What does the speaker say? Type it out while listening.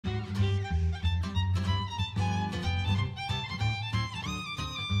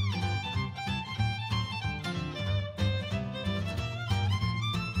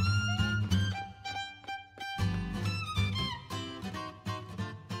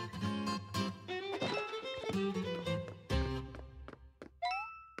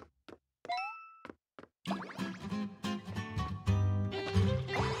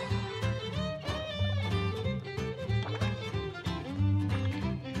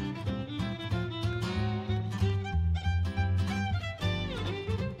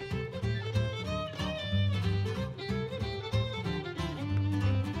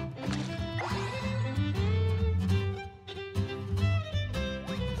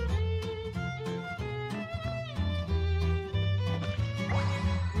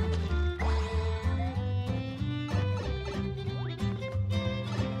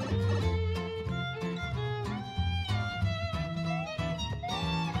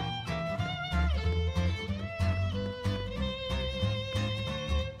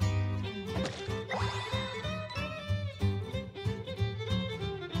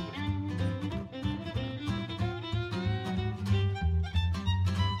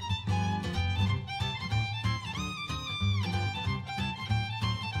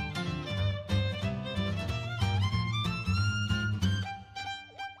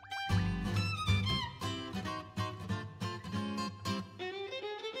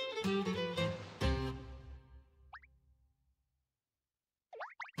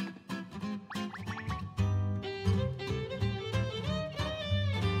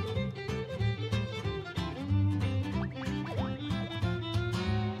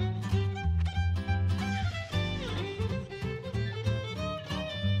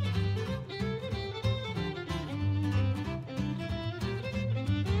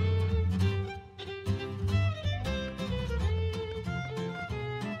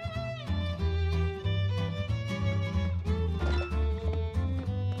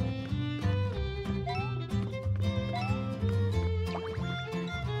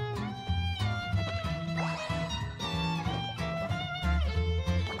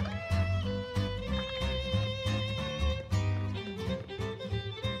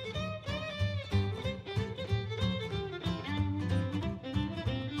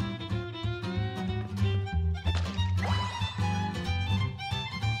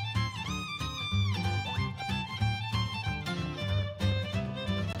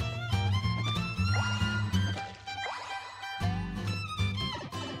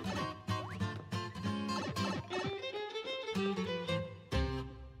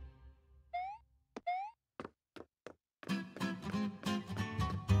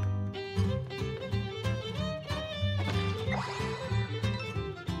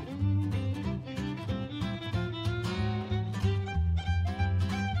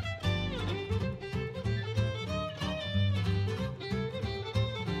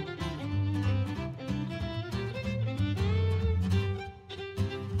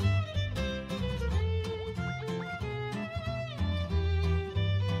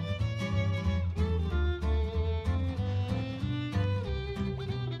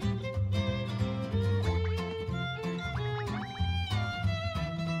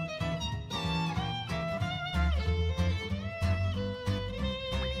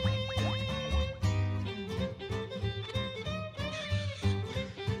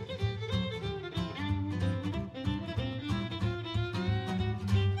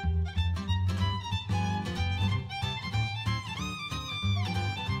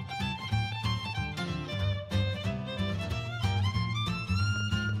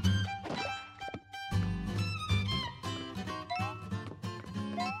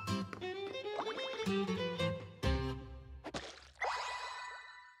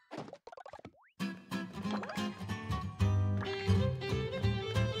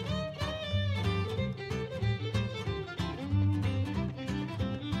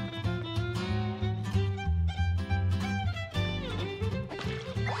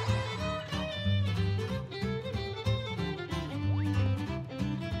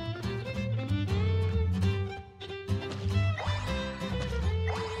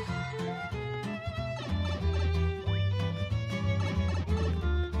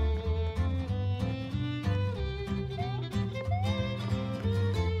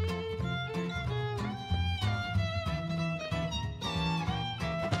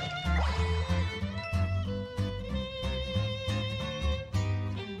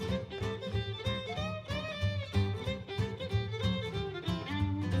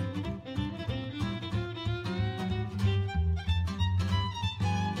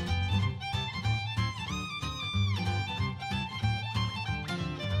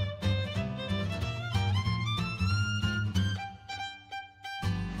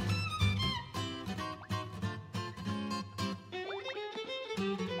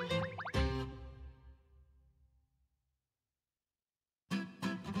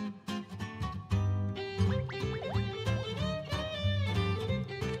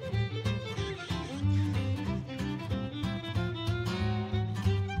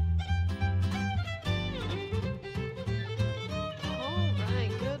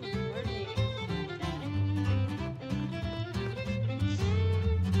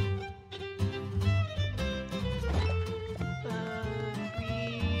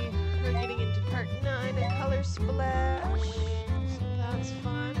splash. So that's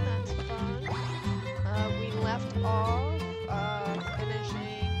fun, that's fun. We left off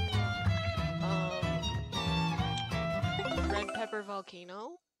finishing Red Pepper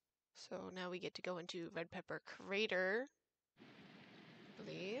Volcano. So now we get to go into Red Pepper Crater, I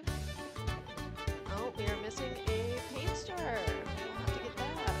believe. Oh, we are missing a paint star. We'll have to get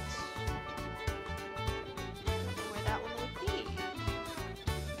that. Don't know where that one would be.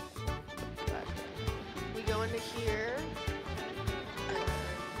 But we go into here,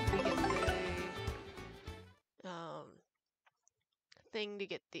 and we get the thing to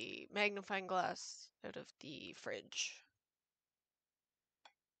get the magnifying glass out of the fridge.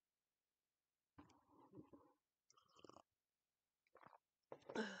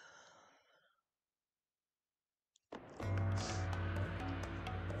 Oh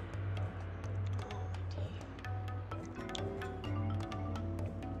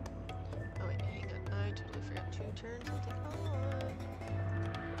wait, hang on. I totally forgot to turn something on.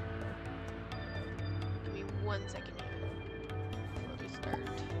 Give me 1 second here before we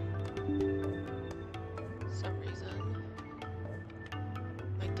start. For some reason,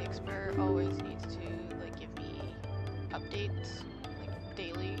 my Dixper always needs to like give me updates like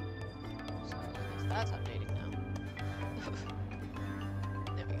daily. So at least that's updating now.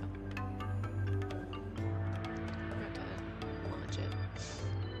 There we go. Forgot to launch it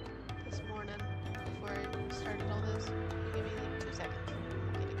this morning before I started all this. Give me like 2 seconds.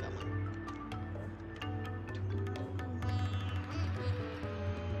 Get it going.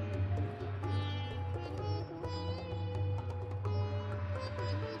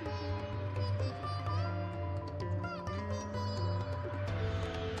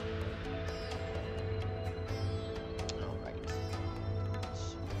 Alright.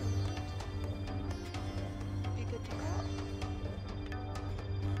 Be good to go.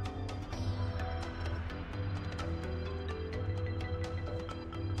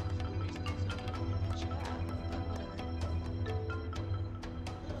 For some reason it's not even in the chat, but whatever.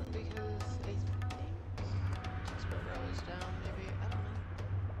 Because I think Dixper Row is down, maybe. I don't know.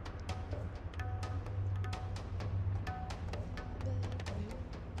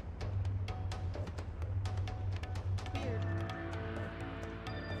 Weird.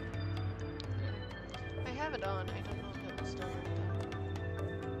 I have it on. I don't know if it was still running down.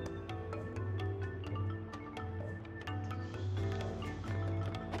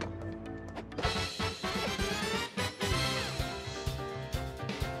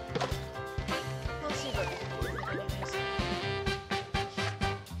 We'll see what we can do with it anyways.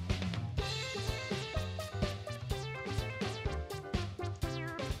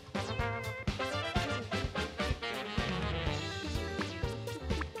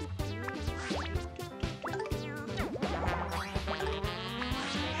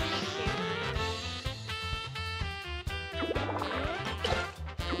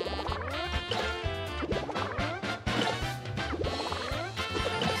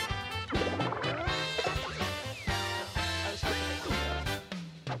 I was hoping it would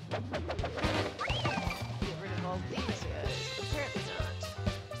get rid of all these guys. Apparently not. Okay.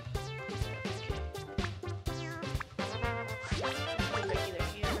 Regular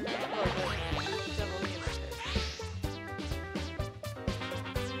hammer. Oh, but double hammer there.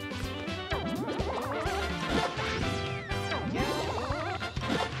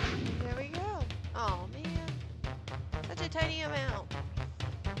 There we go. Oh man. Such a tiny amount.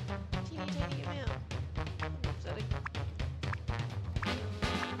 Teeny tiny amount. Upsetting.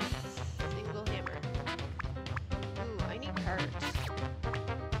 Single hammer. Ooh, I need cards.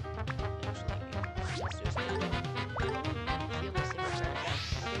 Actually, let's just do it. See if this thing works out.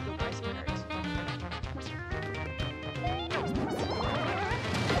 I'm gonna go buy some cards.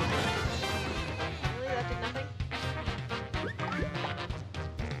 Really? That did nothing?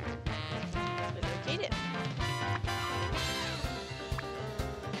 But okay then.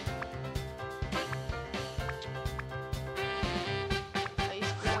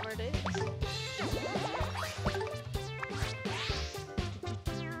 Ice grabber it is.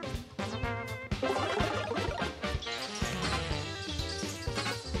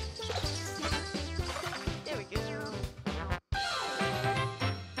 There we go.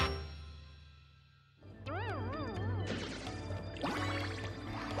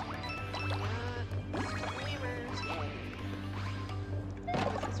 Lemurs, yay.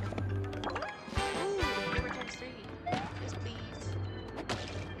 What's this one? Ooh, hammer times 3. Yes, please.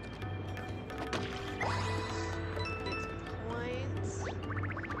 Get some points.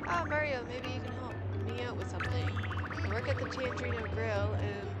 Ah, Mario, maybe you can help me out with something. I work at the Tangerino Grill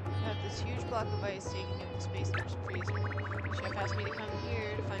and have this huge block of ice taking up space and it's freezing. Chef asked me to come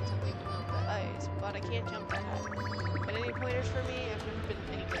here to find something to melt that ice, but I can't jump that high. Got any pointers for me? I've never been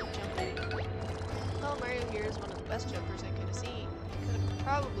any good at jumping. Well, Mario here is one of the best jumpers I could have seen. He could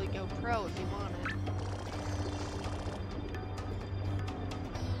probably go pro if he wanted.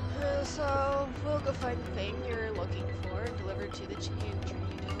 So, we'll go find the thing you're looking for and deliver it to the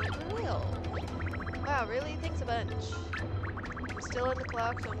Chantrino Grill. Wow, really? Thanks a bunch. I'm still on the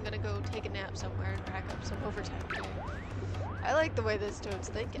clock, so I'm gonna go take a nap somewhere and rack up some overtime today. I like the way this Toad's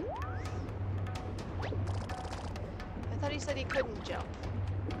thinking. I thought he said he couldn't jump.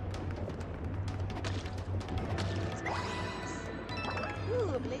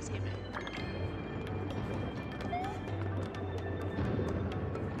 Ooh, a blaze hammer.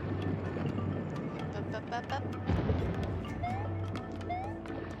 Up.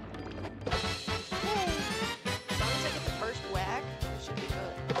 Hey! As long as I get the first whack, it should be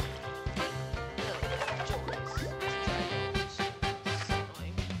good. No, joys. So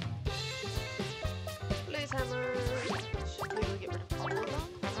annoying. Blaze hammer. Should we get rid of all of them?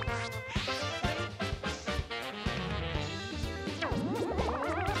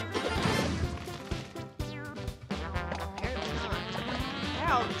 Apparently not.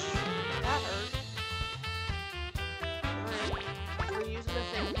 Ouch! That hurt. We're using a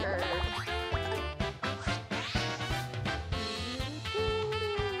finger.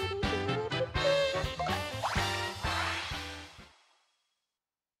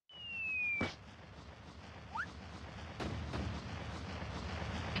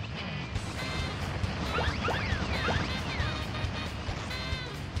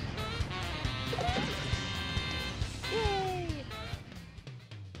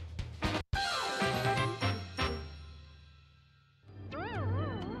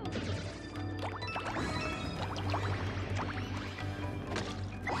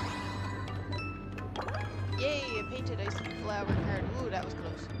 Yay! Yay, a painted ice flower card. Ooh, that was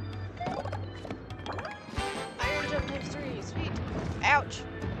close. Iron jump times 3, sweet. Ouch!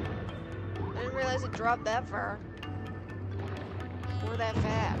 I didn't realize it dropped that far. Or that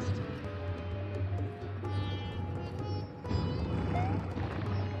fast.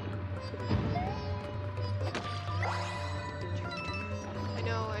 I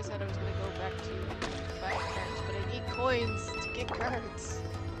know I said I was gonna go back to buy cards, but I need coins to get cards.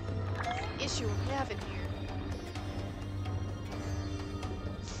 That's the issue I'm having here.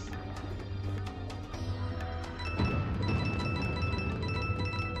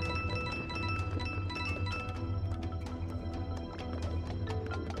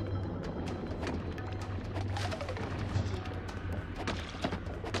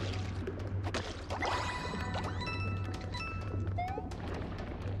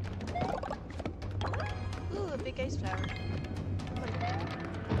 Big ice flower.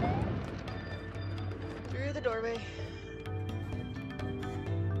 Through the doorway.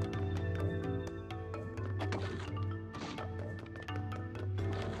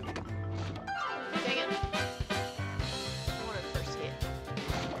 Dang it. I wanted first hit.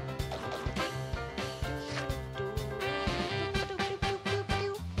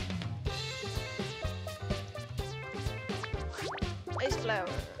 Ice flower.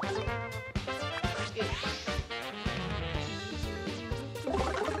 That's good.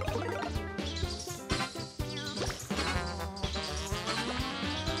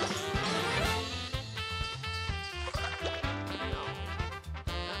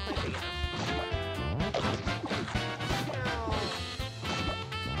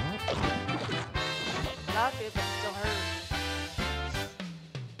 Blocked it, but it still hurt.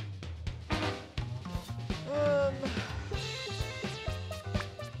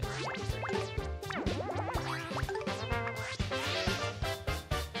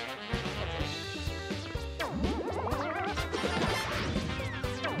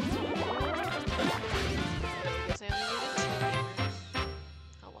 I guess I only needed 2 hammers.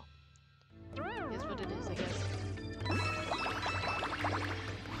 Oh well. Is what it is, I guess.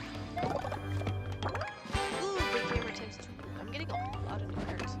 Ooh, big hammer times 2. I'm getting a lot of new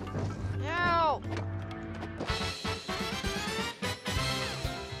cards. Ow!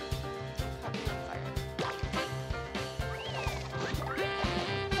 Caught me on fire.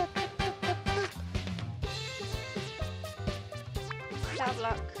 Bad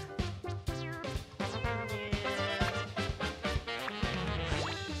luck.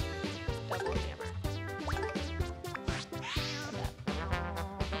 Double hammer.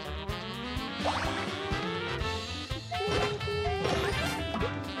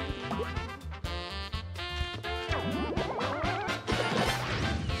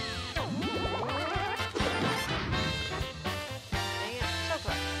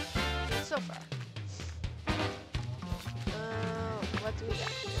 So far. What do we got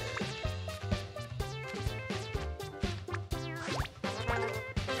here?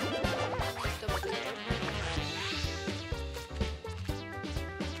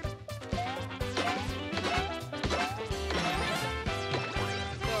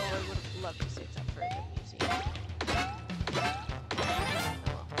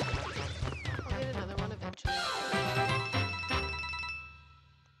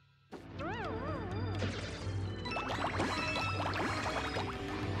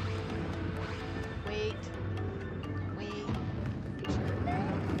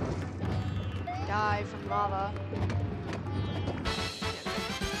 die from lava.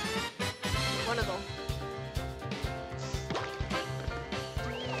 One of them.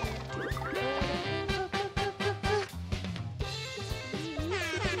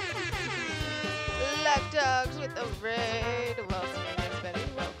 Black dogs with the raid. Welcome everybody.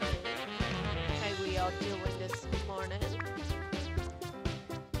 Welcome. How we all doing this morning?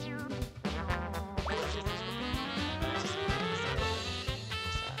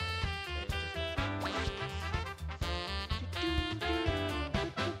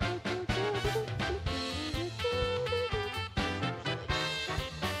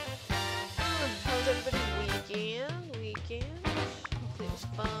 How's everybody's weekend? Hopefully it was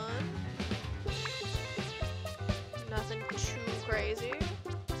fun. Nothing too crazy.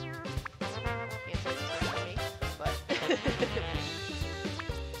 Can't say it's for me, but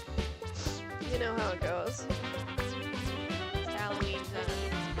you know how it goes. It's Halloween time,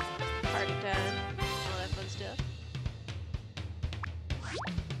 party time, all that fun stuff.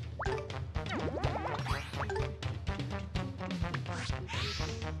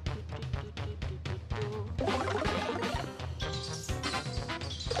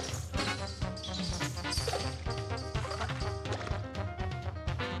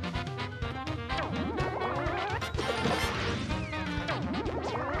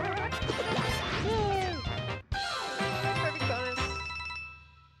 Perfect bonus.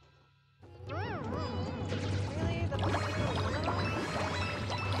 Really? That's only for one of them?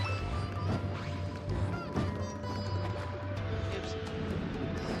 Oops.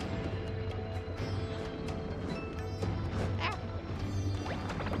 Ah.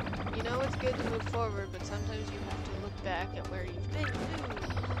 You know it's good to move forward, but sometimes you have to look back at where you've been.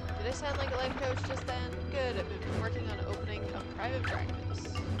 Did I sound like a life coach just then? Good. I've been working on opening a private practice.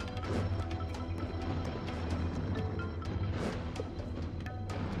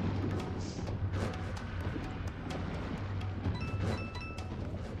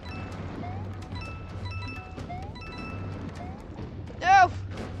 No!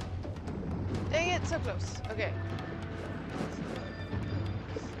 Dang it, so close. Okay.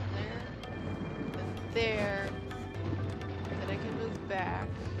 There. Then I can move back.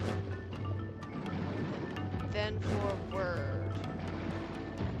 Then forward.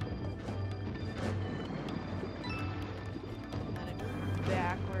 Then I move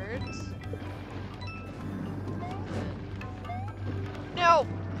backwards. No!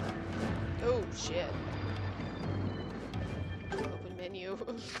 Oh, shit. Open menu.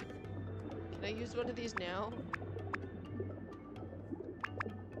 Can I use one of these now?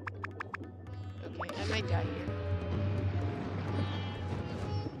 Okay, I might die here.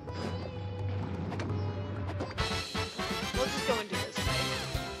 We'll just go and do this fight,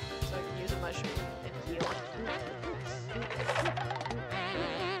 so I can use a mushroom and heal.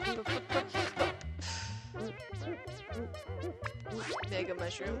 Mega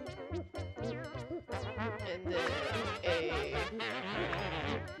mushroom. And then a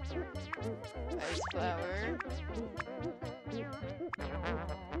ice flower.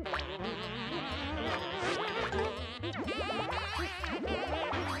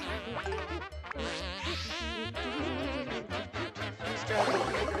 Struggle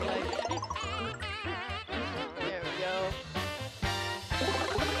with your life. There we go.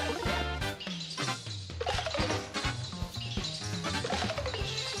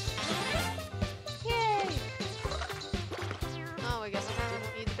 Yay! Oh, I guess I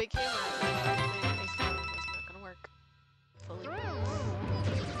didn't need the big camera. My phone was not gonna work fully.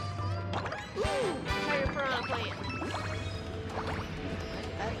 Ooh! Fire piranha plant.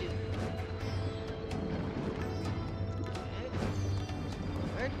 I do.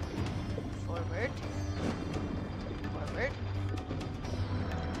 Okay. Forward. Forward.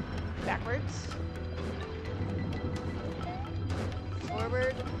 Backwards.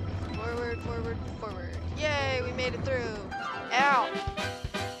 Forward. Forward, forward, forward. Yay, we made it through. Ow!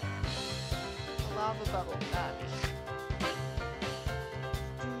 A lava bubble got me.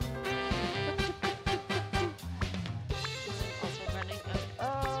 Also running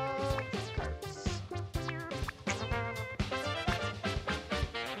out of carts.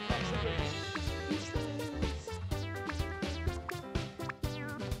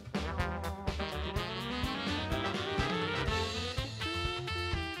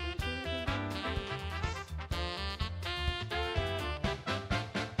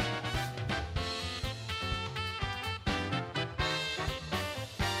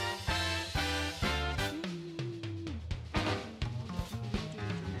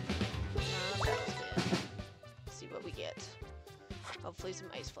 See what we get. Hopefully some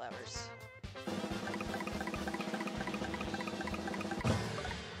ice flowers.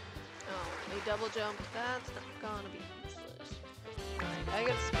 Oh, they double jump, that's not gonna be useless. Alright, I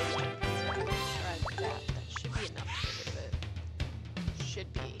gotta space jump here. I'm gonna try that. That should be enough to get rid of it. Should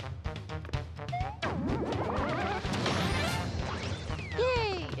be.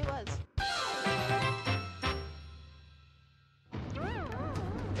 Yay! It was.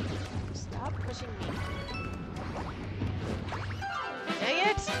 Stop pushing me. Dang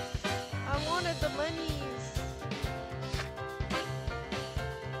it! I wanted the monies!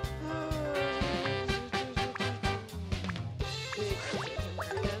 Big decision,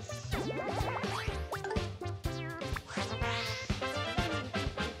 Marius.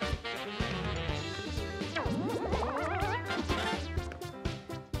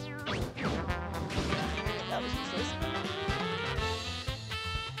 That was useless.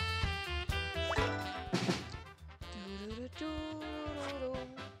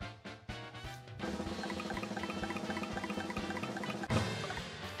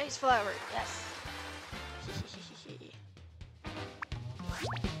 Ice flower, yes.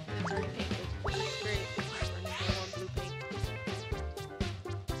 It's already painted, which is great. I'm running low on blue paint.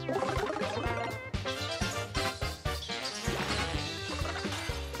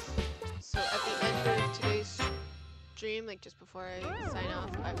 So at the end of today's stream, like just before I sign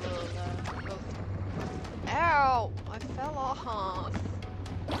off, I will go. Ow! I fell off.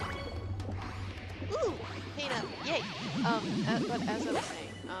 Ooh, paint up, yay! But as I was saying,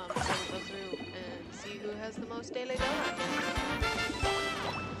 I will go through and see who has the most daily donuts.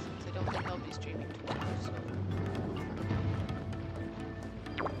 Since I don't think I'll be streaming tomorrow, so.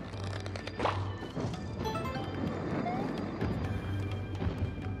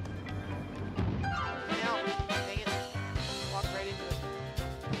 Ow, dang it. Walk right into it.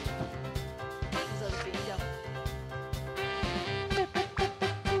 As I was being dumb.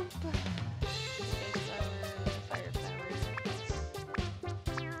 Fire power.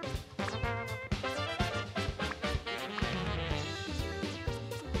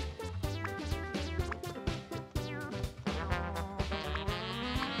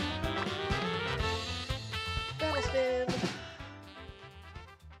 Battle spin.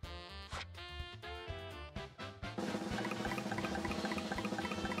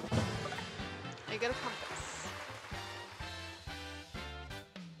 I got a compass.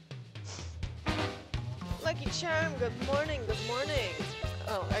 Lucky Charm, good morning, good morning.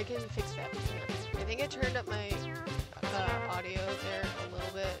 Oh, I can fix that. I think I turned up my audio there a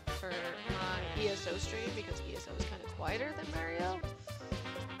little bit for my ESO stream because ESO is kind of quieter than Mario.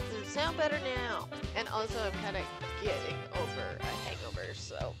 Does it sound better now? And also I'm kind of getting over a hangover,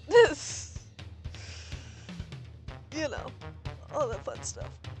 so this, you know, all that fun stuff.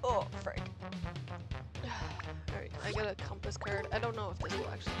 Oh, frick. Alright, I got a compass card. I don't know if this will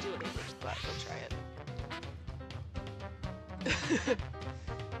actually do anything, but we'll try it.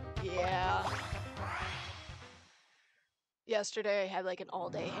 Yeah. Yesterday I had like an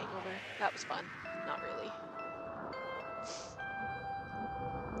all-day hangover. That was fun. Not really.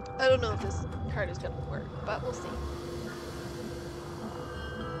 I don't know if this card is gonna work, but we'll see.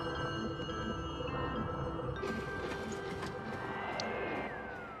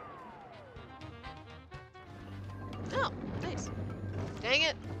 Oh, nice. Dang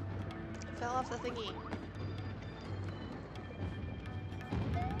it! I fell off the thingy.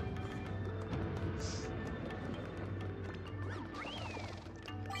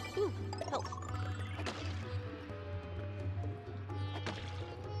 Ooh, health.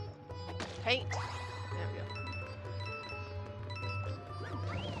 Paint. There we go.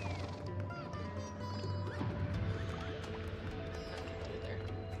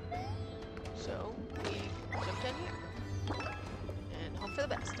 So we jump down here and hope for the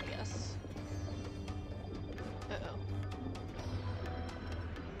best, I guess. Uh-oh.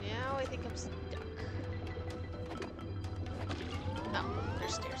 Now I think I'm stuck. Oh,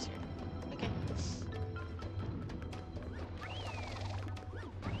 there's stairs here. Okay.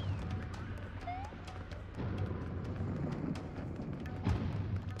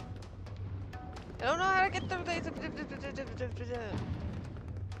 I don't know how to get through these.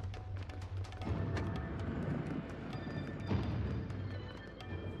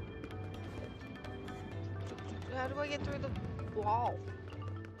 How do I get through the wall?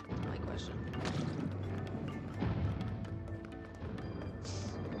 That's my question.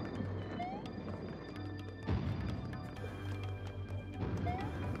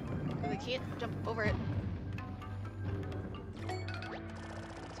 I can't jump over it.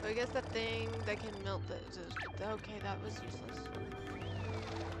 So I guess that thing that can melt this is... Okay, that was useless.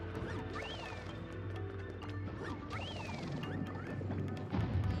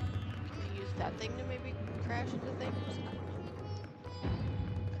 Can I use that thing to maybe crash into things? I don't know.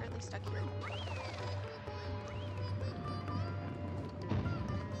 Currently getting stuck here.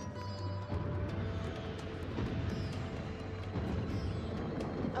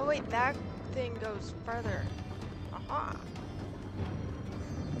 Oh wait, that thing goes further. Aha!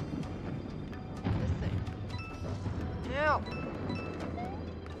 This thing. Ow!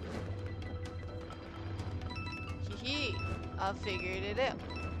 Hee hee! I figured it out.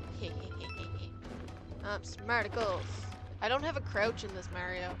 I'm smarticles. I don't have a crouch in this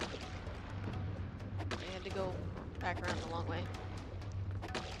Mario. I had to go back around the long way.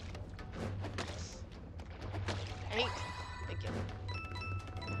 Paint. Thank you.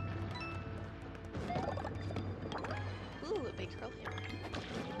 Ooh, a big curl hammer.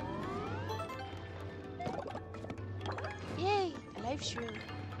 Yay! A life shroom.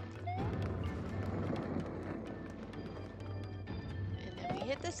 And then we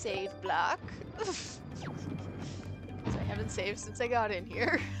hit the save block. I haven't saved since I got in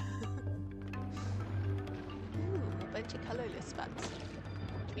here. Ooh, a bunch of colorless spots.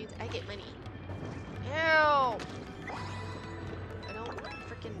 Which means I get money. Ow! I don't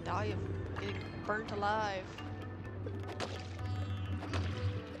freaking die of getting burnt alive.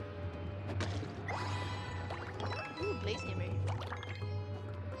 Ooh, blaze hammer.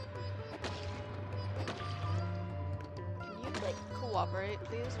 Can you, like, cooperate,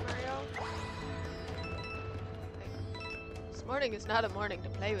 please, Mario? This morning is not a morning to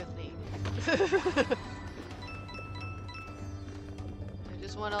play with me. I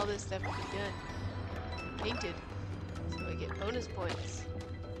just want all this stuff to be done. Painted. So I get bonus points.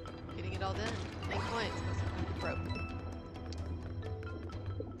 Getting it all done. 9 points. That's broke.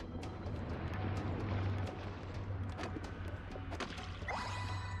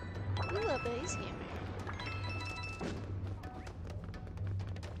 Ooh, a base hammer.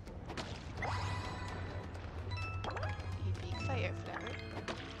 Fire flower.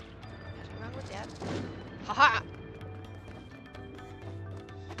 Nothing wrong with that. Haha!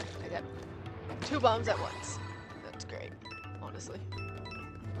 I got 2 bombs at once. That's great, honestly.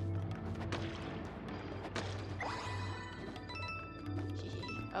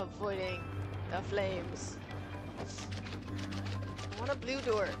 Avoiding the flames. I want a blue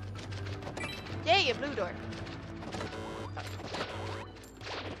door. Yay, a blue door.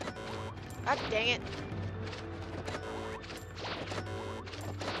 God dang it.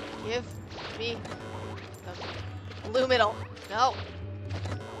 Give me the blue middle. No.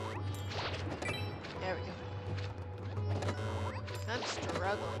 There we go. I'm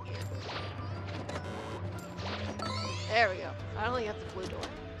struggling here. There we go. Finally got the blue door.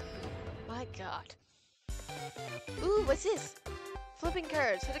 My god. Ooh, what's this? Flipping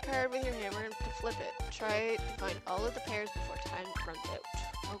cards. Hit a card with your hammer to flip it. Try to find all of the pairs before time runs out.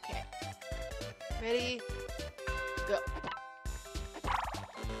 Okay. Ready? Go.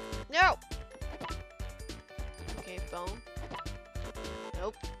 No! Okay, bone.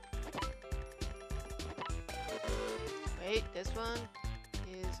 Nope. Wait, this one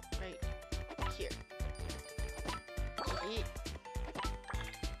is right here. Eat.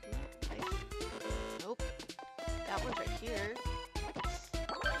 Nope. That one's right here.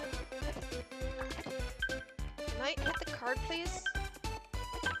 Can I hit the card, please?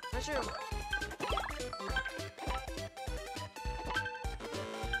 Mushroom.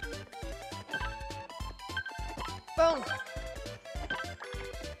 Boom!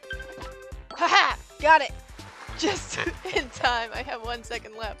 Haha! Got it! Just in time. I have 1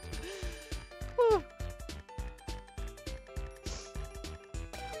 second left. Woo!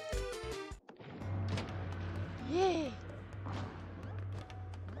 Yay!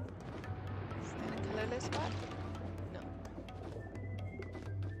 Is that a colorless spot? No.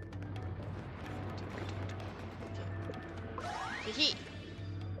 Okay. Hee!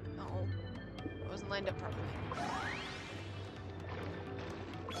 No. It wasn't lined up properly.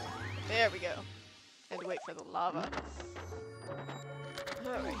 There we go. Had to wait for the lava.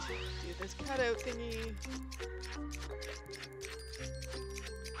 Alright, do this cutout thingy.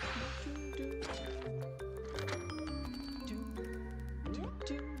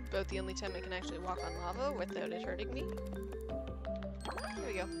 About the only time I can actually walk on lava without it hurting me. There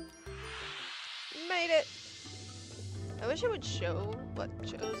we go. Made it! I wish it would show what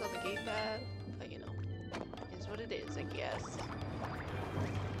shows on the gamepad, but you know, it is what it is, I guess.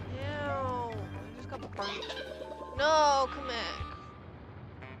 No, I just got burnt. No, Kamek.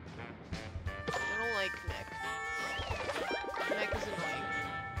 I don't like Kamek. Kamek is annoying.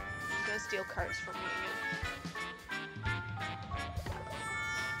 He's gonna steal cards from me again.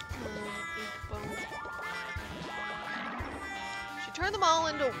 She turned them all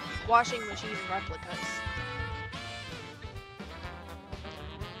into washing machine replicas.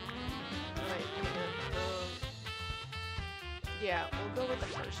 Yeah, we'll go with the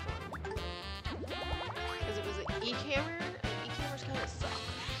first one. Because it was an E-Hammer, and E-Hammers kind of suck.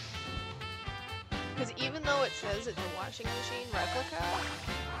 Because even though it says it's a washing machine replica,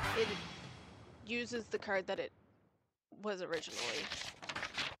 it uses the card that it was originally.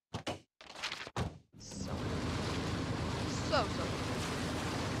 So.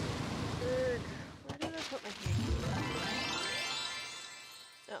 Where did I put my hand?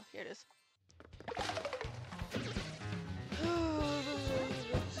 Oh, here it is.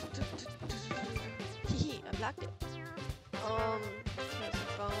 Hehe, I blocked it. Here's the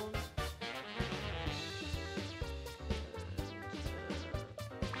phone.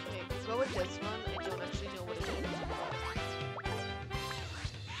 Okay, we'll go with this one. I don't actually know what it is.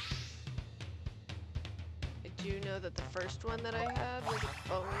 I do know that the first one that I had was a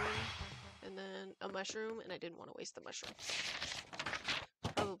phone and then a mushroom, and I didn't want to waste the mushroom.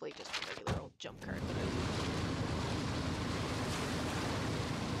 Probably just a regular old jump card that I used.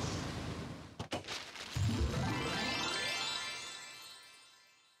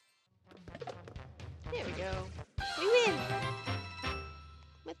 There we go. We win!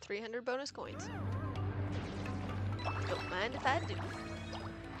 With 300 bonus coins. Don't mind if I do.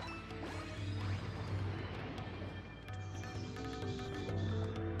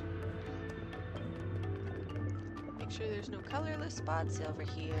 Make sure there's no colorless spots over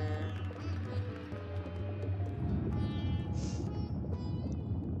here.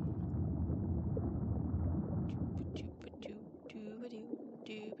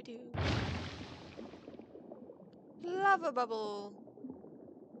 Lava bubble.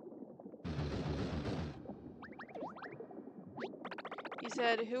 He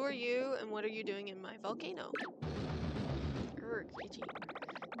said, "Who are you and what are you doing in my volcano?" Urgh, itchy.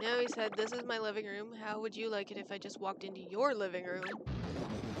 Now he said, "This is my living room. How would you like it if I just walked into your living room?"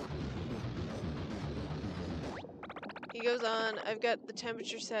 He goes on, "I've got the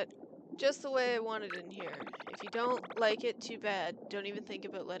temperature set just the way I want it in here. If you don't like it, too bad. Don't even think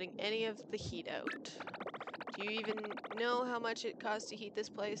about letting any of the heat out. Do you even know how much it costs to heat this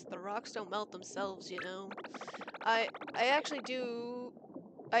place? The rocks don't melt themselves, you know." I actually do.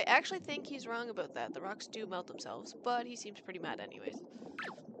 I actually think he's wrong about that. The rocks do melt themselves, but he seems pretty mad anyways.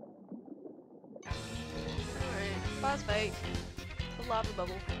 Alright, boss fight. The lava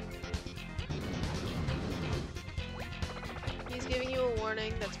bubble. He's giving you a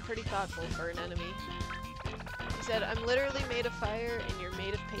warning that's pretty thoughtful for an enemy. He said, "I'm literally made of fire and you're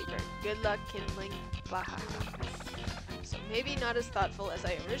made of paper. Good luck kindling." Baha. So maybe not as thoughtful as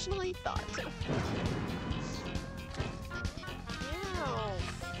I originally thought. Ow.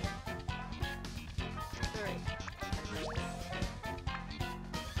 Alright.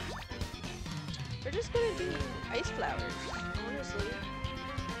 We're just gonna do ice flowers, honestly.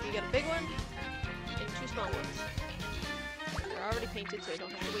 You got a big one and 2 small ones. They're already painted, so I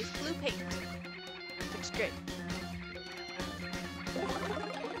don't have to waste blue paint. Looks great.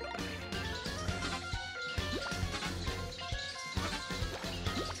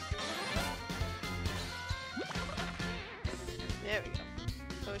 There we go.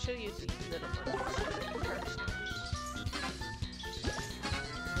 So I should have used these little ones first.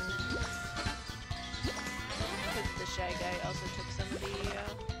 Because the Shy Guy also took some of the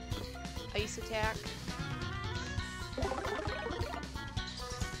ice attack.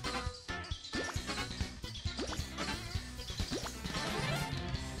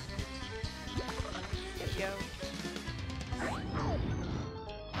 There we go.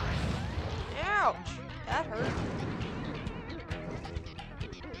 Ouch! That hurt.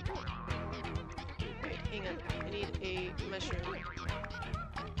 Wait, hang on. I need a mushroom.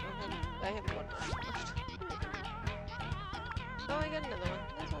 I have one mushroom left. Oh, I got another one.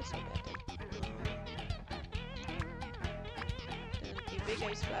 That's not so bad then. A big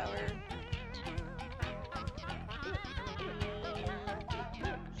ice flower.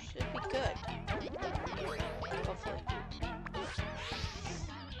 Should be good. Hopefully.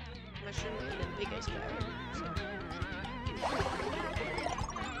 Mushroom and then big ice flower.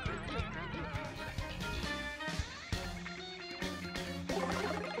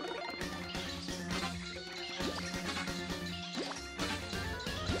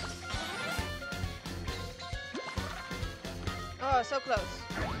 Oh, so close.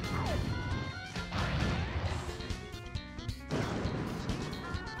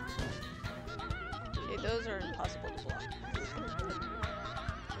 Okay, those are impossible to block.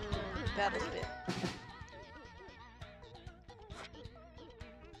 Battle's a bit.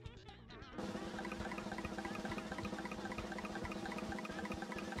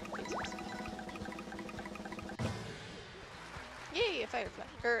 Yay, a firefly.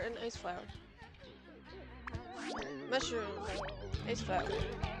 Or an ice flower. Mushroom. Ice flower.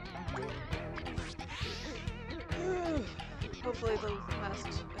 Hopefully the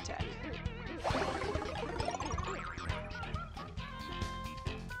last attack.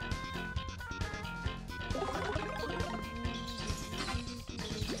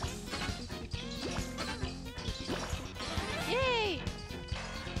 Yay!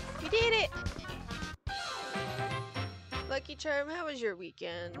 We did it! Lucky Charm, how was your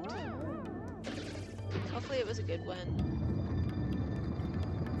weekend? Hopefully it was a good one.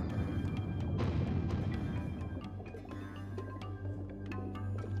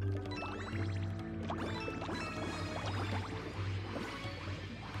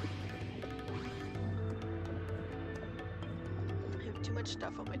 I have too much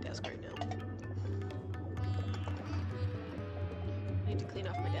stuff on my desk right now. I need to clean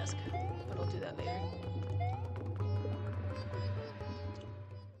off my desk, but I'll do that later.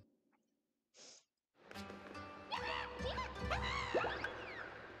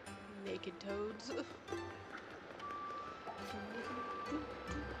 Naked toads. Well,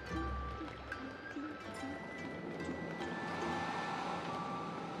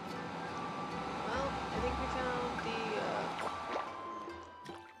 I think we found the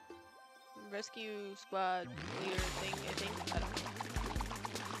rescue squad leader thing, I think. I don't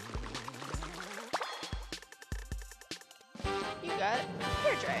know. You got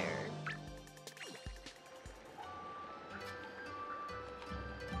hair dryer.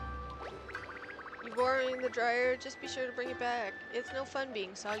 You borrowing the dryer? Just be sure to bring it back. It's no fun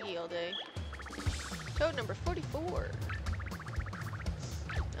being soggy all day. Toad number 44.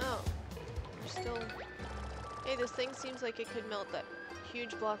 Oh, we're still... Hey, this thing seems like it could melt that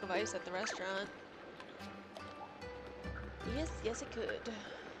huge block of ice at the restaurant. Yes, yes it could. It's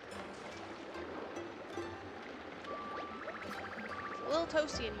a little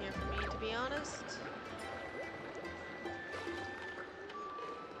toasty in here for me, to be honest.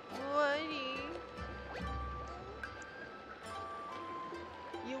 Whitey.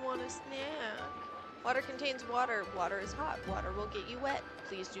 You want a snack? Water contains water. Water is hot. Water will get you wet.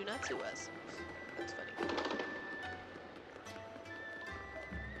 Please do not sue us. That's funny.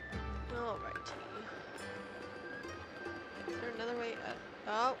 Alrighty. Is there another way out?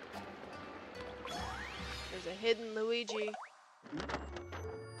 Oh. There's a hidden Luigi.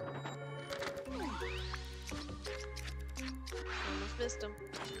 Almost missed him.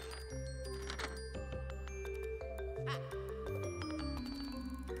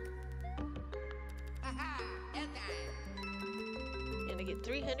 And I get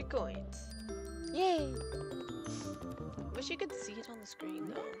 300 coins. Yay! Wish you could see it on the screen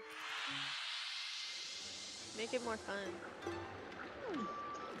though. Make it more fun.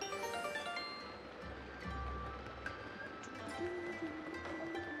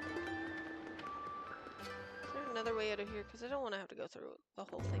 Is there another way out of here? Because I don't want to have to go through the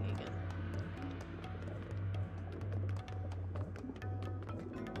whole thing again.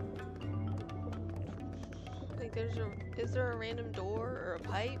 Like is there a random door or a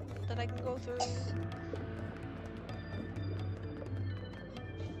pipe that I can go through?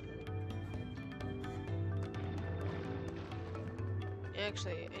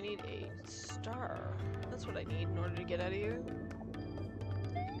 Actually, I need a star. That's what I need in order to get out of here.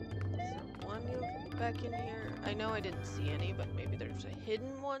 Is there one back in here? I know I didn't see any, but maybe there's a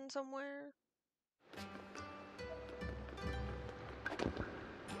hidden one somewhere.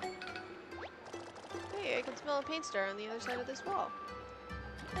 Hey, I can smell a paint star on the other side of this wall.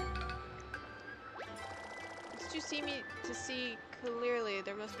 It's too seamy to see clearly.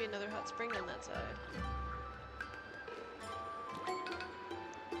 There must be another hot spring on that side.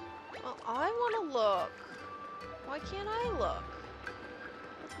 Well, I want to look. Why can't I look?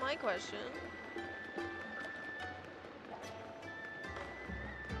 That's my question.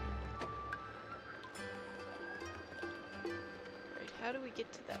 Right, how do we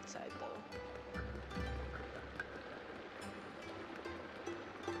get to that side though?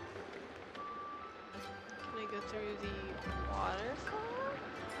 Can I go through the waterfall?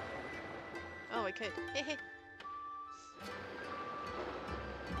 Oh, I could. Hey.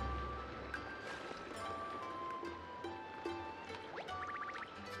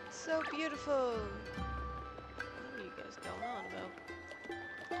 So beautiful! What are you guys going on about?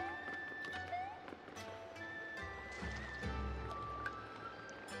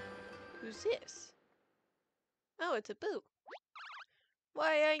 Who's this? Oh, it's a Boo.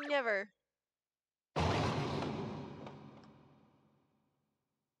 Why, I never.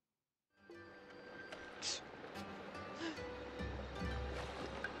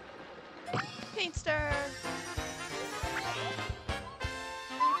 Paint star!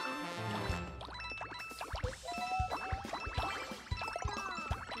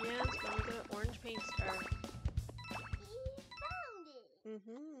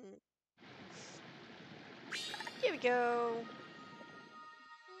 go.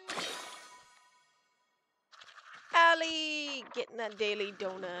 Allie, getting that daily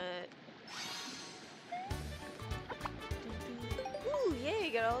donut. Ooh, yay,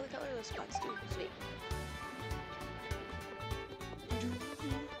 got all the colorless spots too. Sweet.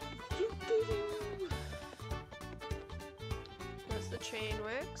 That's the chain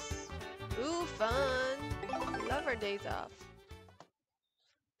works. Ooh, fun. Love our days off.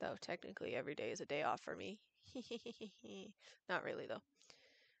 Though technically every day is a day off for me. Not really though.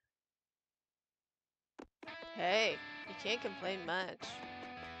 Hey, you can't complain much.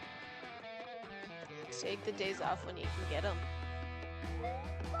 Take the days off when you can get them.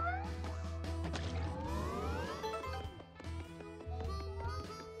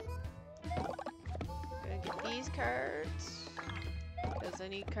 Gonna get these cards because I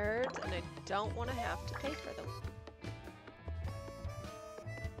need cards and I don't want to have to pay for them.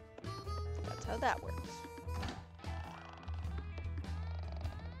 That's how that works.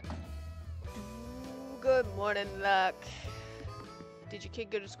 Good morning, Luck. Did your kid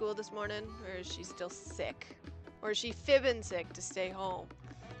go to school this morning, or is she still sick? Or is she fibbing sick to stay home?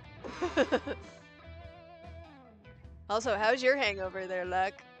 Also, how's your hangover there,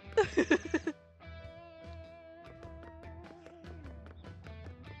 Luck?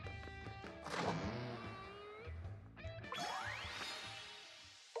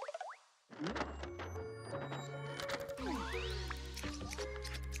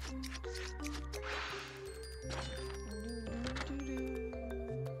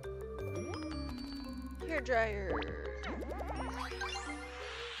 Hair dryer.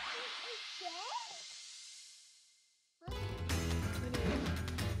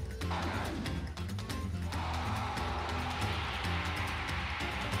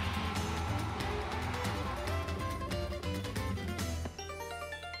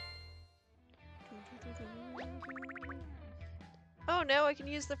 Oh, now I can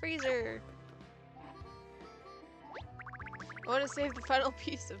use the freezer. I want to save the final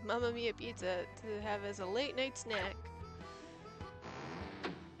piece of Mamma Mia pizza to have as a late night snack.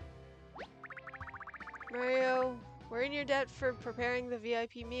 Mario, we're in your debt for preparing the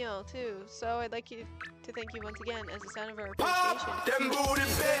VIP meal too, so I'd like you to thank you once again as a sign of our appreciation.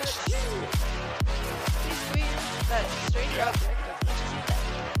 Please squeeze that stranger object as much as you can.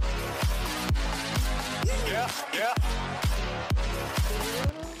 Yeah.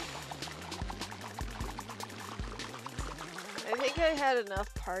 I think I had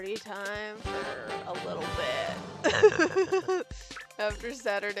enough party time for a little bit after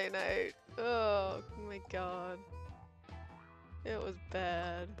Saturday night. Oh my god. It was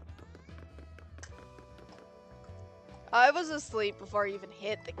bad. I was asleep before I even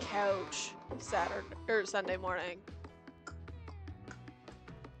hit the couch Sunday morning.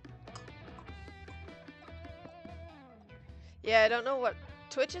 Yeah, I don't know what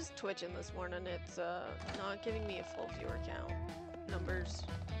Twitch is twitching this morning. It's not giving me a full viewer count numbers.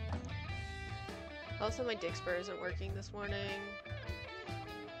 Also, my Dixper isn't working this morning.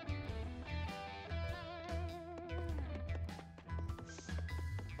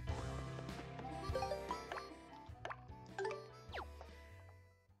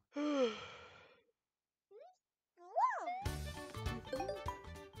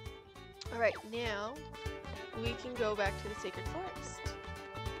 Alright, now we can go back to the Sacred Forest.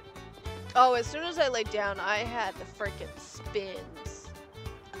 Oh, as soon as I laid down, I had the frickin' spins.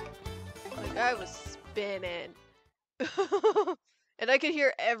 Like, I was spinning. And I could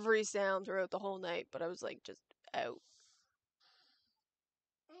hear every sound throughout the whole night, but I was like, just out.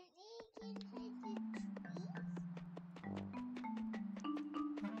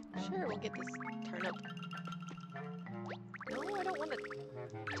 Sure, we'll get this turnip. No, I don't want to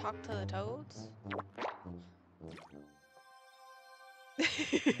talk to the toads.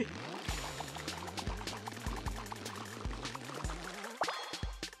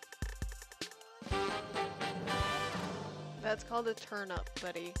 That's called a turnip,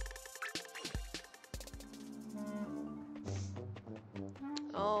 buddy.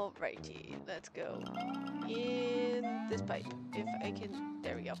 Alrighty, let's go in this pipe. If I can,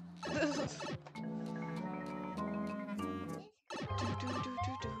 there we go.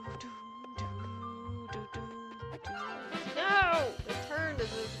 No! It turned as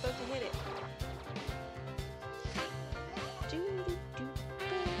I was supposed to hit it.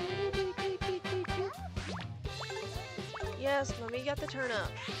 Yes, Mommy got the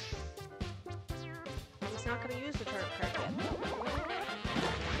turnip. He's not gonna use the turnip card yet.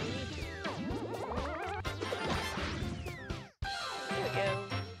 We need to. There we go.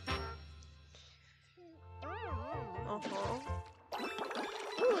 Uh-huh.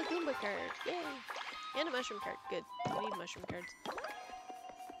 Ooh, a Goomba card. Yay! And a mushroom card. Good. I need mushroom cards.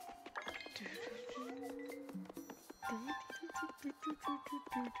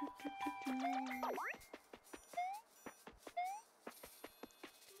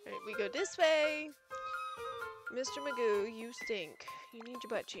 Alright, we go this way. Mr. Magoo, you stink. You need your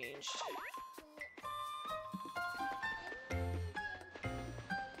butt changed.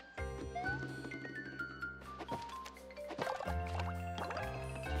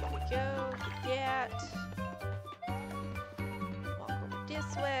 Here we go. Get. Walk over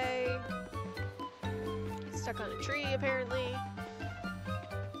this way. Get stuck on a tree, apparently.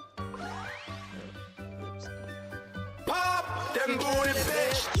 Oops. Pop them booty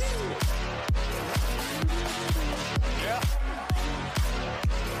bitch. Yeah.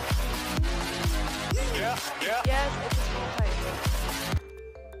 Yeah, yeah. Yes, it's a small pipe.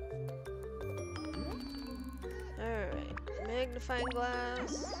 Alright, magnifying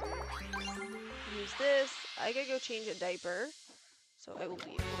glass. Use this. I gotta go change a diaper. So I will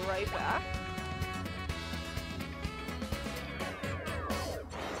be right back.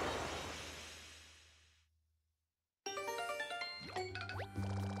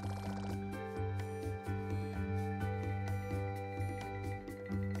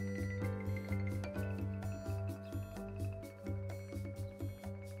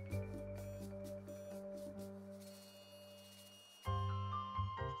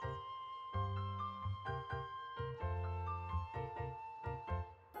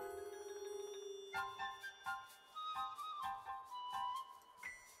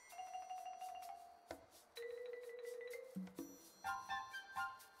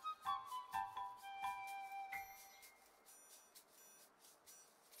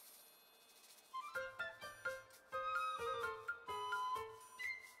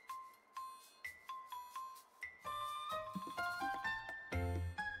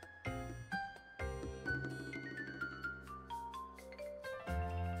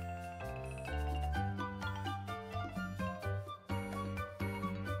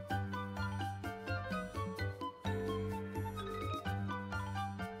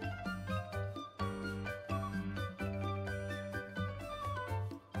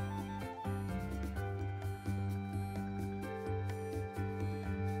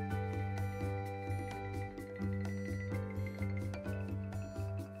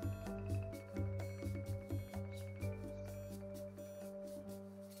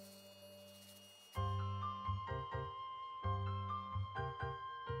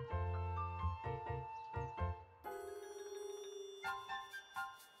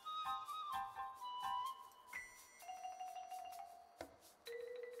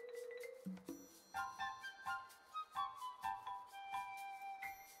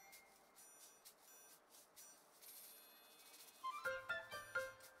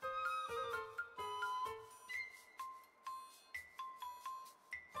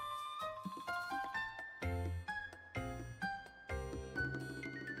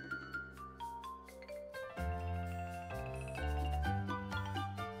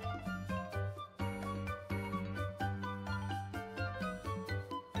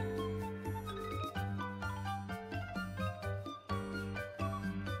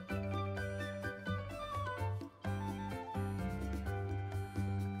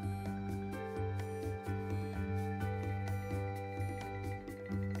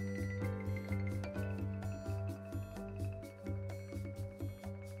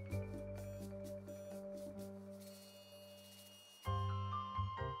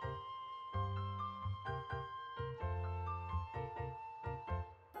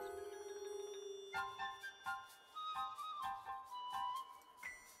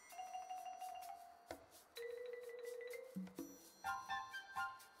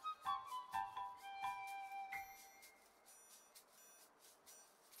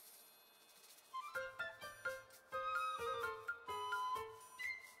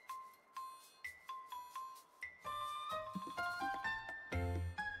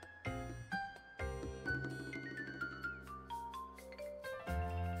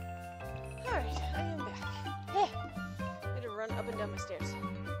 Alright, I am back. Yeah. I had to run up and down my stairs.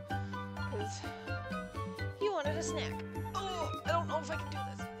 Because he wanted a snack. Oh, I don't know if I can do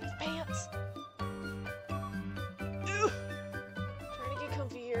this. These pants. Ugh. Trying to get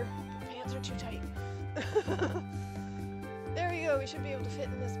comfy here. The pants are too tight. There we go. We should be able to fit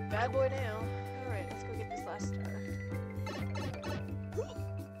in this bad boy now. Alright, let's go get this last star.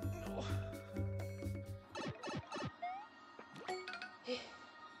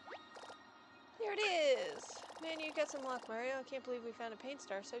 There it is! Man, you got some luck, Mario. I can't believe we found a paint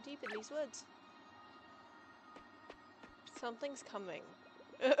star so deep in these woods. Something's coming.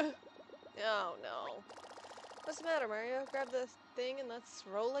 Oh no. What's the matter, Mario? Grab the thing and let's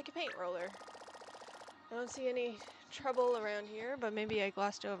roll like a paint roller. I don't see any trouble around here, but maybe I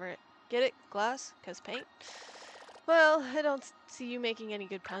glossed over it. Get it? Gloss? 'Cause paint? Well, I don't see you making any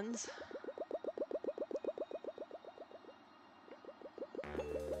good puns.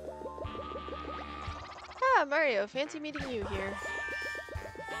 Ah, Mario, fancy meeting you here.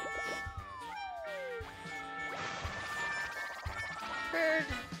 Heard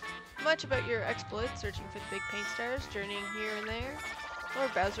much about your exploits searching for the big paint stars, journeying here and there.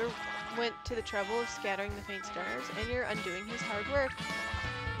 Lord Bowser went to the trouble of scattering the paint stars, and you're undoing his hard work.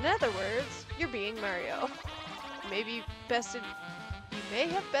 In other words, you're being Mario. You may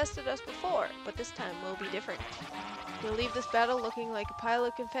have bested us before, but this time will be different. You'll leave this battle looking like a pile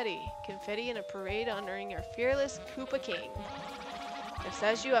of confetti. Confetti in a parade honoring our fearless Koopa King. I've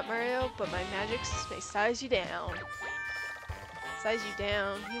sized you up, Mario, but my magics may size you down. Size you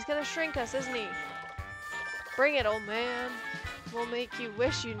down? He's gonna shrink us, isn't he? Bring it, old man. We'll make you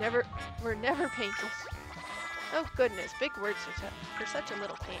wish you were never painted. Oh goodness, big words for such a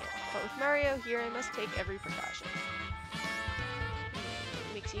little pant. But with Mario here, I must take every precaution.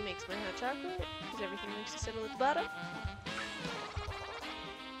 Mixie makes my hot chocolate, because everything makes a settle at the bottom.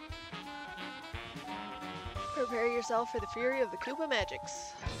 Prepare yourself for the fury of the Koopa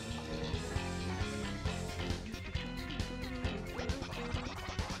Magics.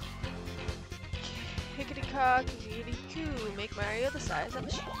 Hickety-cock, hickety-coo, make Mario the size of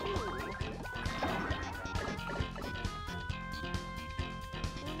a shoe.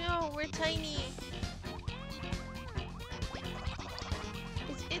 Oh no, we're tiny.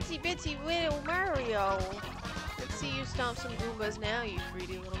 It's itsy-bitsy little Mario. Let's see you stomp some Goombas now, you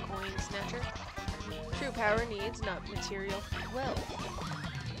greedy little coin snatcher. True power needs not material wealth.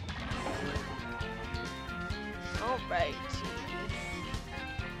 Alright.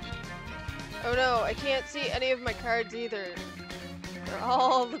 Oh no, I can't see any of my cards either. They're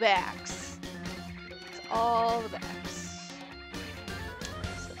all the backs. It's all the backs.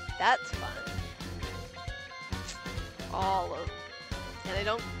 So that's fun. All of them. And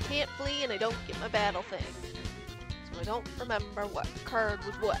I can't flee and I don't get my battle thing. So I don't remember what card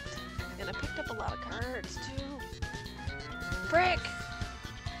was what. And I picked up a lot of cards too. Frick!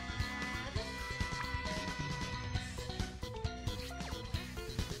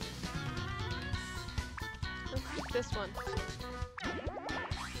 This one.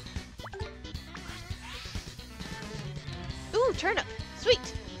 Ooh, turnip!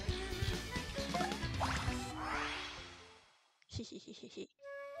 Sweet! Hehehehe.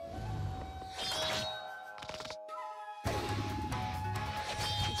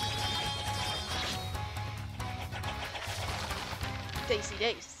 Dicey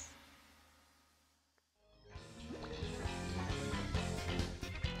dice.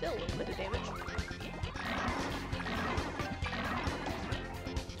 Still a little bit of damage.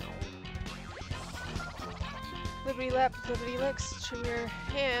 Flippity lap, flippity licks, trim your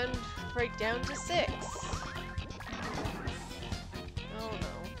hand right down to 6. Oh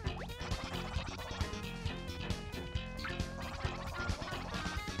no.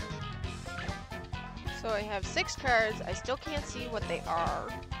 So I have 6 cards, I still can't see what they are.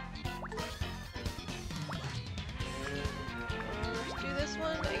 Let's do this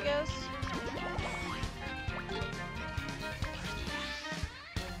one, I guess.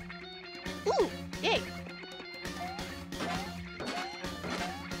 Ooh! Yay!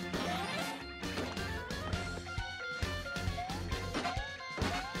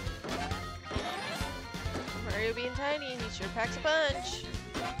 Mario being tiny, he sure packs a punch.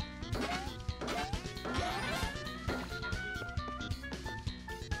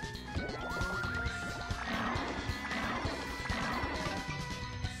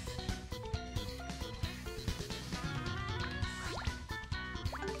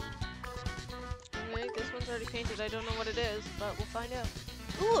 Okay, this one's already painted. I don't know what it is, but we'll find out.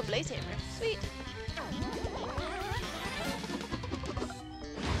 Ooh, a Blaze Hammer. Sweet.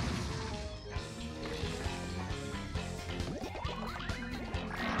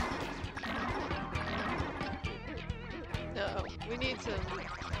 We need some.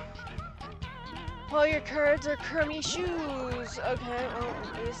 All your cards are crummy shoes. Okay, well,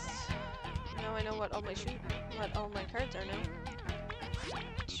 at least now I know what all my cards are now.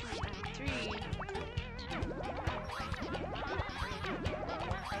 2, 3.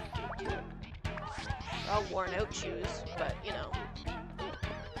 All worn out shoes, but you know.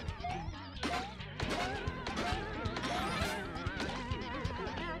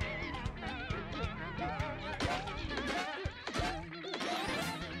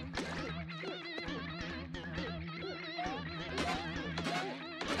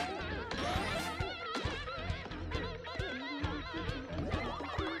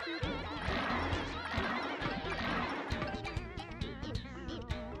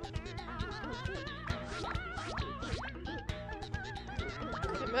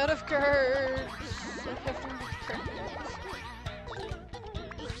 I'm out of cards. I have no cards.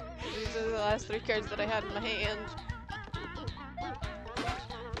 These are the last 3 cards that I had in my hand.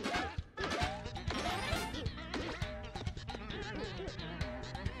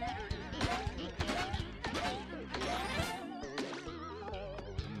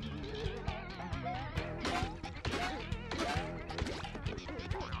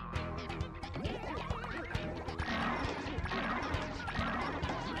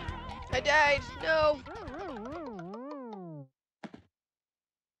 I died! No!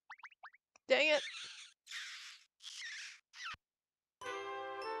 Dang it!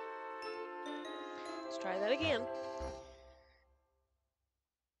 Let's try that again.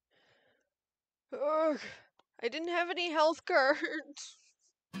 Ugh! I didn't have any health cards!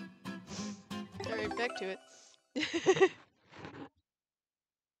 Alright, back to it.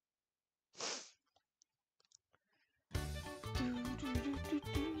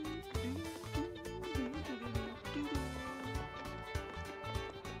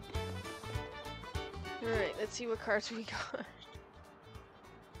 Alright, let's see what cards we got.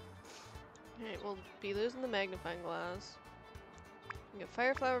 Alright, we'll be losing the magnifying glass. We got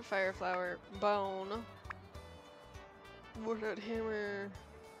Fire Flower, Fire Flower, Bone, Wooded Hammer.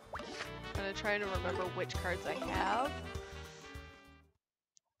 I'm gonna try to remember which cards I have.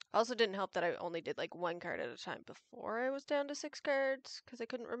 Also didn't help that I only did like 1 card at a time before I was down to 6 cards, because I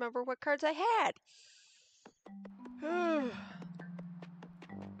couldn't remember what cards I had.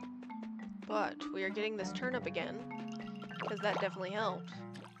 But we are getting this turnip again, because that definitely helped.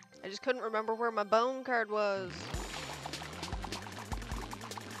 I just couldn't remember where my bone card was.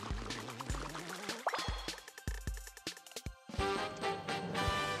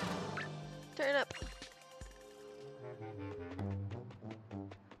 Turnip.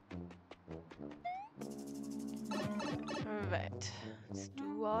 Alright, let's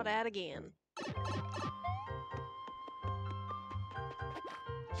do all that again.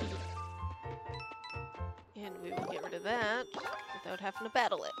 And we will get rid of that without having to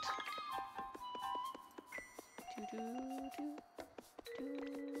battle it.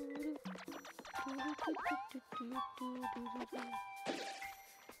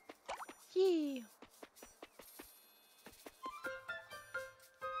 Yee!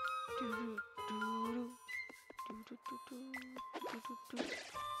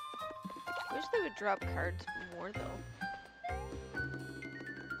 I wish they would drop cards more though.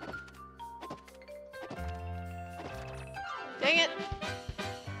 Dang it!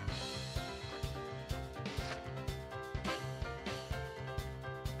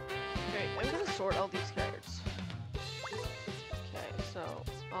 Alright, I'm gonna sort all these cards. Okay, so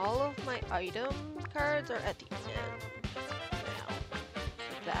all of my item cards are at the end now.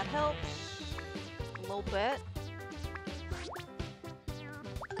 If that helps a little bit.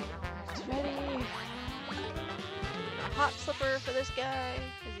 It's ready. A hot slipper for this guy,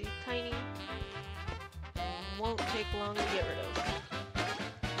 because he's tiny. Won't take long to get rid of.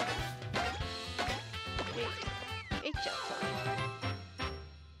 Hey, Johnson.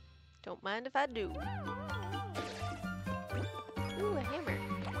 Don't mind if I do. Ooh, a hammer.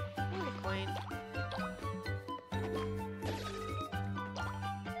 And a coin.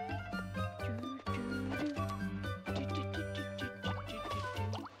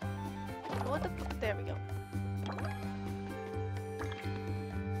 What the fuck? There we go.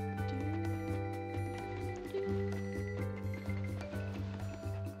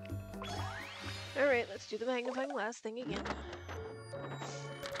 Alright, let's do the magnifying glass thing again.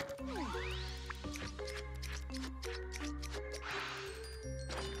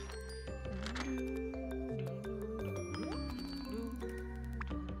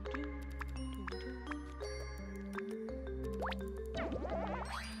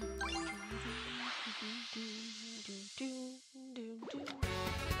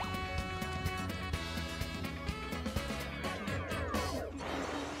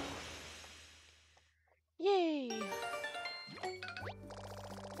 Yay!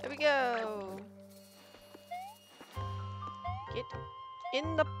 There we go! Get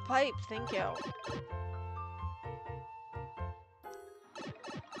in the pipe, thank you.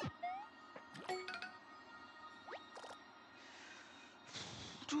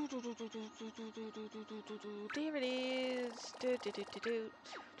 There it is!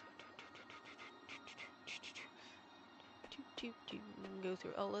 Go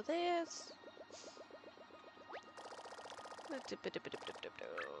through all of this.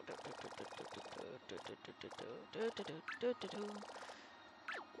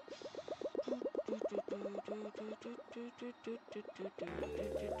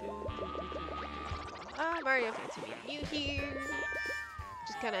 Ah, Mario, fancy meeting you here.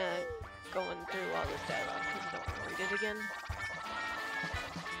 Just kind of going through all this dialogue because I don't want to read it again.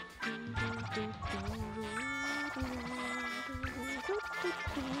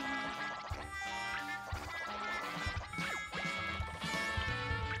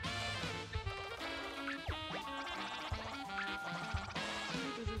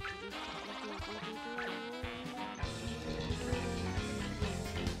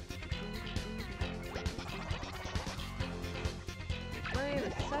 The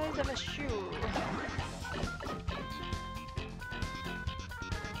size of a shoe.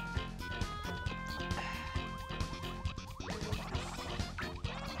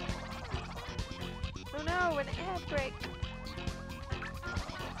 Oh no, an ad break.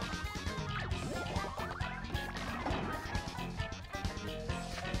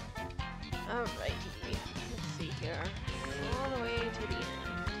 Alrighty, let's see here. All the way to the end.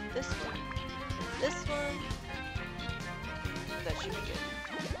 This one. This one. That should be good.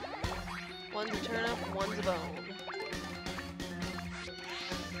 One's a turnip, one's a bone.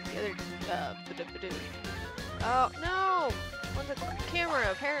 The other, ba-da-ba-doo. Oh, no! One's a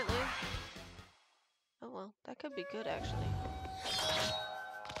camera, apparently. Oh well, that could be good, actually.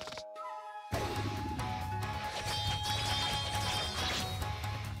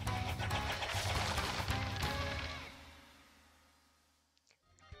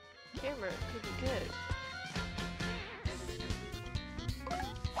 Camera could be good.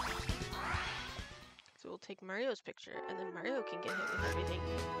 So we'll take Mario's picture, and then Mario can get hit with everything.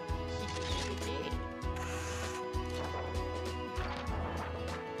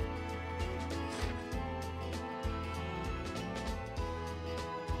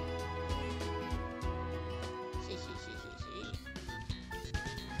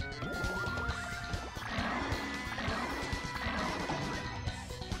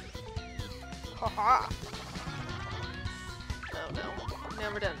 Haha! Oh no. Now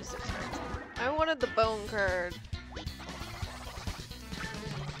we're down to 6 cards. I wanted the bone card.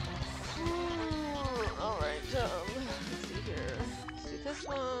 Alright, let's see here. Let's see this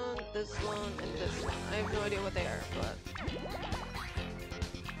one, and this one. I have no idea what they are, but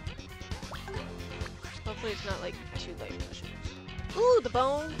hopefully it's not like 2 light potions. Ooh, the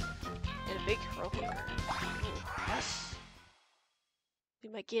bone! And a big hurl hammer. Ooh, yes! We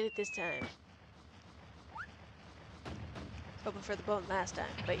might get it this time. Hoping for the bone last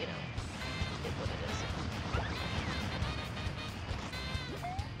time, but you know, it's what it is.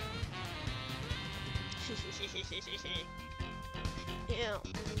 Yeah.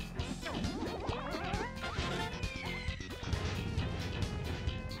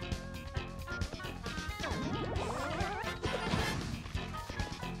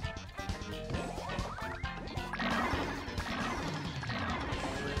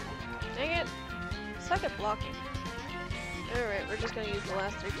 Dang it! Suck at blocking. Alright, we're just gonna use the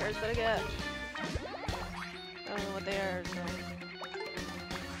last 3 cards that I got. I don't know what they are, so...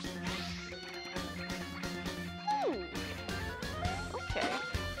 Ooh! Okay.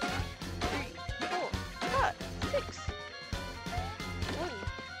 3, 4, 5, 6. 1.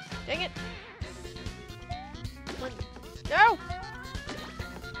 Dang it! 1. No!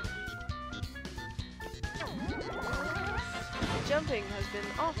 The jumping has been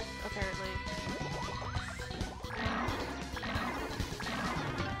off, apparently.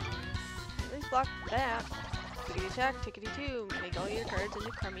 Block that. Tickety attack, tickety two. Make all your cards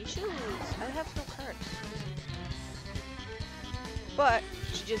into crummy shoes. I have no cards. But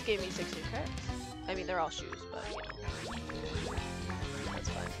she just gave me 6 new cards. I mean, they're all shoes, but you know. That's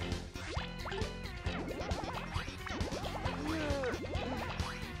fine.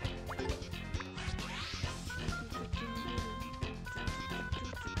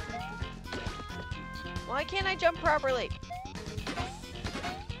 Why can't I jump properly?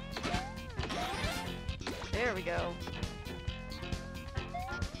 There we go.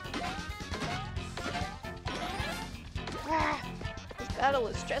 Ah, this battle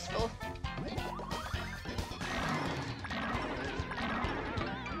is stressful.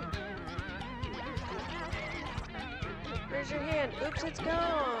 Where's your hand? Oops, it's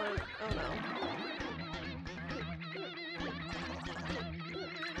gone. Oh no.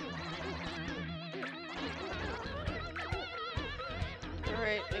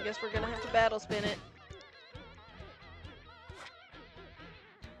 Alright, I guess we're gonna have to battle spin it.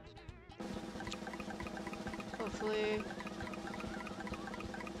 Hopefully.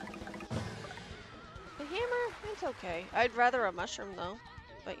 The hammer? It's okay. I'd rather a mushroom though.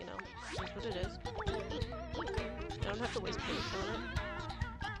 But you know, that's what it is. I don't have to waste points on it.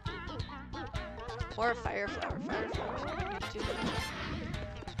 Or a fire flower. Fire flowers. Too good.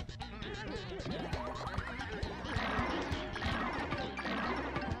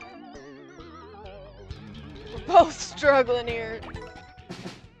 both struggling here.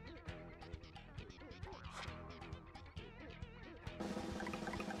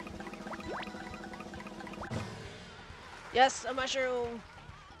 Yes, a mushroom!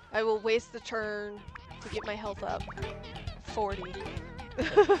 I will waste the turn to get my health up. 40.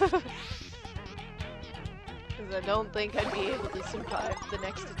 Because I don't think I'd be able to survive the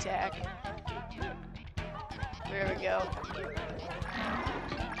next attack. There we go.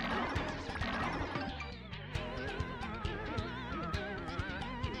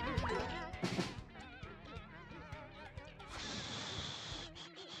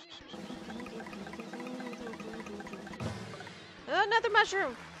 Another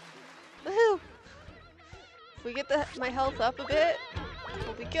mushroom! Woohoo! If we get my health up a bit,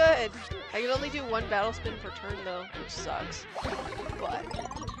 we'll be good. I can only do one battle spin per turn though, which sucks. But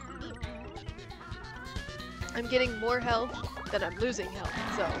I'm getting more health than I'm losing health,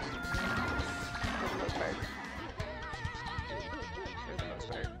 so for the most part.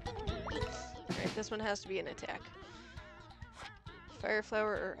 Alright, this one has to be an attack. Fire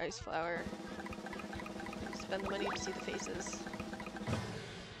flower or ice flower. Spend the money to see the faces.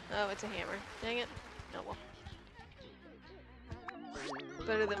 Oh, it's a hammer. Dang it. Oh well.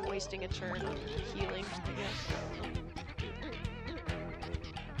 Better than wasting a turn on healing, I guess.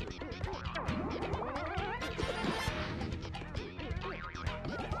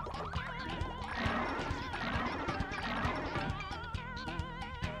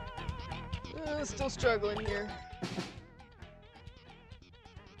 Still struggling here.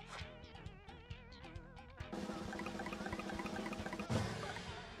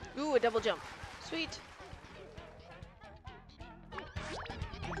 Ooh, a double jump. Sweet.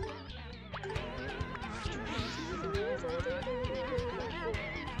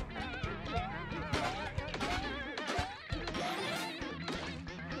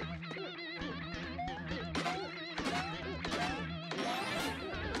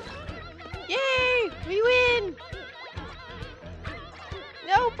 Yay! We win!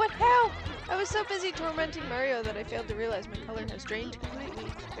 No, but how? I was so busy tormenting Mario that I failed to realize my color has drained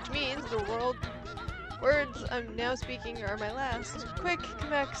completely. Which means the words I'm now speaking are my last. Quick, come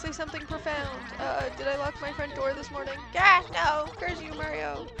back, say something profound. Did I lock my front door this morning? Gah, no! Curse you,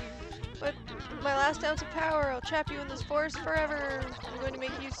 Mario! But my last ounce of power, I'll trap you in this forest forever. I'm going to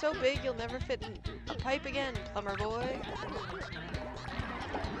make you so big you'll never fit in a pipe again, plumber boy.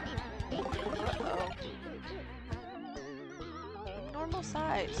 Uh-oh. Normal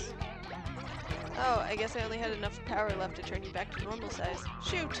size. Oh, I guess I only had enough power left to turn you back to normal size.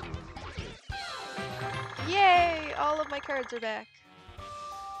 Shoot! Yay! All of my cards are back.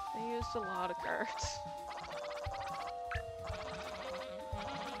 I used a lot of cards.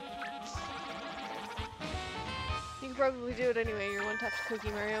 You can probably do it anyway. You're one touch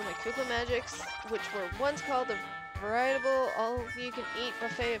Cookie Mario. My Koopa Magics, which were once called a veritable all-you-can-eat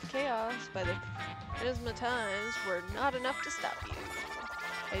buffet of chaos by the Prisma Times, were not enough to stop you.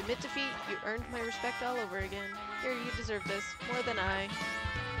 I admit defeat, you earned my respect all over again. Here, you deserve this, more than I.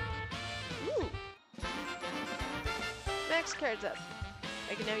 Ooh! Max cards up.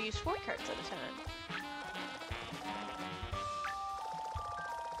 I can now use 4 cards at a time.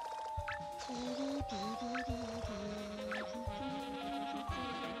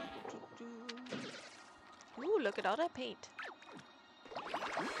 Ooh, look at all that paint.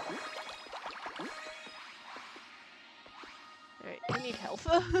 Alright, I need health.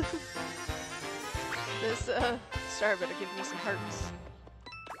 This star better give me some hearts.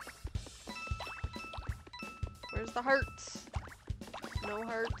 Where's the hearts? No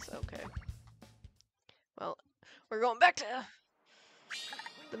hearts? Okay. Well, we're going back to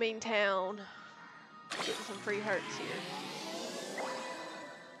the main town. Getting some free hearts here.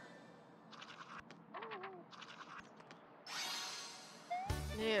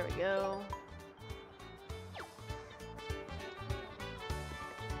 There we go.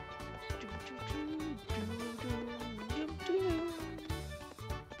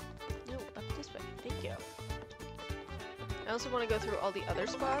 No, up this way. Thank you. I also want to go through all the other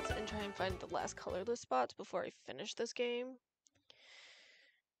spots and try and find the last colorless spots before I finish this game.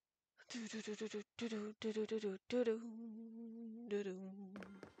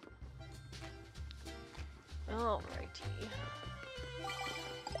 Alrighty.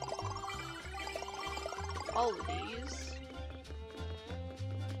 All of these.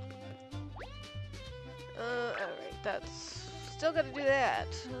 Alright, that's... Still gotta do that.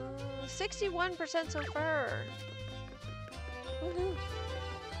 61% so far. Woohoo!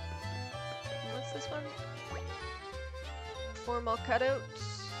 What's this one? Formal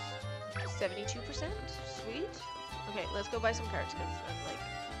cutouts. 72%? Sweet. Okay, let's go buy some cards because I'm like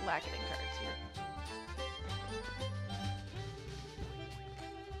lacking in cards here.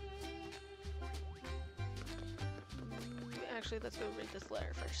 Actually, let's go read this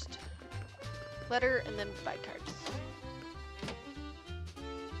letter first. Letter and then buy cards.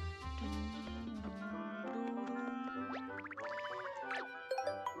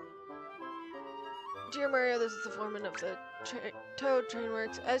 Dear Mario, this is the foreman of the Toad Train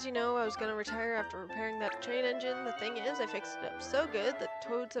Works. As you know, I was going to retire after repairing that train engine. The thing is, I fixed it up so good that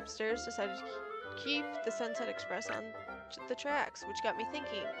Toads upstairs decided to keep the Sunset Express on the tracks, which got me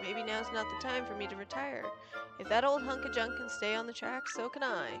thinking, maybe now's not the time for me to retire. If that old hunk of junk can stay on the tracks, so can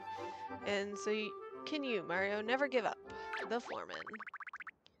I. And so can you, Mario. Never give up. The foreman.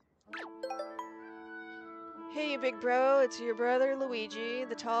 Hey, big bro, it's your brother Luigi,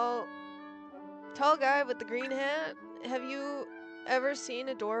 the tall guy with the green hat. Have you ever seen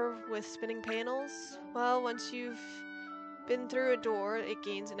a door with spinning panels? Well, once you've been through a door, it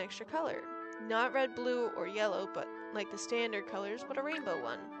gains an extra color. Not red, blue, or yellow, but like the standard colors, but a rainbow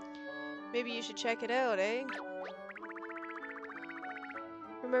one. Maybe you should check it out, eh?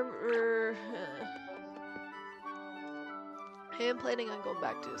 Remember, I am planning on going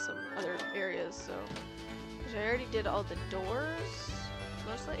back to some other areas, so... Because I already did all the doors,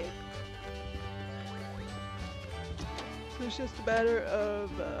 mostly. So it's just a matter of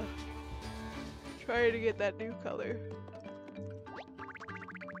trying to get that new color.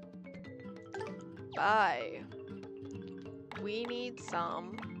 Bye. We need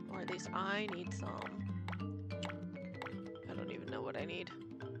some, or at least I need some. I don't even know what I need.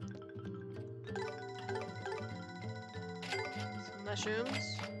 Some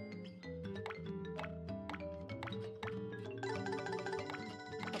mushrooms.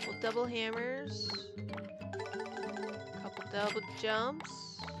 Couple double hammers. Couple double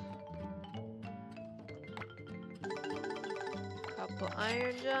jumps. Couple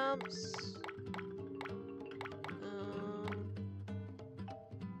iron jumps.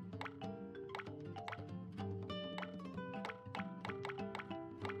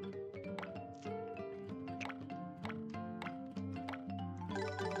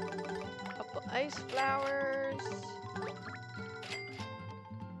 Ice flowers.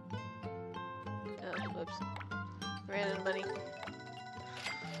 Oh, whoops. Ran out of money.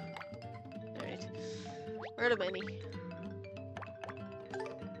 Alright. We're out of money.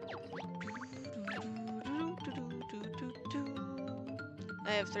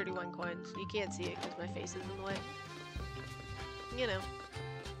 I have 31 coins. You can't see it because my face is in the way. You know.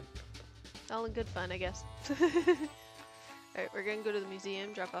 All in good fun, I guess. Alright, we're gonna go to the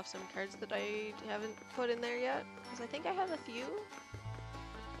museum, drop off some cards that I haven't put in there yet, because I think I have a few.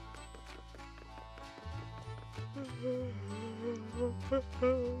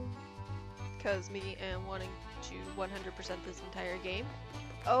 Because me am wanting to 100% this entire game.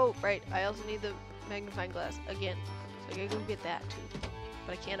 Oh, right, I also need the magnifying glass again, so I gotta go get that too.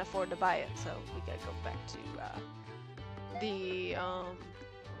 But I can't afford to buy it, so we gotta go back to the,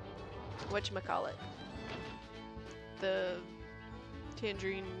 whatchamacallit. The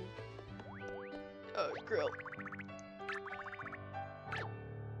tangerine grill.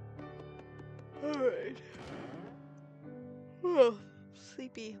 Alright. Oh,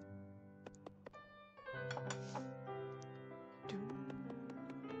 sleepy.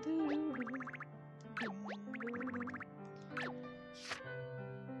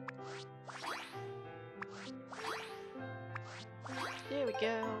 There we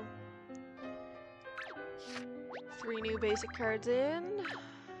go. 3 new basic cards in.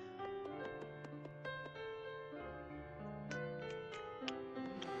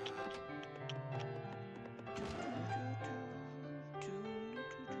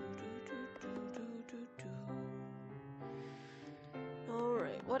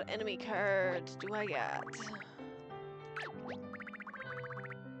 Alright, what enemy cards do I got?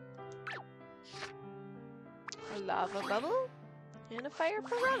 A lava bubble and a fire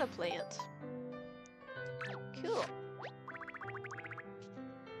piranha plant. Cool.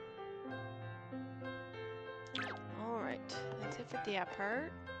 Alright, that's it for that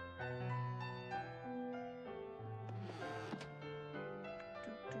part.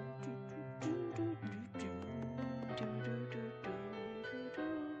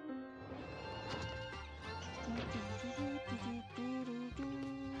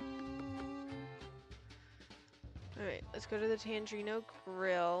 Alright, let's go to the Tangerino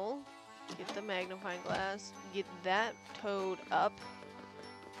Grill. Get the magnifying glass. Get that Toad up.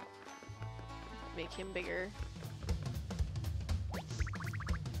 Make him bigger.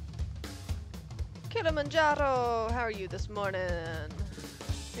 Kilimanjaro! How are you this morning?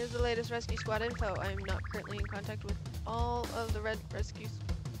 Here's the latest rescue squad info. I am not currently in contact with all of the rescue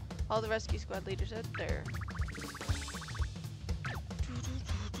squad leaders out there.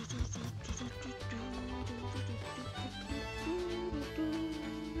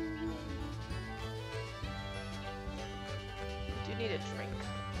 drink.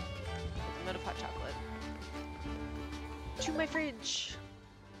 I'm out of hot chocolate. To my fridge!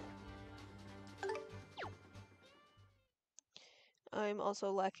 I'm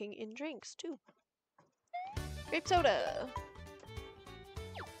also lacking in drinks, too. Grape soda!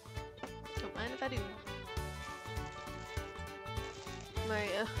 Don't mind if I do. My,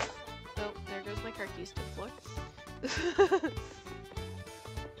 oh, there goes my car keys to the floor.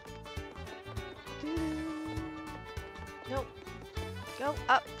 Nope. Go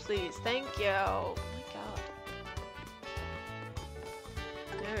up, please. Thank you. Oh my god.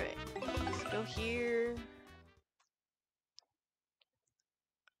 Alright. Let's go here.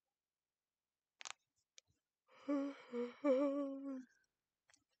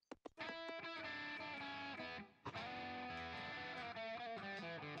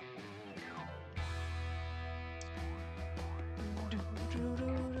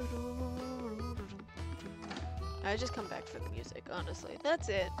 I just come back for the music, honestly. That's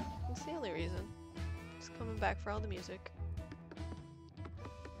it. That's the only reason. Just coming back for all the music.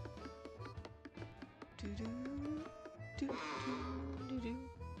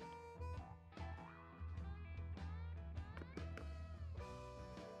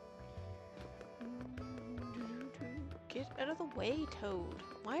 Get out of the way, Toad.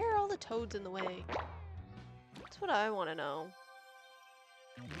 Why are all the toads in the way? That's what I want to know.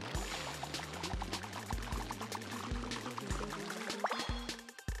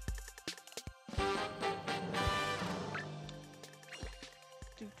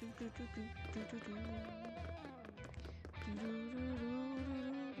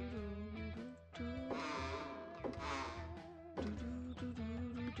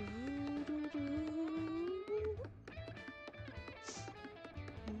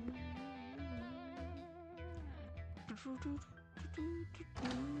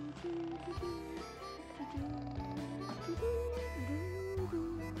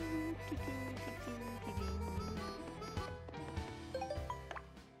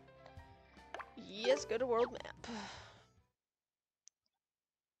 Yes, go to world map.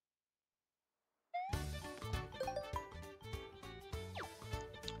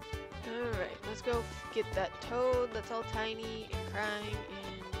 Alright, let's go get that toad that's all tiny and crying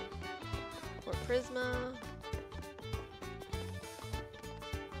in Port Prisma.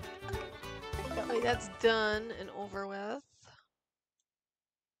 That way that's done and over with.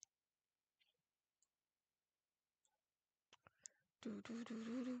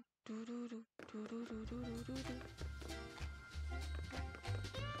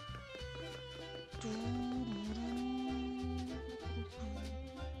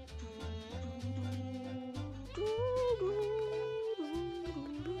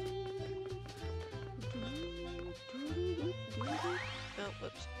 Oh,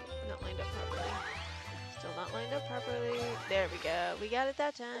 whoops. Not lined up properly. Still not lined up properly. There we go. We got it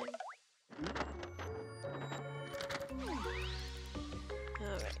that time.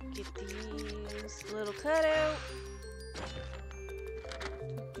 Alright, get these little cutout.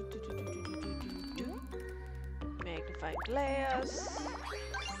 Magnifying glass.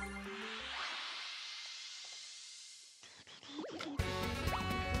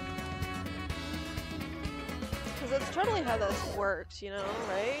 Because that's totally how this works, you know,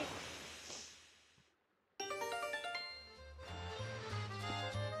 right?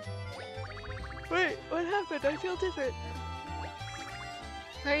 Wait, what happened? I feel different.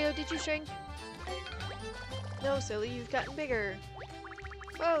 Mario, did you shrink? No, silly, you've gotten bigger.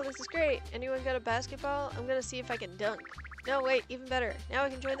 Whoa, this is great. Anyone got a basketball? I'm gonna see if I can dunk. No, wait, even better. Now I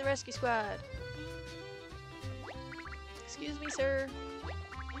can join the rescue squad. Excuse me, sir.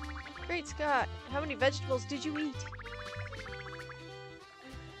 Great Scott, how many vegetables did you eat?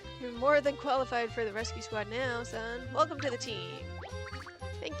 You're more than qualified for the rescue squad now, son. Welcome to the team.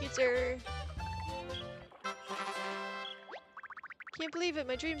 Thank you, sir. Can't believe it,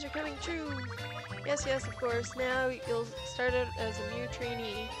 my dreams are coming true. Yes, yes, of course. Now you'll start out as a new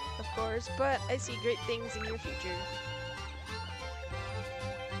trainee, of course, but I see great things in your future.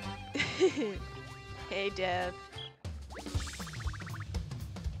 Hey, Dev.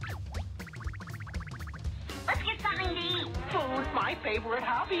 Let's get something to eat. Food, my favorite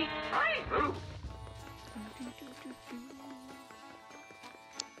hobby. Ooh.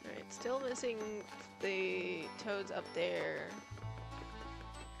 Alright, still missing the toads up there.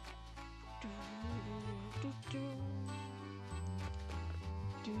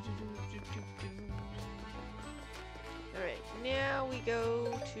 Alright, now we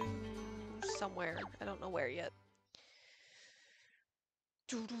go to somewhere. I don't know where yet.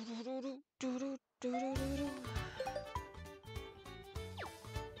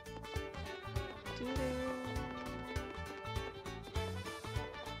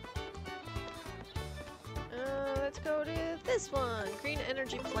 go to this one. Green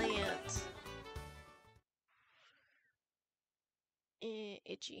energy plant.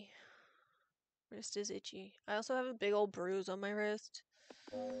 Itchy. Wrist is itchy. I also have a big old bruise on my wrist.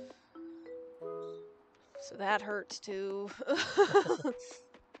 So that hurts too.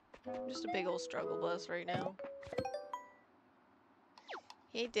 Just a big old struggle bus right now.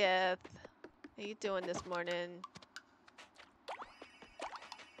 Hey Death. How you doing this morning?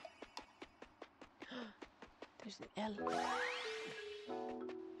 There's an L. I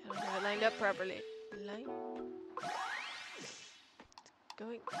don't have it lined up properly. Line? It's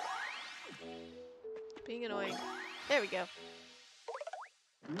going. It's being annoying. There we go.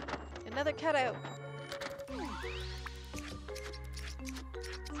 Another cutout.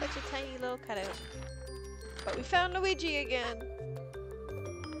 Such a tiny little cutout. But we found Luigi again.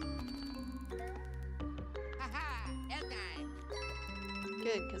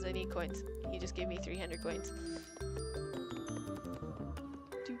 Good, because I need coins. He just gave me 300 coins.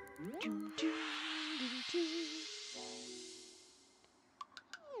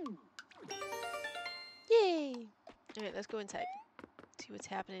 Yay! Alright, let's go inside. See what's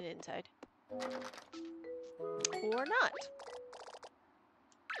happening inside. Or not.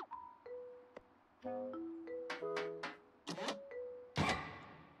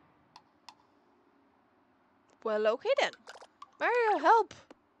 Well, okay then. Mario, help!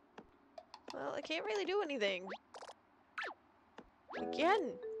 Well, I can't really do anything.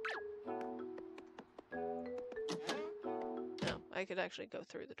 Again. No, I could actually go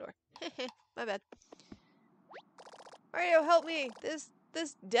through the door. My bad. Mario, help me! This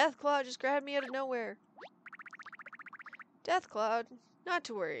Death Claw just grabbed me out of nowhere. Death Claw? Not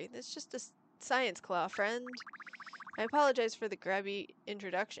to worry. It's just a science claw, friend. I apologize for the grabby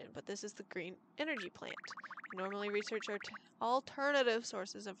introduction, but this is the green energy plant. I normally research alternative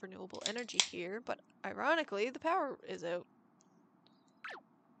sources of renewable energy here, but ironically, the power is out.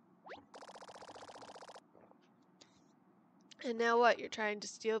 And now what? You're trying to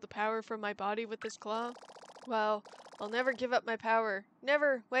steal the power from my body with this claw? Well, I'll never give up my power.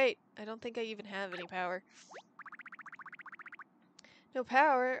 Never! Wait, I don't think I even have any power. No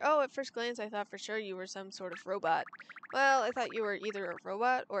power? Oh, at first glance I thought for sure you were some sort of robot. Well, I thought you were either a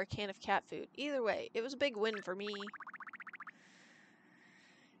robot or a can of cat food. Either way, it was a big win for me.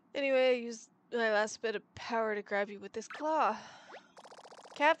 Anyway, I used my last bit of power to grab you with this claw.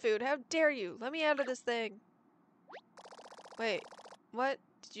 Cat food, how dare you? Let me out of this thing. Wait, what?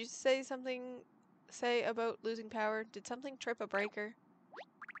 Did you say about losing power? Did something trip a breaker?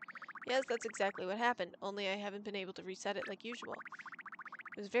 Yes, that's exactly what happened, only I haven't been able to reset it like usual.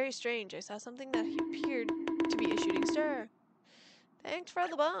 It was very strange. I saw something that appeared to be a shooting star. Thanks for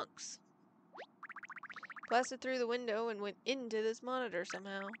the bunks. Blasted through the window and went into this monitor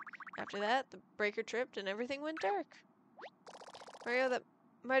somehow. After that, the breaker tripped and everything went dark. Mario, that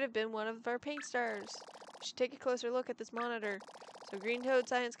might have been one of our paint stars. We should take a closer look at this monitor. So, Green Toad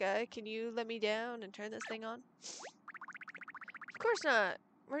Science Guy, can you let me down and turn this thing on? Of course not.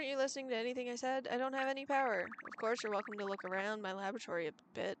 Weren't you listening to anything I said? I don't have any power. Of course, you're welcome to look around my laboratory a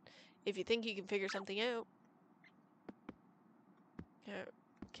bit, if you think you can figure something out.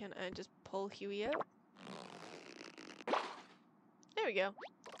 Can I just pull Huey out? There we go.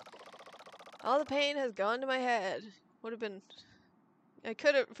 All the pain has gone to my head. Would have been... I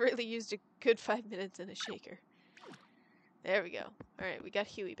could have really used a good 5 minutes in a shaker. There we go. Alright, we got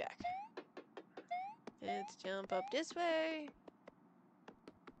Huey back. Let's jump up this way.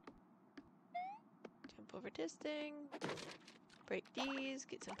 Jump over this thing. Break these.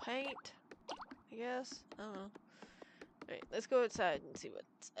 Get some paint. I guess. I don't know. Alright, let's go outside and see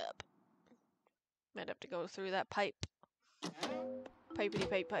what's up. Might have to go through that pipe. Pipety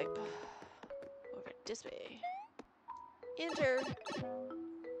pipe pipe. Over this way. Enter.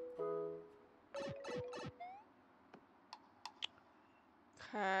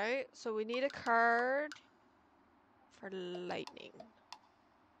 Okay, so we need a card for lightning.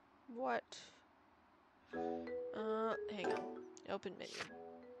 What? Hang on. Open menu.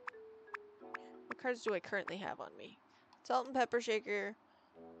 What cards do I currently have on me? Salt and pepper shaker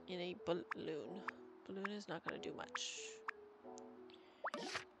in a balloon. Balloon is not going to do much.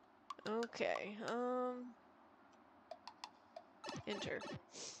 Okay, enter.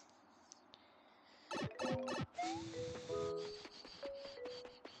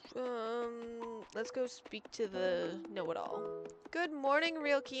 Let's go speak to the know-it-all. Good morning,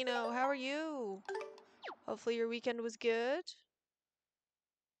 Real Kino. How are you? Hopefully your weekend was good.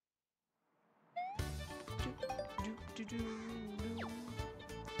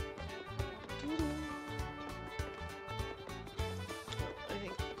 I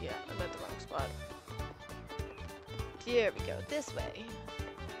think, yeah, I'm at the wrong spot. Here we go. This way.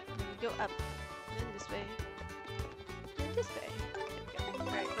 Go up. And then this way. And this way. There we go.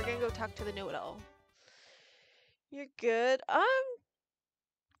 Alright, we're gonna go talk to the know-it-all. You're good. I'm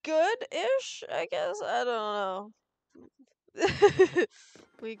good-ish, I guess. I don't know.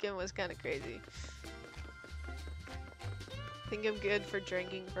 Weekend was kind of crazy. I think I'm good for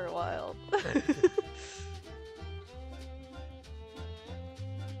drinking for a while.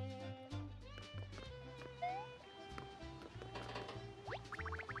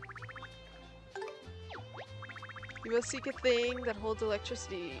 You must seek a thing that holds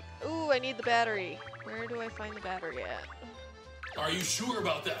electricity. Ooh, I need the battery. Where do I find the battery at? Are you sure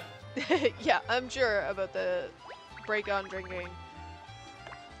about that? Yeah, I'm sure about the break on drinking.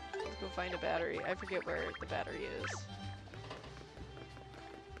 Let's go find a battery. I forget where the battery is.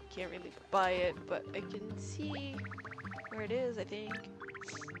 Can't really buy it, but I can see where it is, I think.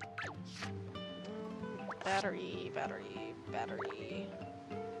 Battery.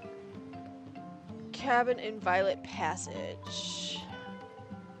 Cabin in Violet Passage.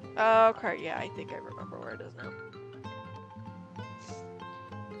 Oh, crap. Yeah, I think I remember where it is now.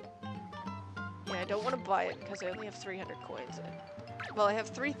 Yeah, I don't want to buy it because I only have 300 coins in. Well, I have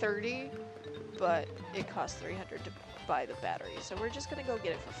 330, but it costs 300 to buy the battery, so we're just gonna go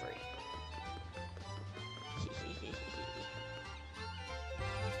get it for free.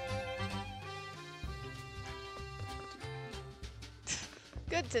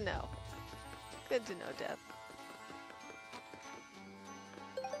 Good to know. Good to know, Deb.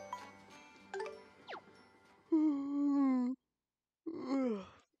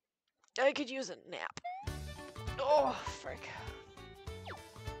 I could use a nap. Oh, frick.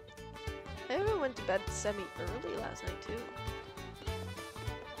 I even went to bed semi-early last night, too.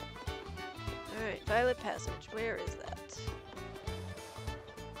 Alright, Violet Passage. Where is that?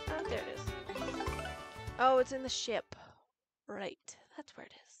 Oh, there it is. Oh, it's in the ship. Right. That's where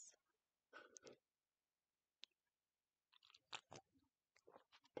it is.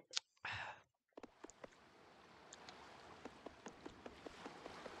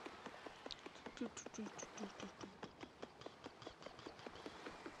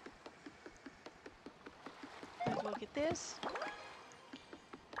 Might as well get this.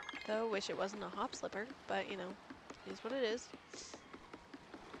 Though, wish it wasn't a hop slipper, but you know, it is what it is.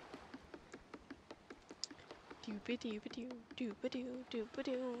 Doop-a-doop-a-doo, doop-a-doo,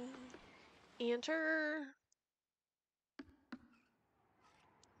 doop-a-doo. Enter.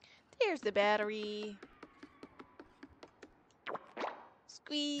 There's the battery.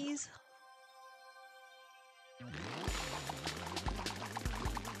 Squeeze.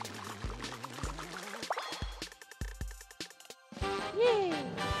 Yay!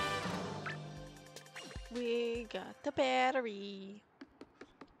 We got the battery.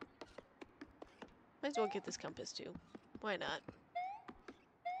 Might as well get this compass too. Why not?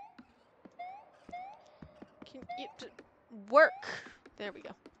 Can you work? There we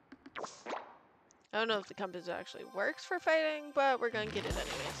go. I don't know if the compass actually works for fighting, but we're gonna get it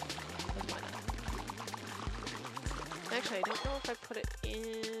anyways. Why not? Actually, I don't know if I put it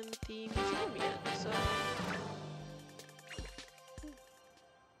in the museum yet, so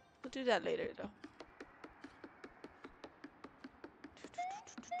we'll do that later though.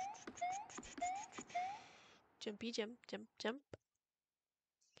 Jumpy jump, jump, jump.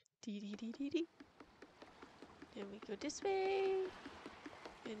 Dee dee dee dee dee. Then we go this way.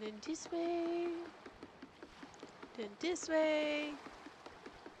 And then this way. Then this way.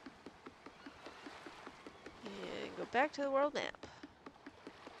 And go back to the world map.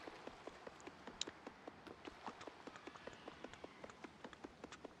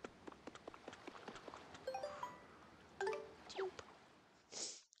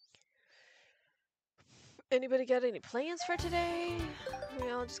 Anybody got any plans for today? We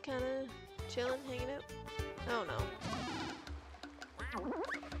all just kind of chilling, hanging out? Oh no.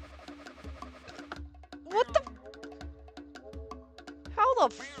 What the? How the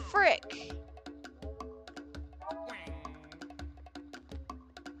frick?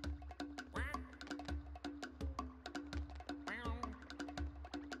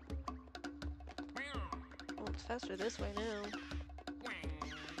 Well, it's faster this way now.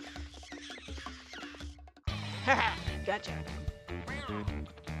 Haha! Gotcha.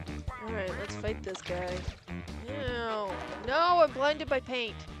 Alright, let's fight this guy. No! No, I'm blinded by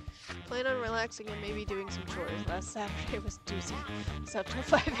paint! Plan on relaxing and maybe doing some chores. Last Saturday was doozy. It's up till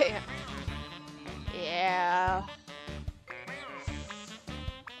 5 AM. Yeah.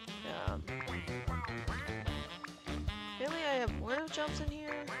 Apparently I have more jumps in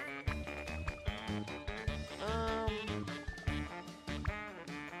here.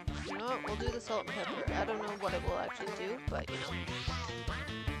 No, We'll do the salt and pepper. I don't know what it will actually do, but you know.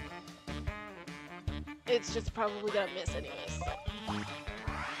 It's just probably gonna miss anyways.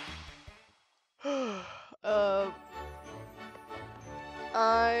 So.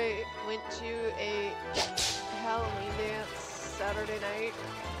 I went to a Halloween dance Saturday night,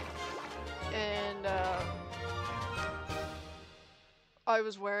 and I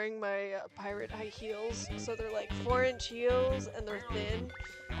was wearing my pirate high heels, so they're like 4-inch heels and they're thin,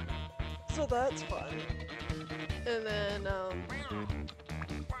 so that's fun. And then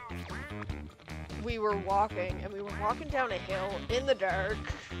we were walking down a hill in the dark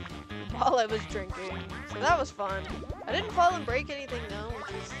while I was drinking, so that was fun. I didn't fall and break anything though,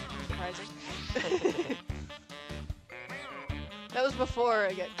 which is surprising. That was before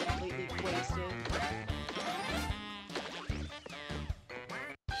I got completely wasted.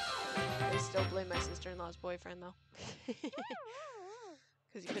 I still blame my sister-in-law's boyfriend though.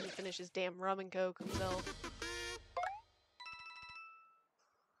 Because he couldn't finish his damn rum and coke himself.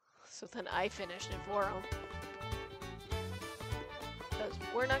 So then I finished it for him. Because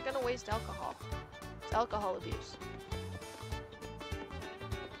we're not gonna waste alcohol. It's alcohol abuse.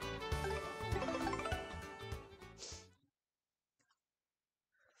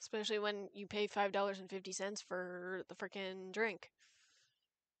 Especially when you pay $5.50 for the frickin' drink.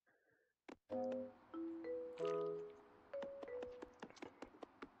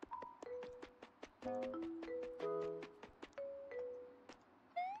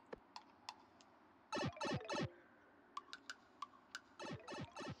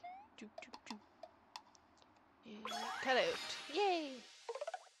 Cut out. Yay!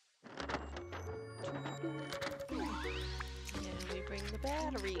 And we bring the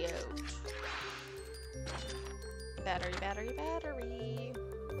battery out. Battery, battery, battery.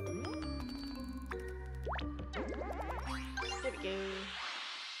 There we go.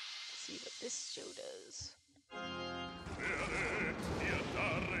 Let's see what this show does.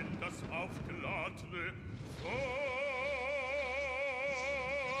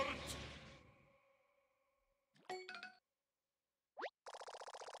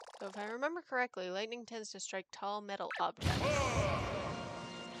 So if I remember correctly, lightning tends to strike tall metal objects.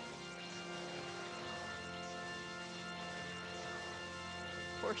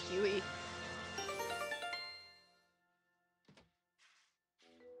 Poor Huey.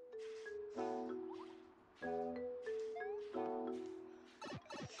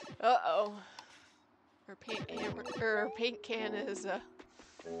 Uh-oh. Our paint can is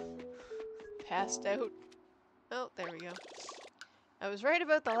passed out. Oh, there we go. I was right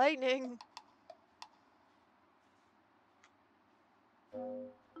about the lightning.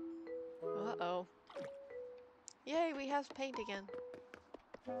 Uh-oh. Yay, we have paint again.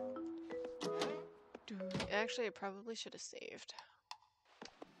 Actually, I probably should have saved.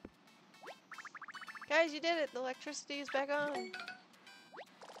 Guys, you did it! The electricity is back on!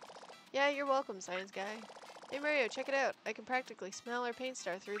 Yeah, you're welcome, science guy. Hey Mario, check it out. I can practically smell our paint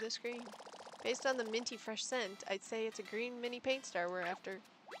star through the screen. Based on the minty fresh scent, I'd say it's a green mini paint star we're after.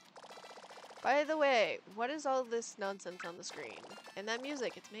 By the way, what is all this nonsense on the screen? And that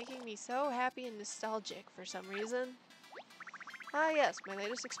music, it's making me so happy and nostalgic for some reason. Ah yes, my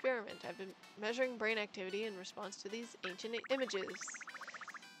latest experiment. I've been measuring brain activity in response to these ancient images.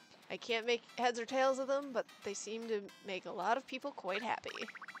 I can't make heads or tails of them, but they seem to make a lot of people quite happy.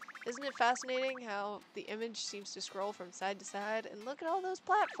 Isn't it fascinating how the image seems to scroll from side to side? And look at all those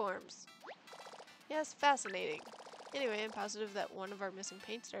platforms! Yes, fascinating. Anyway, I'm positive that one of our missing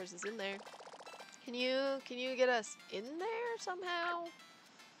paint stars is in there. Can you get us in there somehow?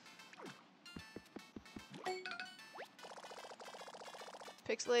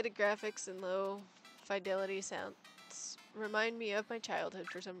 Pixelated graphics and low fidelity sounds remind me of my childhood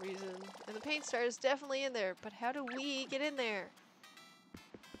for some reason. And the paint star is definitely in there, but how do we get in there?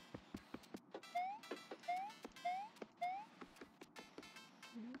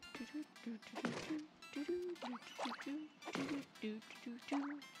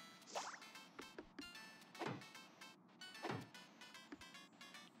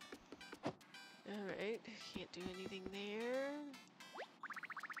 Alright, can't do anything there.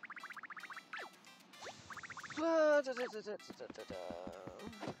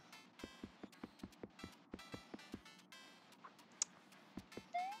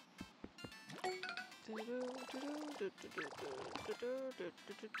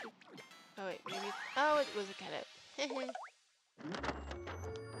 Oh wait, maybe. Oh, it was a cutout.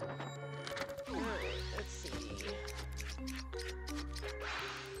 Alright, let's see.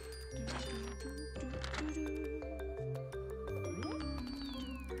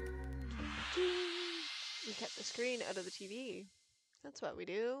 We cut the screen out of the TV. That's what we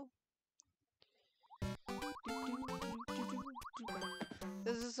do.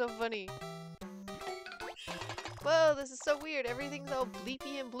 This is so funny. Whoa, this is so weird. Everything's all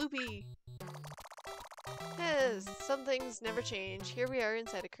bleepy and bloopy. Yes, some things never change. Here we are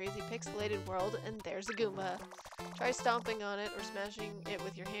inside a crazy pixelated world, and there's a Goomba. Try stomping on it or smashing it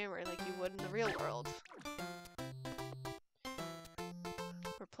with your hammer like you would in the real world.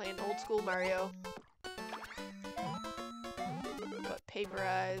 We're playing old school Mario. But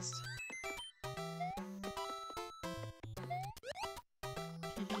paperized.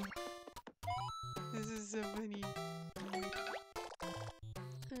 This is so funny.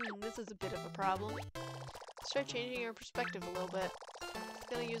 This is a bit of a problem. Let's try changing our perspective a little bit. Just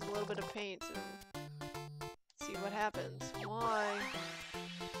gonna use a little bit of paint and see what happens. Why?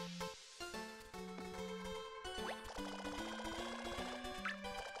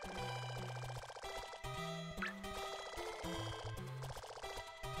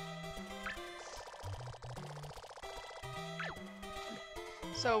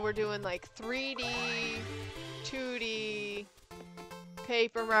 So we're doing like 3D, 2D,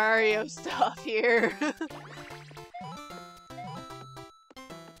 Paper Mario stuff here.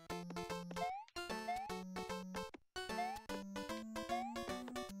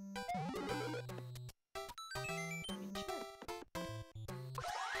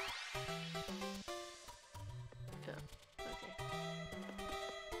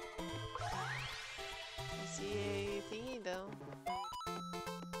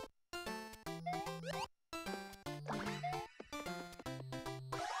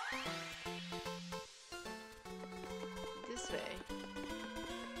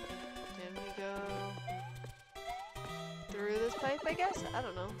 I guess? I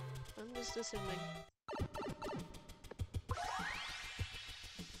don't know. I'm just assuming.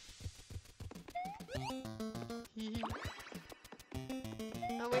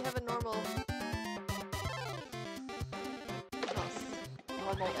 Oh, we have a normal...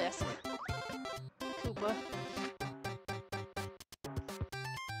 normal-esque Koopa.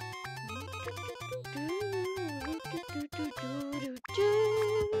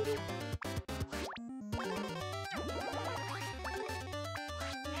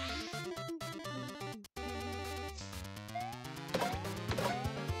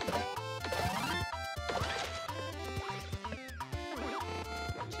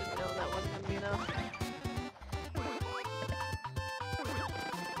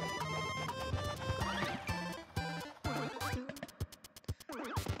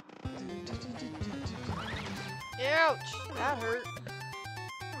 Ouch! That hurt.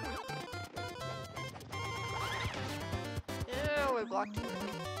 Yeah, we blocked it.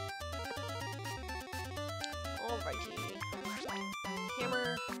 Alrighty.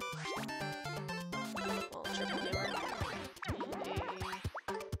 Hammer. Well, triple hammer.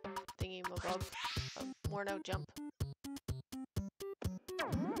 And a thingy above. Worn out jump.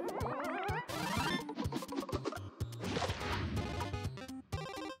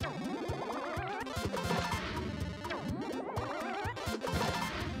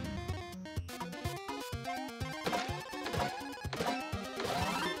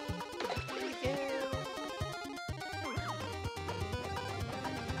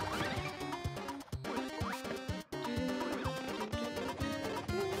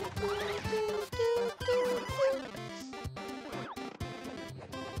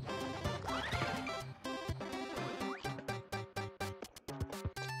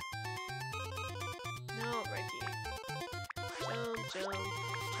 Jump.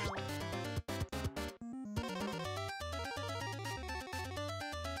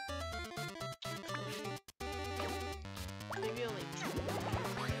 Maybe only two.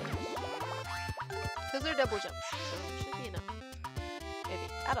 Because they're double jumps, so should be enough. Maybe.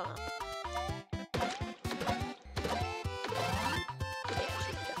 I don't know.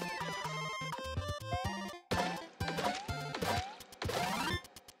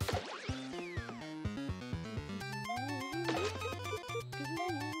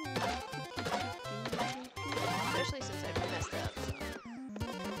 Especially since I messed up,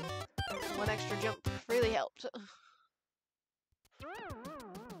 so one extra jump really helped.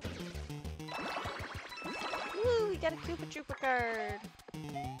 Woo, we got a Koopa Trooper card!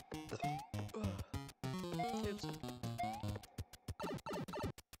 Oops.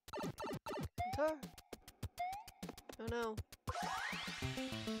 Guitar? Oh no.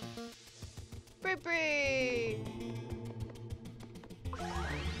 Bree!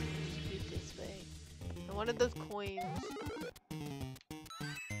 This way. I wanted those coins.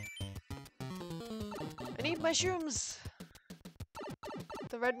 I need mushrooms!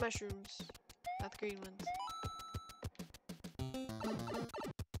 The red mushrooms, not the green ones.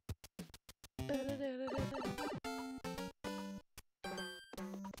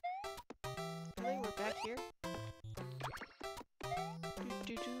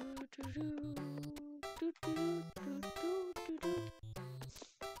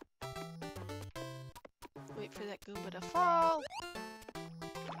 wait for that Goomba to fall.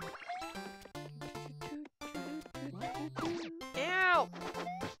 Ow!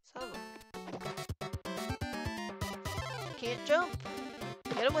 Son of a... Can't jump.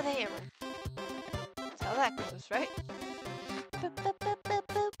 Hit him with a hammer. That's how that goes, right? Boop, boop, boop, boop,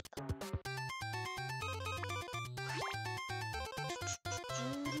 boop.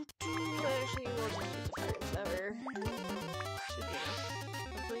 Actually, we'll just use a fire flower. Should be enough.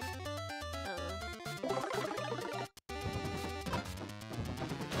 Hopefully.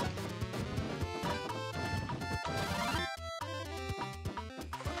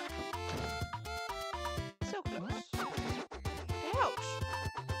 So close. Ouch!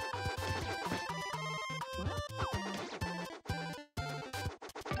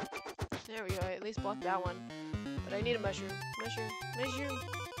 There we go, I at least blocked that one. But I need a mushroom. Mushroom. Mushroom!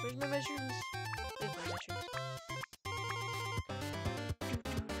 Where's my mushrooms? There's my mushrooms.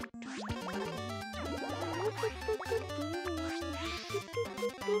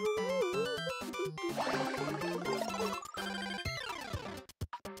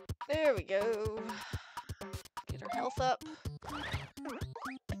 There we go. Get our health up.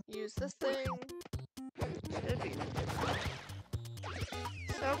 Use this thing. Should be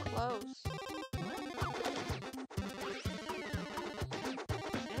so close.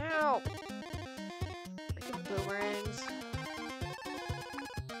 Ow! Freaking boomerangs.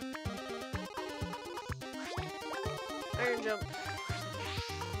 Iron jump.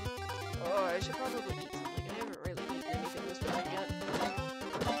 Oh, I should probably eat something. I haven't really eaten anything this morning yet.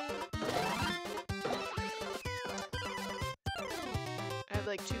 I had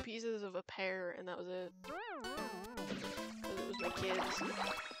like 2 pieces of a pear, and that was it. Because it was my kids.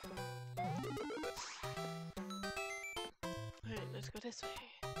 Alright, let's go this way.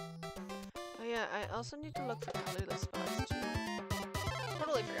 Oh yeah, I also need to look for colorless spots too.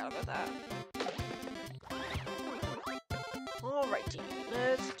 Totally forgot about that. Alrighty,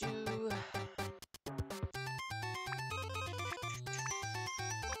 let's do...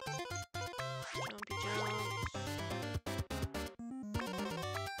 Jumpy jumps.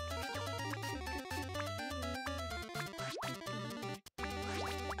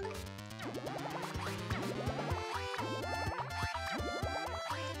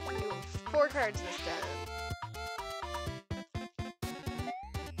 Doing 4 cards this time.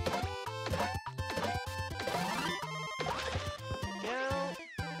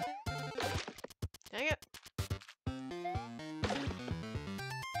 Dang it.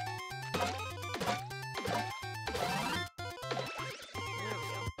 There we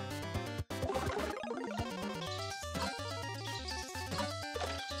go.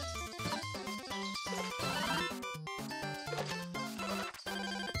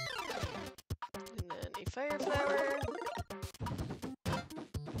 And then a fire flower.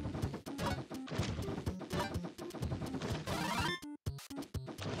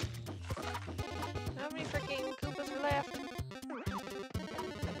 How many freaking Koopas are left?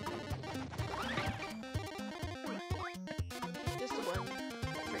 Just the one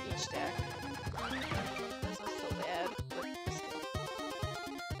for each stack. That's not so bad, but still.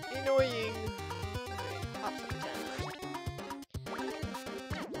 Annoying. Alright, pop some down.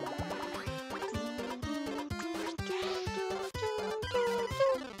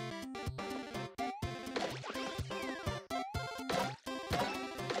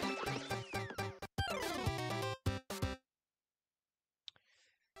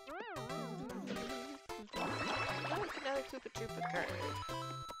 Oh, another Koopa Troopa card.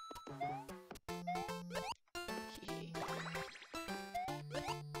 Hee.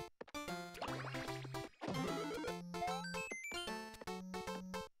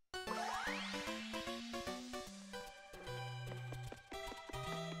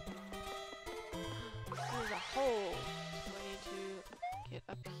 There's a hole. So I need to get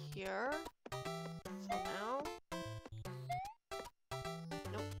up here somehow.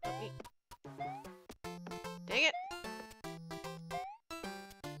 Nope, not me. Dang it!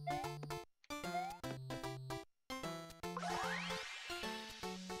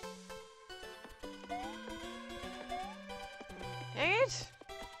 Dang it!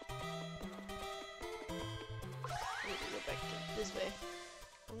 I need to go back to this way.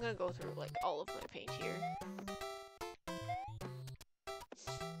 I'm gonna go through like all of my paint here.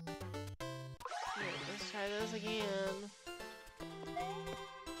 Here, let's try this again.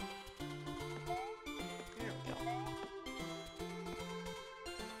 There we go.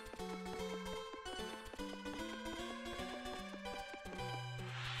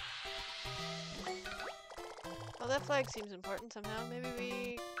 Oh, that flag seems important somehow. Maybe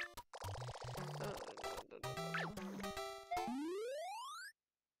we...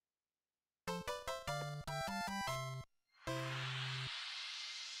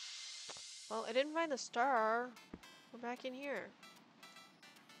 Well, I didn't find the star. We're back in here.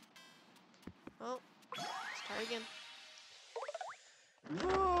 Well, let's try again.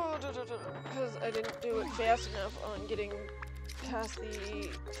 Because I didn't do it fast enough on getting past the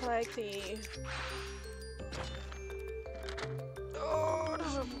flag thingy. Oh,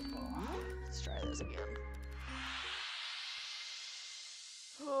 let's try this again.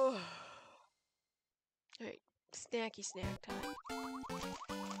 Oh. Alright, snacky snack time.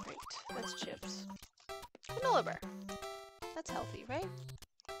 Right, that's chips. Granola bar. That's healthy, right?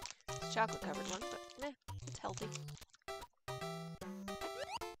 It's chocolate covered one, but meh, it's healthy.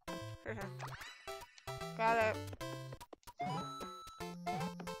 Got it.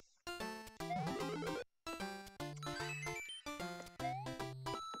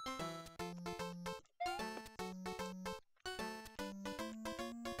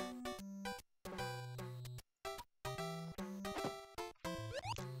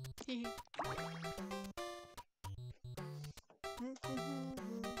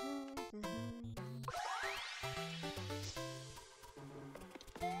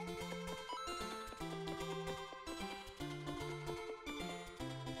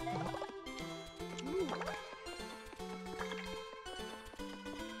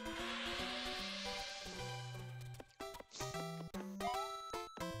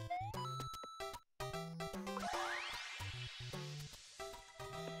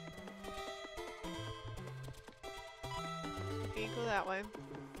 You go that way.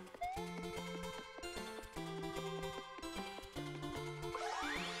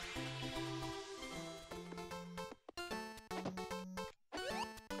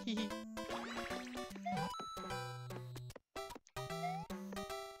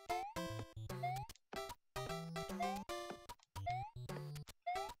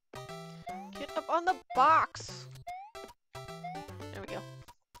 Get up on the box! There we go.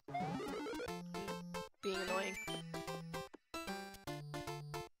 Being annoying.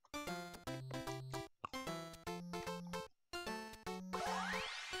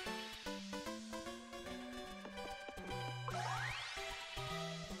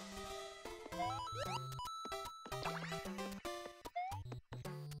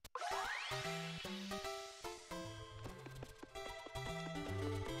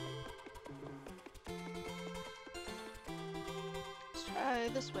 Let's try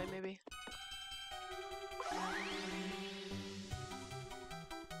this way, maybe.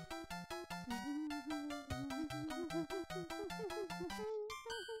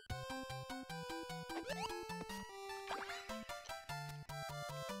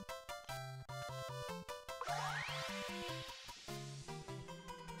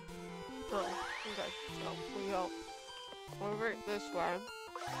 Oh, okay. So we go over this way.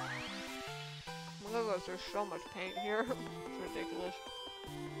 Oh my gosh, there's so much paint here. It's ridiculous.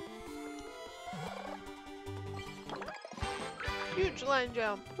 Huge line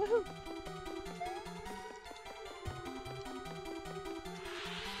jump. Woohoo!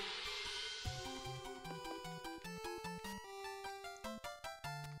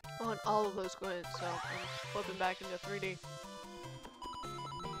 On all of those coins, so I'm flipping back into 3D.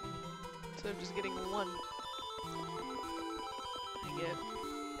 Instead of just getting one, I get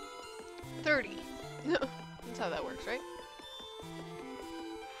 30. That's how that works, right?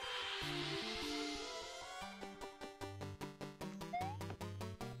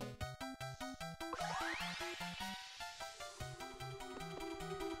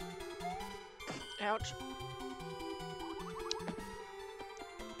 Ouch.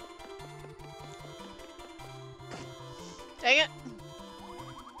 Dang it!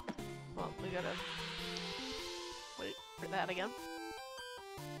 Well, we gotta wait for that again.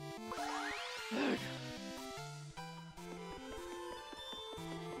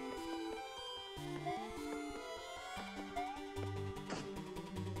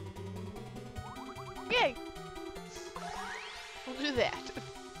 Yay! We'll do that.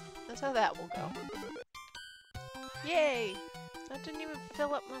 That's how that will go. Yay! That didn't even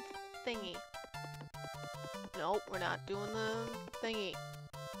fill up my thingy. Nope, we're not doing the thingy.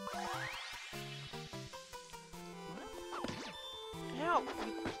 Ow,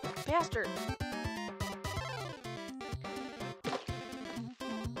 you bastard!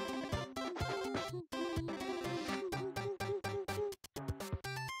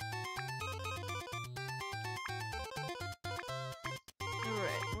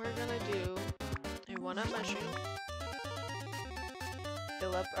 Alright, we're gonna do a one-up mushroom.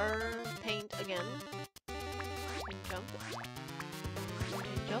 Fill up our paint again. Jump.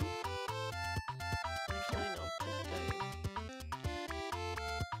 And jump. Actually, no.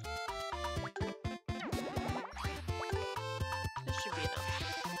 This should be enough.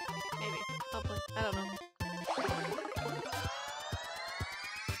 Maybe.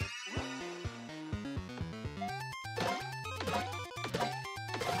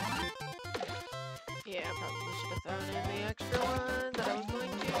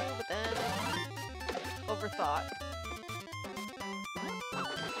 thought.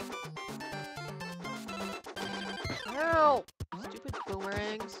 Ow! Stupid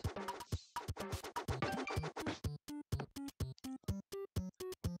boomerangs.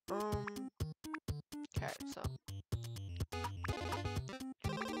 Okay, so.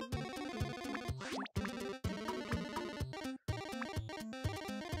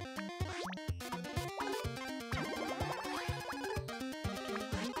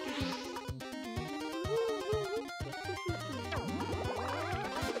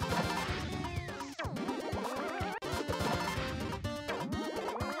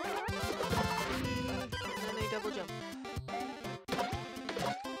 Double jump.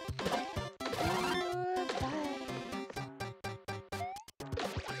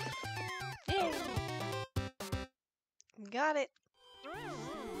 Yay! Got it.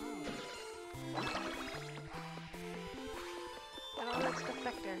 Got all that stuff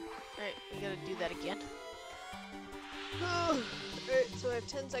back there. Alright, we gotta do that again. Alright, so I have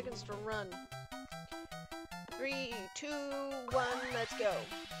 10 seconds to run. 3, 2, 1, let's go.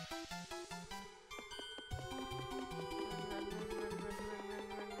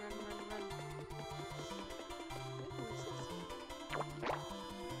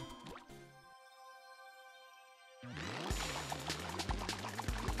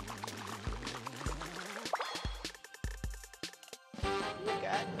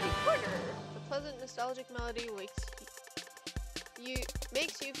 Pleasant nostalgic melody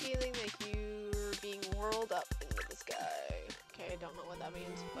makes you feeling like you're being whirled up into the sky. Okay, I don't know what that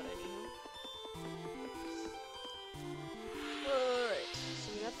means, but anywho. Alright,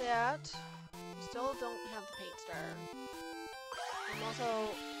 so we got that. We still don't have the paint star. I'm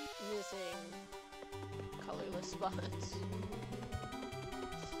also missing colorless spots.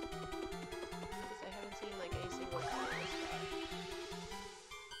 Because I haven't seen like a single colorless spot.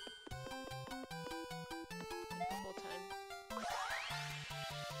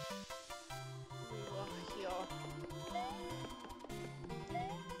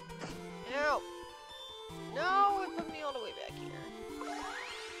 Ow! No, it put me all the way back here.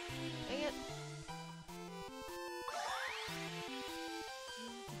 Dang it.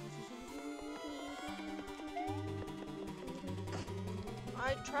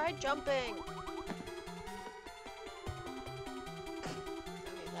 I tried jumping. Okay,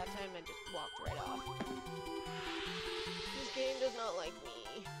 that time I just walked right off. This game does not like me.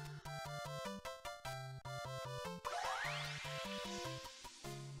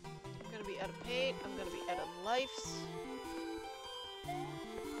 Out of paint, I'm gonna be out of lives.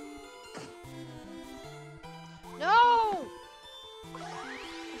 No! I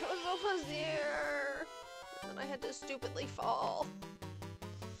was almost there! And then I had to stupidly fall.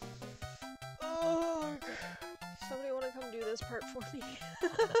 Oh, somebody wanna come do this part for me?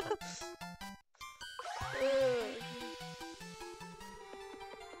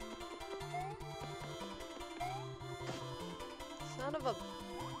 Son of a...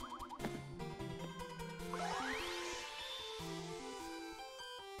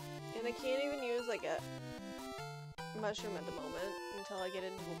 And I can't even use like a mushroom at the moment until I get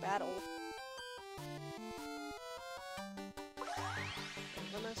into a battle.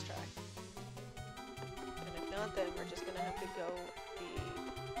 Let's try. And if not, then we're just gonna have to go the...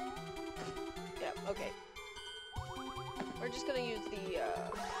 Yeah, okay. We're just gonna use the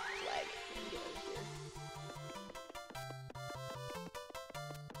flag and get out of here.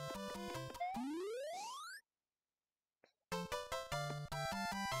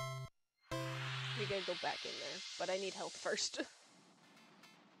 We gotta go back in there, but I need health first.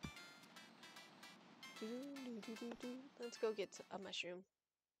 Let's go get a mushroom.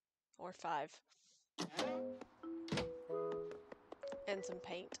 Or 5. And some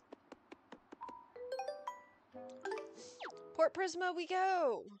paint. Port Prisma we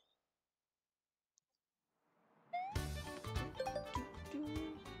go!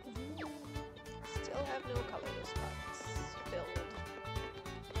 Still have no colorless spots filled.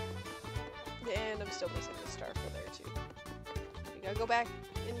 And I'm still missing the star for there too. We gotta go back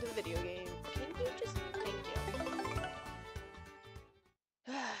into the video game. Can you just... Thank you.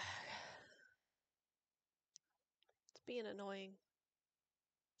 It's being annoying.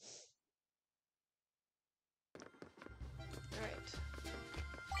 Alright.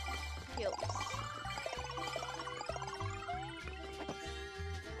 Heals.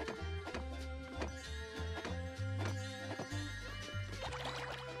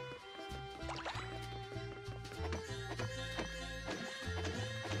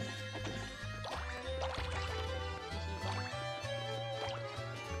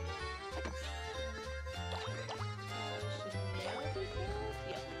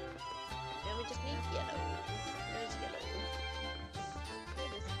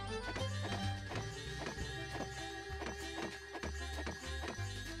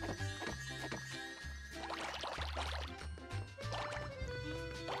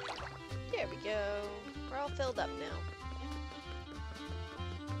 all filled up now.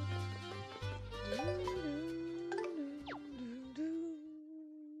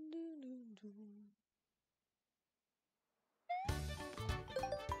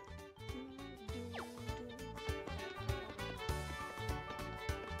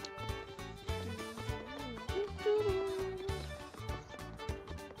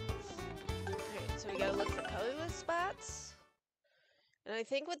 So we gotta look for colorless spots. And I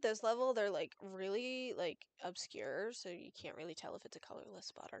think with this level, they're like really like obscure, so you can't really tell if it's a colorless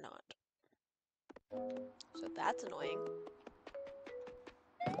spot or not. So that's annoying.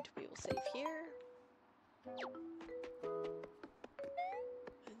 And we will save here. And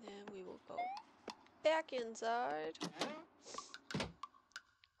then we will go back inside.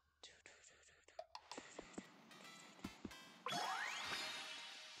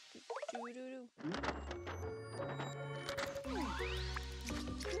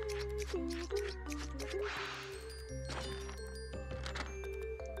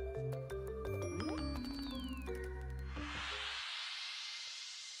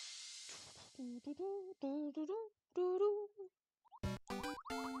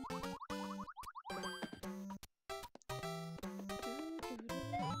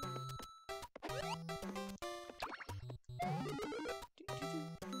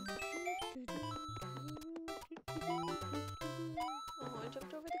 Oh, I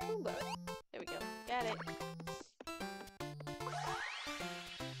jumped over the Goomba. There we go. Got it.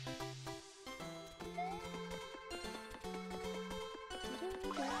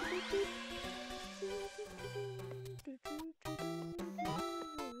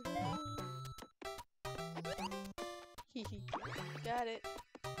 Got it.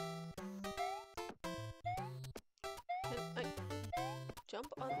 Can I jump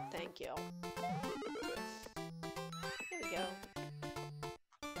on? Thank you. There we go.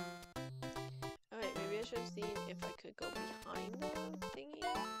 Alright, maybe I should have seen if I could go behind the thingy.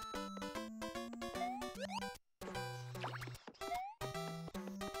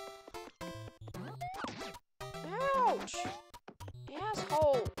 Ouch!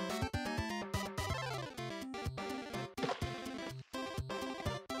 Asshole!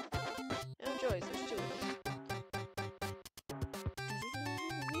 No joys, there's two of them.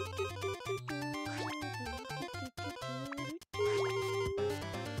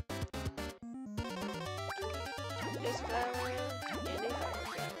 This flower and a fire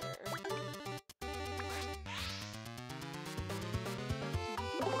flower.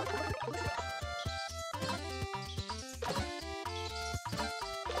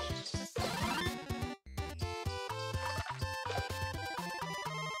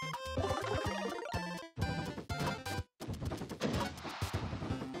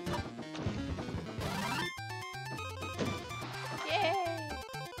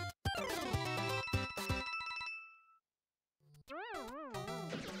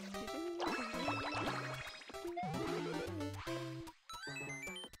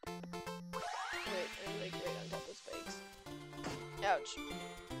 Ouch.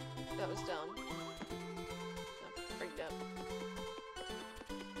 That was dumb. I'm freaked up.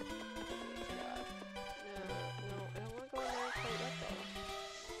 God. No, I don't want to go in there quite yet though.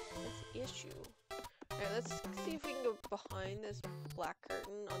 That's the issue. Alright, let's see if we can go behind this black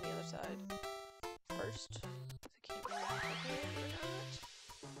curtain on the other side first. I can't remember if I can or not.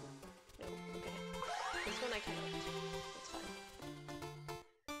 No, okay. This one I cannot. That's fine.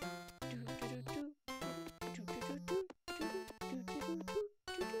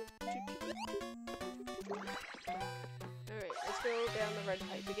 Alright, let's go down the red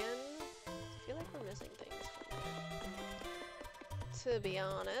pipe again. I feel like we're missing things from there. To be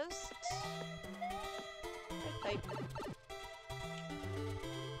honest. Red pipe.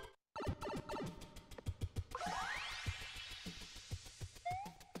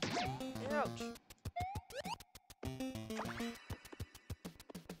 Ouch.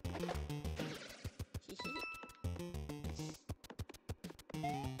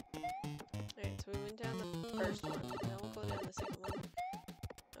 Alright, so we went down the first one. Now we'll go down the second one.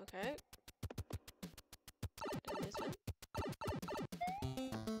 Okay. Down this one.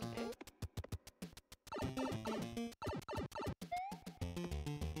 Okay.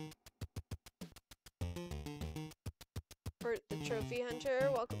 For the trophy hunter,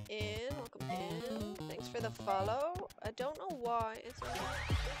 welcome in, welcome in. Thanks for the follow. I don't know why it's not.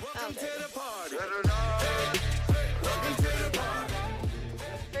 Welcome to the party. Welcome to the party.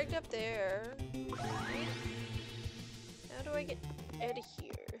 Frigged up there. How do I get out of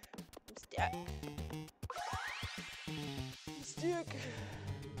here? I'm stuck. I'm stuck.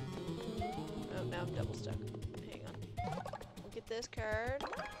 Oh, now I'm double stuck. Hang on. We'll get this card.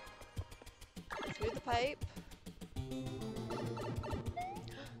 Through the pipe.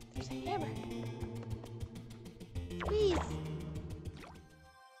 There's a hammer. Please.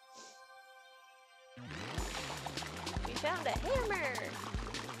 We found a hammer.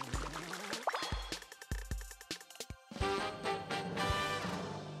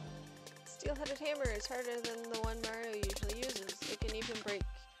 Steel-headed hammer is harder than the one Mario usually uses. It can even break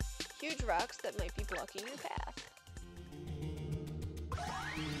huge rocks that might be blocking your path.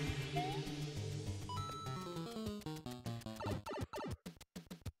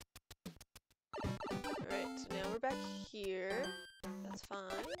 Alright, so now we're back here. That's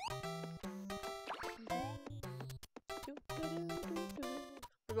fine.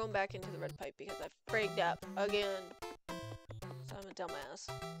 We're going back into the red pipe because I fragged up again. So I'm a dumbass.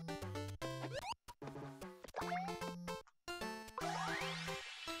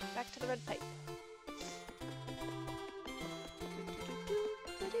 Back to the red pipe.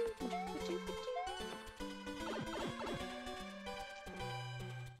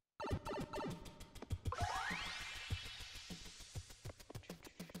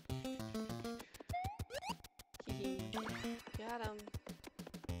 Got him.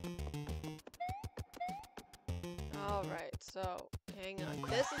 Alright, so hang on.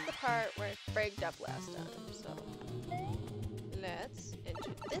 This is the part where I fragged up last time, so let's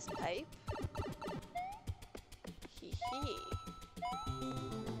enter this pipe. Hee hee.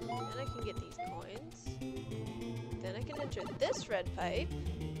 Then I can get these coins. Then I can enter this red pipe.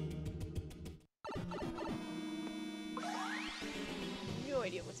 No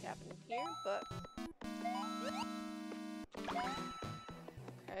idea what's happening here, but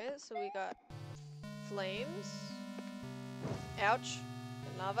okay, so we got flames. Ouch.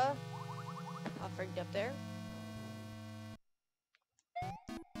 And lava. All frigged up there.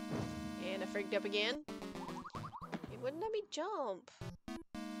 And I frigged up again. It wouldn't let me jump.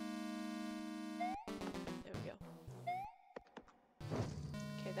 There we go.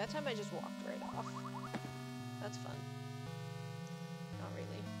 Okay, that time I just walked right off. That's fun. Not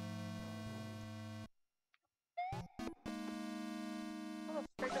really. How the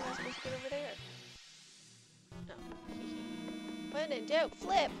frick am I supposed to get over there? No. When in doubt,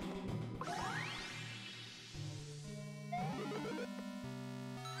 flip!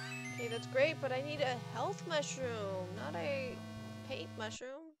 Okay, that's great, but I need a health mushroom, not a paint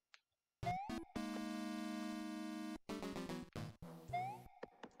mushroom.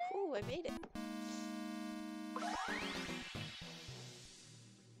 Ooh, I made it.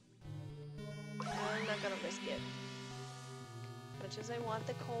 I'm not gonna risk it. Much as I want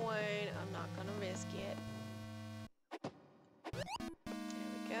the coin, I'm not gonna risk it. There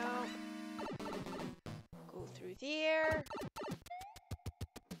we go. Go through there.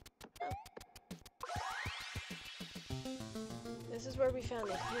 Oh. This is where we found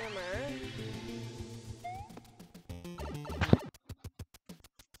the hammer.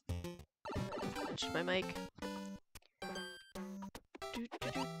 Punch my mic.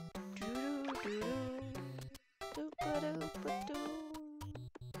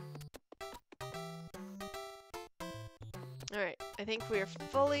 Alright, I think we are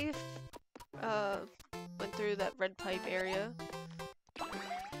fully went through that red pipe area.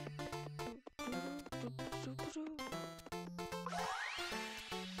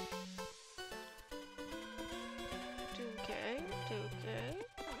 Okay, okay.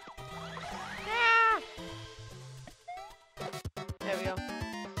 Ah! There we go.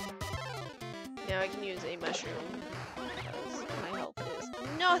 Now I can use a mushroom because my health is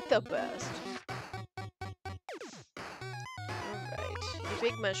not the best.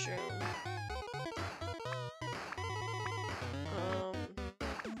 Big mushroom.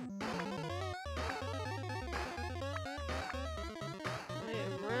 I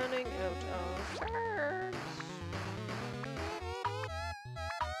am running out of herbs.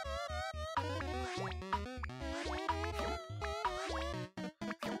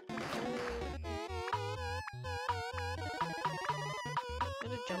 I'm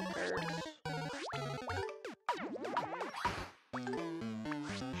gonna jump herbs.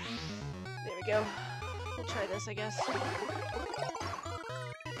 Go. We'll try this, I guess.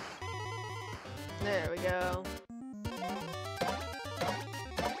 There we go.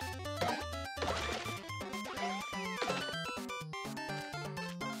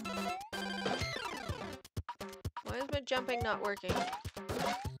 Why is my jumping not working?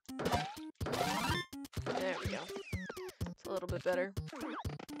 There we go. It's a little bit better.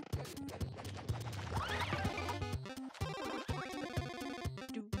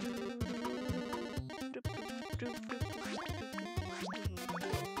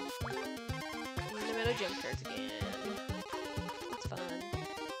 Jump cards again. It's fun.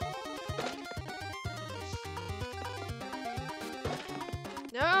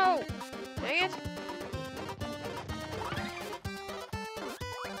 Dang it!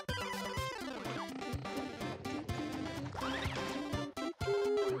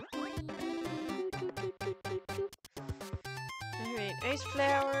 Alright, ice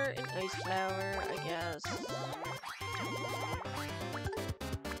flower and ice flower, I guess.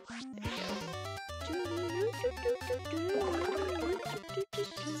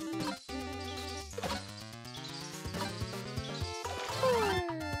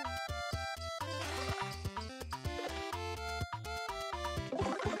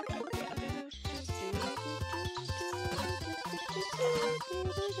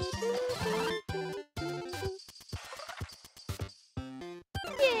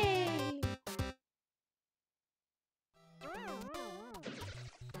 Yay!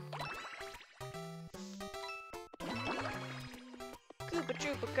 Koopa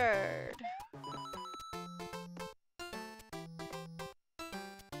Troopa card.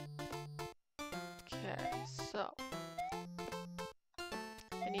 Okay, so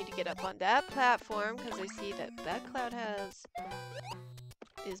I need to get up on that platform because I see that that cloud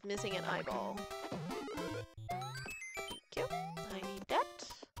is missing an eyeball. Thank you. I need that.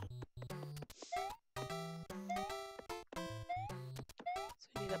 So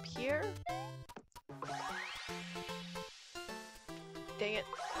I need up here. Dang it,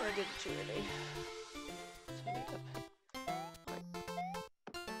 I did it too early. So I need up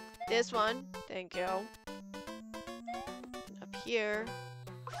this one, thank you. And up here.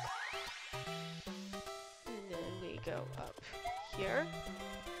 And then we go up here.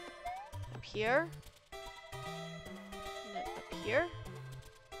 Up here. And then up here.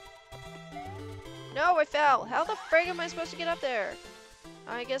 No, I fell! How the frig am I supposed to get up there?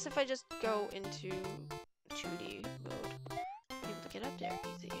 I guess if I just go into 2D mode. Get up there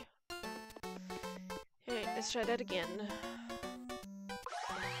easy. Alright, let's try that again.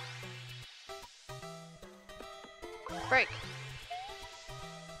 Break!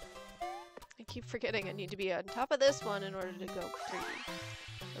 I keep forgetting I need to be on top of this one in order to go 3D.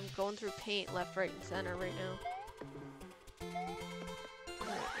 I'm going through paint left, right, and center right now.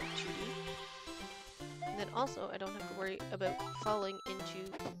 Alright, 2D. And then also, I don't have to worry about falling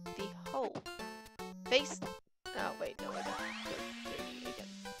into the hole. Face! Oh, wait, no, I don't.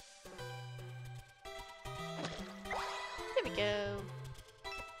 There we go.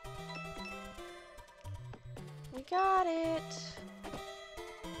 We got it.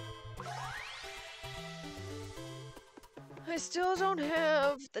 I still don't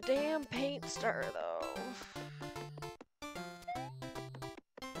have the damn paint star though.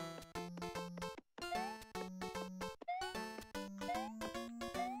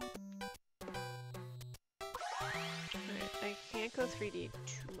 Alright, I can't go 3D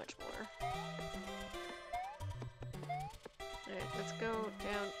too much more. Alright, let's go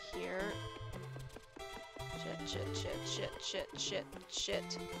down here.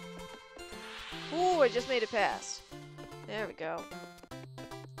 Shit. Ooh, I just made it past. There we go.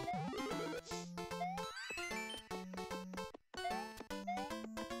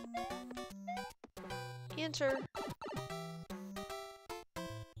 Enter.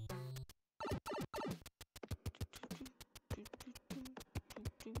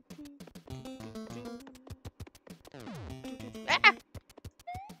 Ah!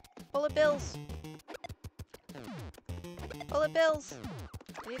 Bullet bills. Bullet bills.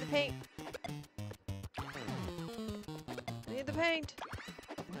 I need the paint. I need the paint.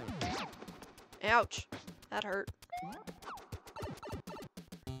 Ouch. That hurt.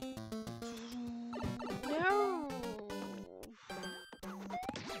 No.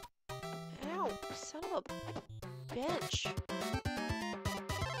 Ow. Son of a bitch.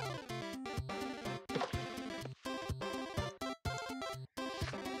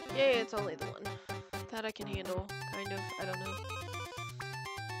 Yay, it's only the one. That I can handle, kind of. I don't know.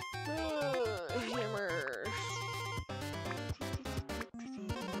 Hammer.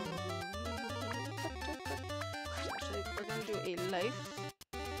 Actually, we're gonna do a life,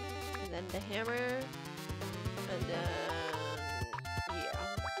 and then the hammer, and then yeah,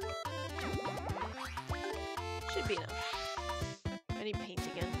 should be enough. I need paint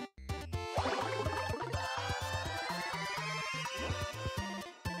again.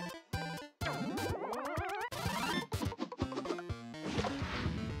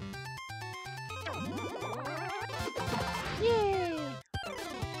 Yay!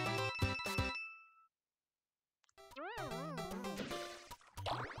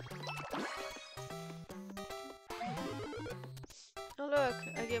 Oh look,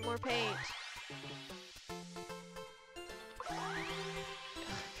 I get more paint.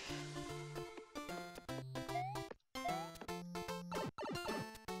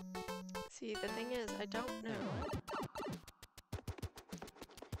 See, the thing is, I don't know.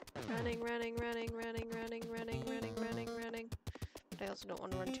 Running. But I also don't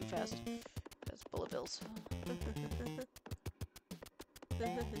want to run too fast. That's bullet bills.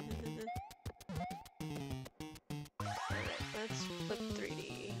 Alright, let's flip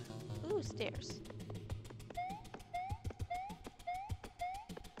 3D. Ooh, stairs.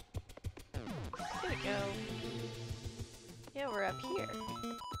 There we go. Yeah, we're up here.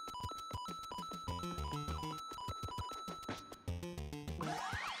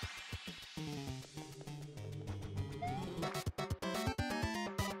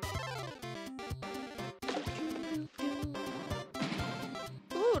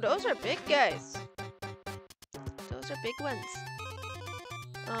 Ooh, those are big guys. Those are big ones.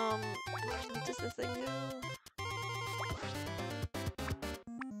 What does this thing do?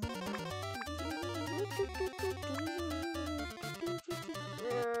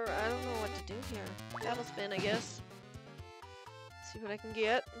 I don't know what to do here. Battle spin, I guess. See what I can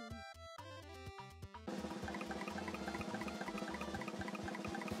get.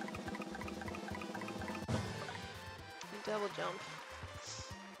 Double jump.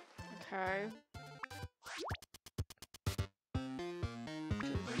 Okay.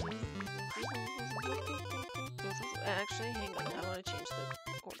 Actually, hang on. I want to change the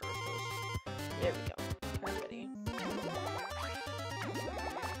order of those. There we go. Already.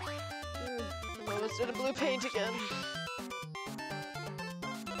 I'm almost in a blue paint again.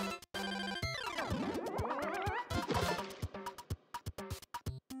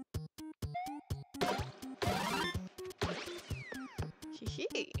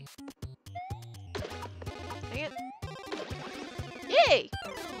 Hee. Dang it. Yay!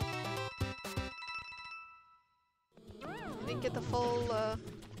 I didn't get the full,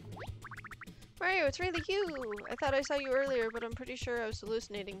 Mario, it's really you! I thought I saw you earlier, but I'm pretty sure I was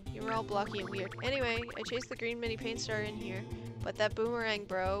hallucinating. You were all blocky and weird. Anyway, I chased the green mini paint star in here, but that boomerang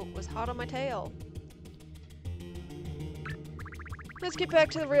bro was hot on my tail. Let's get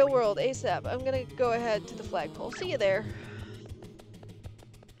back to the real world ASAP. I'm gonna go ahead to the flagpole. See you there.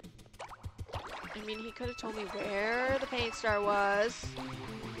 I mean, he could have told me where the paint star was.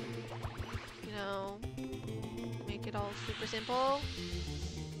 You know, make it all super simple.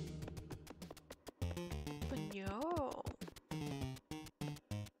 But no.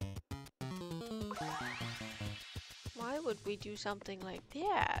 Why would we do something like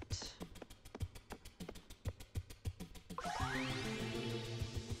that?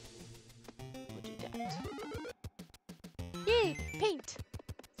 We'll do that. Yay! Paint!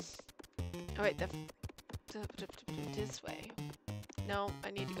 Oh wait, this way. No, I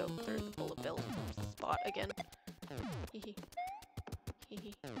need to go through the bullet bill spot again. Hehe.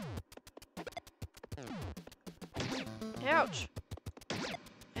 Hehe. Ouch!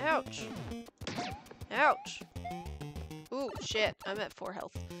 Ouch! Ouch! Ooh, shit, I'm at 4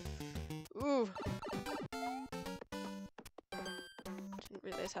 health. Ooh. Didn't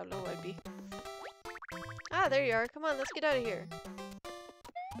realize how low I'd be. Ah, there you are. Come on, let's get out of here.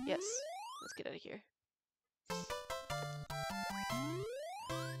 Yes. Let's get out of here.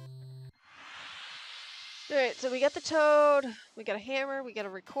 Alright, so we got the toad, we got a hammer, we got a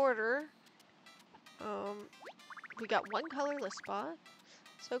recorder. We got 1 colorless spot.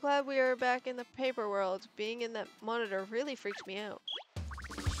 So glad we are back in the paper world. Being in that monitor really freaked me out.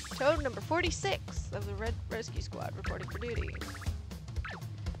 Toad number 46 of the Red Rescue Squad reporting for duty.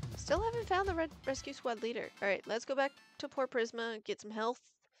 Still haven't found the Red Rescue Squad leader. Alright, let's go back to Port Prisma, get some health.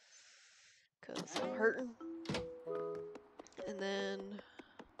 Cause I'm hurting. And then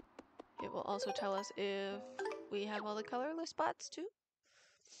it will also tell us if we have all the colorless spots too.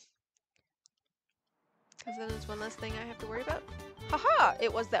 Cause then it's one less thing I have to worry about. Haha!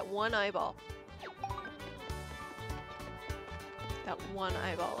 It was that one eyeball. That one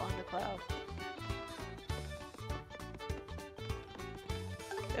eyeball on the cloud.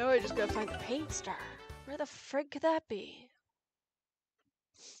 Now I just gotta find the paint star. Where the frig could that be?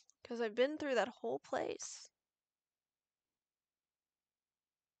 Because I've been through that whole place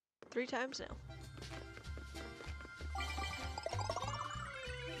 3 times now.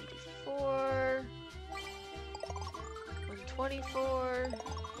 84, 124,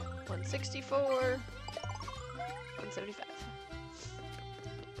 164, 175.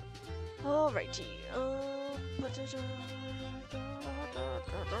 Alrighty.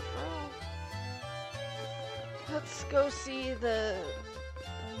 Let's go see the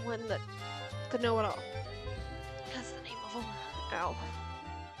one that could know it all. That's the name of him. Ow.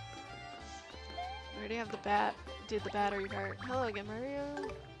 I already have the did the battery part. Hello again, Mario.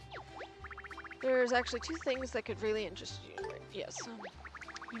 There's actually 2 things that could really interest you. Yes.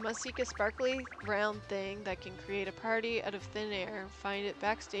 You must seek a sparkly round thing that can create a party out of thin air. Find it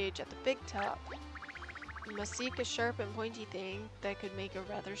backstage at the big top. You must seek a sharp and pointy thing that could make a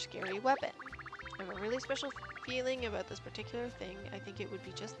rather scary weapon. I have a really special feeling about this particular thing. I think it would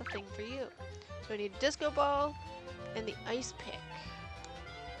be just the thing for you. So I need a disco ball and the ice pick.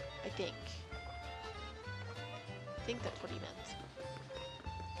 I think that's what he meant.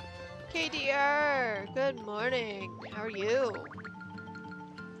 KDR, good morning. How are you?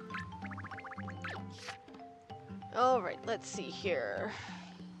 Alright, let's see here.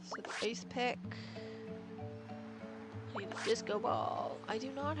 So the ice pick. I need a disco ball. I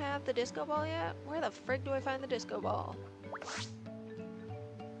do not have the disco ball yet. Where the frig do I find the disco ball?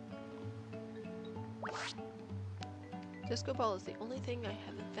 Disco ball is the only thing I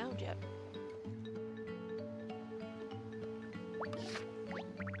haven't found yet.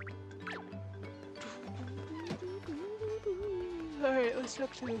 Alright, let's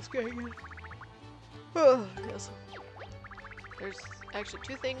talk to this guy again. Oh, yes. There's actually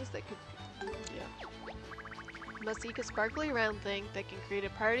two things that could... Yeah. You must seek a sparkly round thing that can create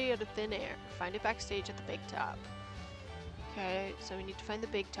a party out of thin air. Find it backstage at the big top. Okay, so we need to find the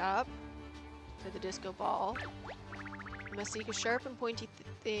big top for the disco ball. You must seek a sharp and pointy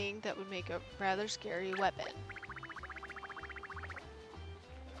thing that would make a rather scary weapon.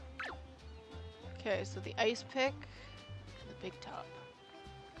 Okay, so the ice pick and the big top.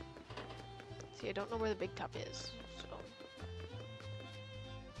 See, I don't know where the big top is, so...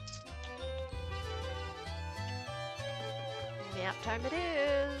 Nap time it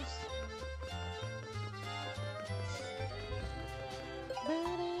is!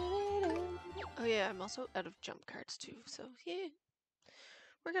 Oh yeah, I'm also out of jump cards too, so yeah.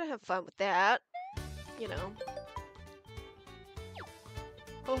 We're gonna have fun with that, you know.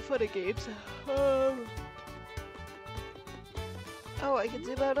 Oh, fun and games. Oh, I can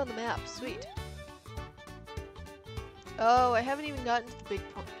zoom out on the map, sweet. Oh, I haven't even gotten to the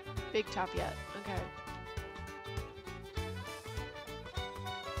big top yet. Okay.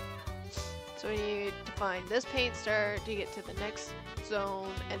 So we need to find this paint star to get to the next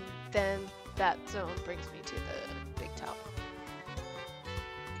zone, and then that zone brings me to the big top.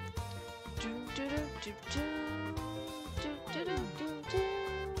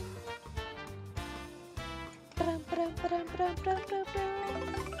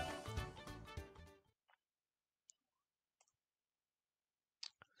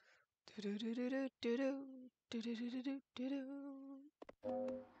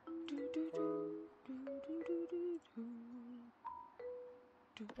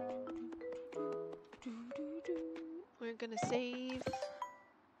 We're gonna save.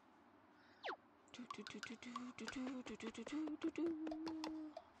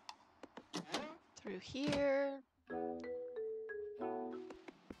 Through here.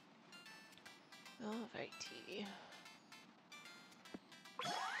 Alrighty.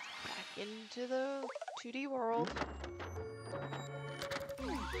 Back into the 2D world.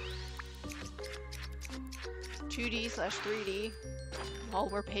 2D/3D. All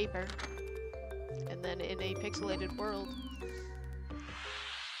were paper. And then in a pixelated world.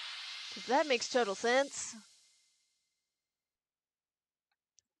 'Cause that makes total sense.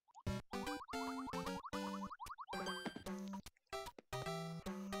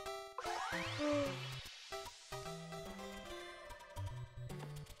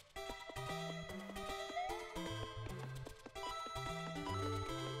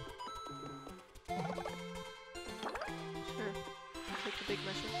 Sure. I'll take the big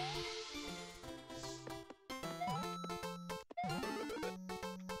mushroom.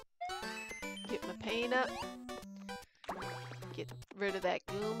 Get my paint up. Get rid of that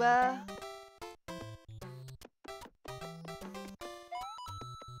Goomba.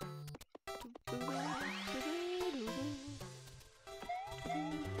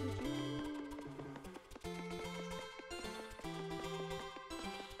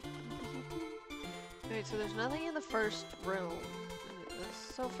 Alright, so there's nothing in the first room.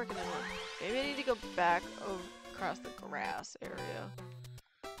 That's so freaking annoying. Maybe I need to go back across the grass area.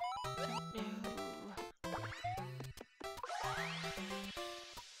 No.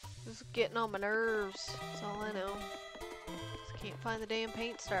 This is getting on my nerves. That's all I know. Just can't find the damn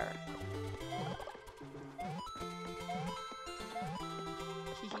paint star.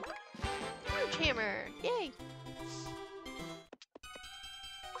 Orange hammer! Yay!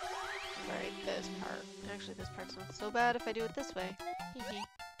 Alright, this part. Actually, this part's not so bad if I do it this way. Hee.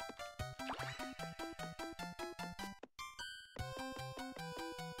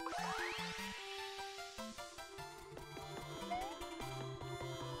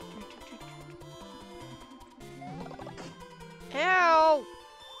 Ow!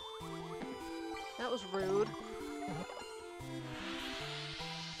 was rude.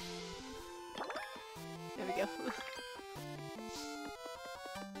 There we go.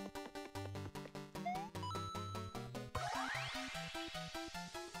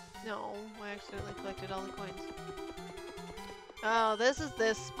 No, I accidentally collected all the coins. Oh, this is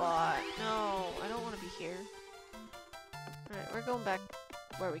this spot. No, I don't want to be here. Alright, we're going back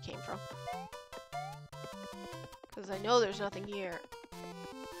where we came from. Because I know there's nothing here.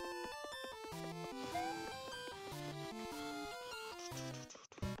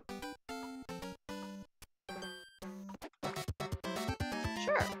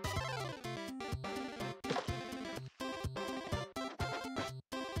 Sure.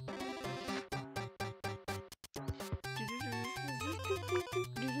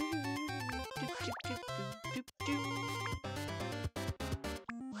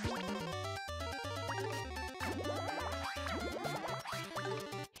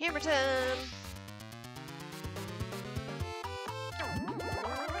 Hammer time!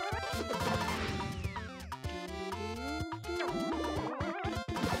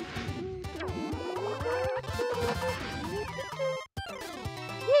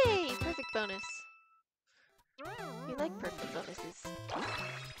 Yay! Perfect bonus. We like perfect bonuses.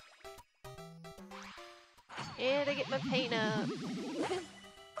 And I get my paint up.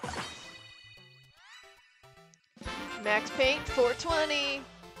 Max paint 420.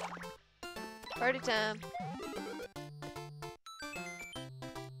 Party time.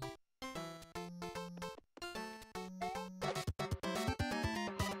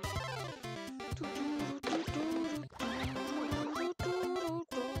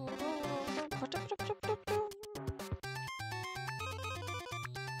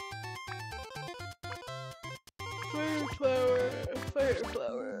 Fire flower, fire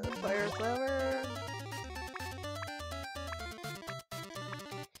flower, fire flower.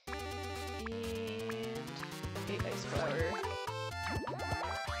 And ice flower.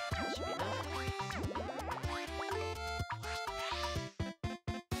 That should be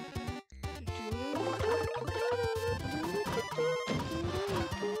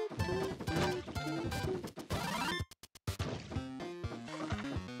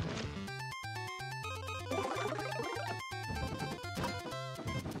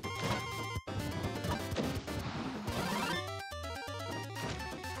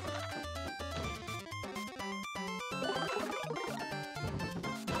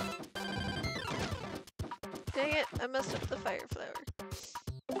Dang it, I messed up the fire flower.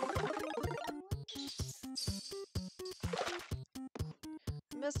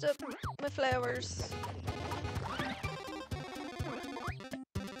 Messed up my flowers.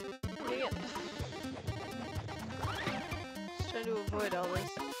 Dang it. Just trying to avoid all this.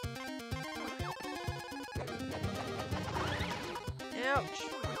 Ouch.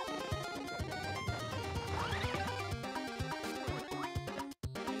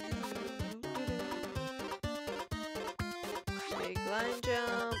 Big line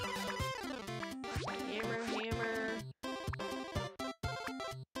jump. Hammer, hammer.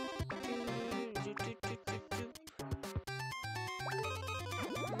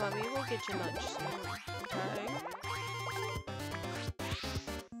 Mommy will get you lunch soon. Okay.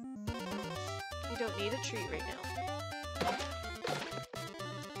 You don't need a treat right now.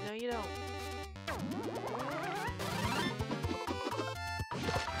 No, you don't.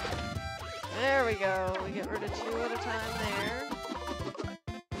 There we go. We get rid of 2 at a time there.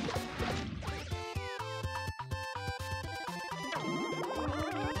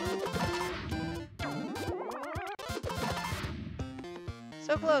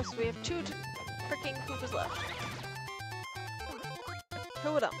 So close. We have 2 freaking Koopas left.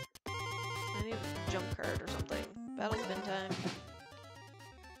 Who would up? I need a jump card or something. Battle spin time.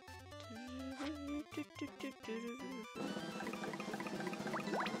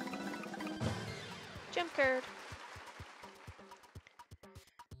 Jump card.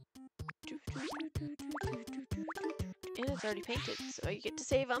 And it's already painted, so you get to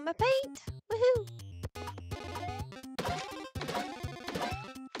save on my paint. Woohoo!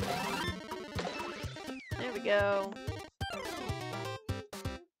 There we go.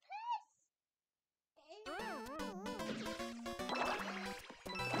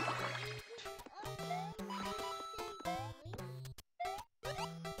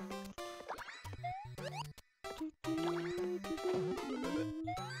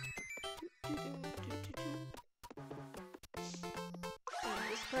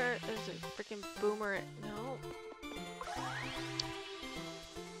 This part, there's a freaking boomerang. No.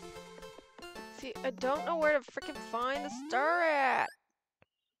 See, I don't know where to freaking find the star at.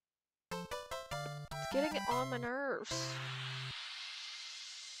 It's getting on my nerves.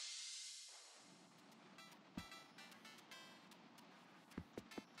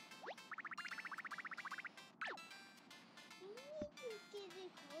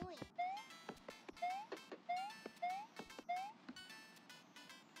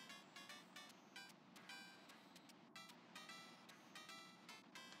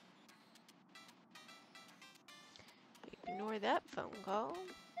 Ignore that phone call.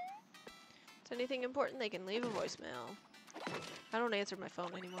 If it's anything important, they can leave a voicemail. I don't answer my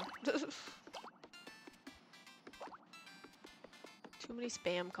phone anymore. Too many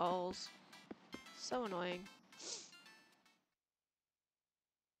spam calls. So annoying.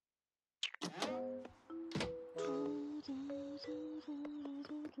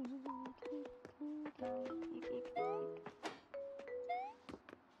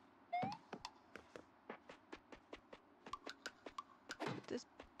 This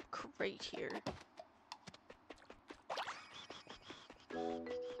crate here.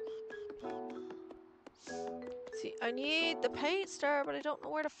 See, I need the paint star, but I don't know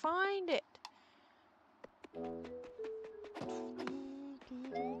where to find it.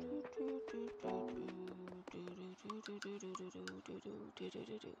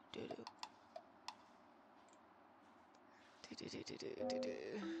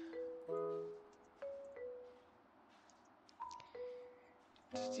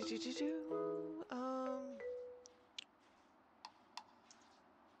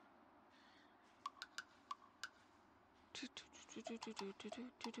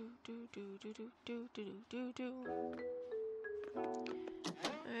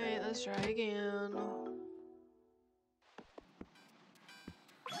 Alright, let's try again.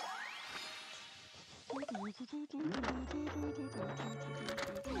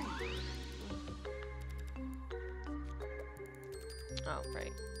 Oh,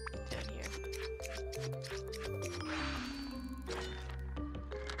 right. Down here.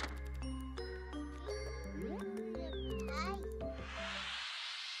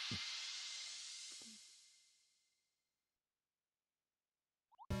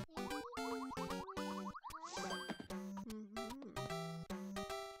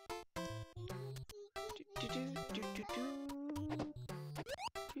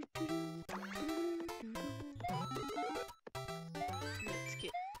 Let's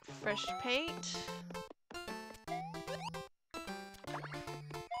get fresh paint.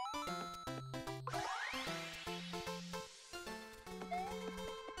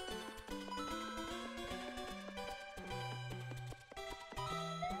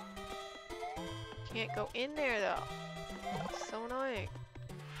 Can't go in there though. It's so annoying.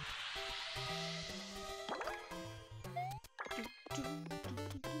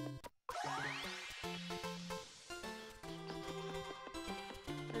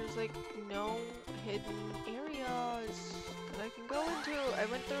 There's like no hidden areas that I can go into. I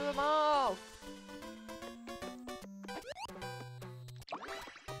went through them all.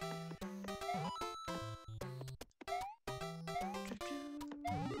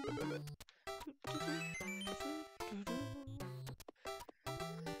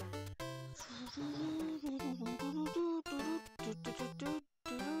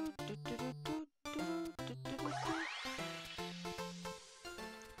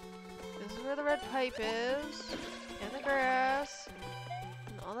 This is where the red pipe is, and the grass,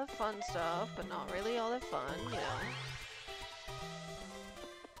 and all the fun stuff, but not really all that fun, you know.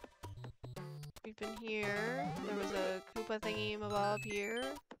 We've been here. There was a Koopa thingy-mabob here.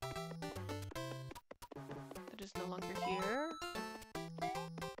 That is no longer here.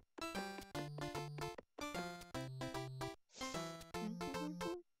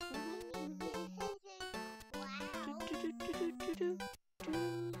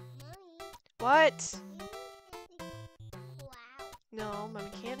 What? No, Mommy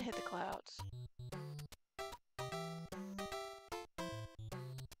can't hit the clouds.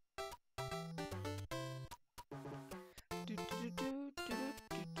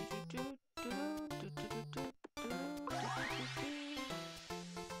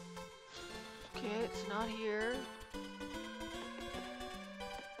 Okay, it's not here.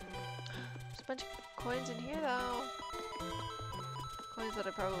 There's a bunch of coins in here though. Coins that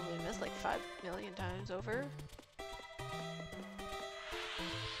I probably missed like 5 million times over.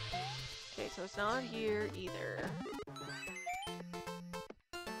 Okay, so it's not here either.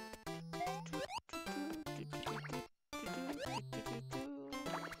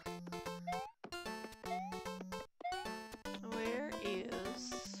 Where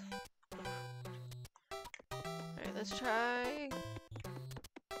is... Alright, let's try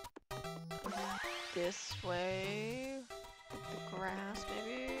this way. The grass,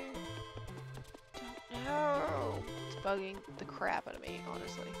 maybe? Don't know. It's bugging the crap out of me,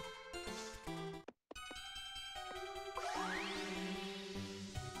 honestly.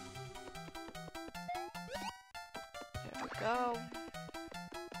 There we go.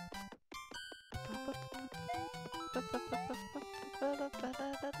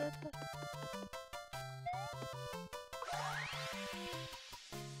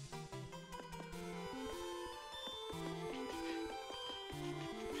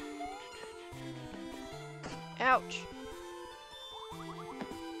 Ouch!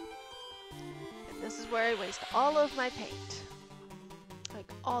 And this is where I waste all of my paint.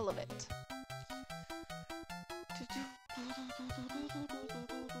 Like, all of it.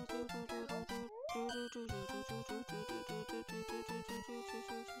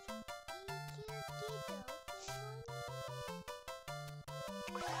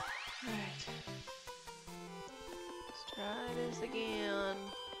 Alright. Let's try this again.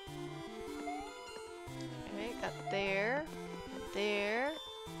 Alright, got there. And there.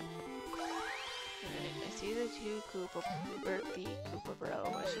 Alright, I see the two Koopa, or the Koopa Bro,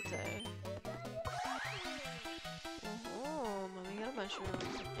 I should say. Oh, mommy got a mushroom.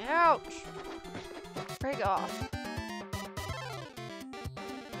 Ouch! Break off.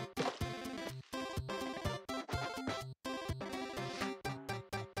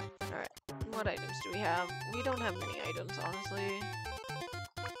 Alright, what items do we have? We don't have many items, honestly.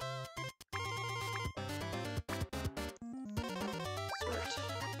 Sort.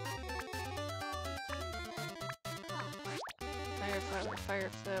 Fire flower, fire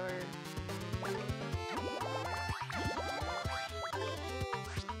flower.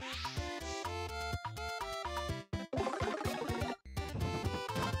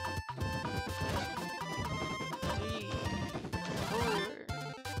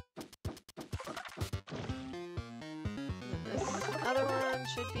 Other one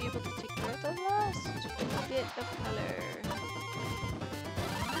should be able to take care of the last bit of color.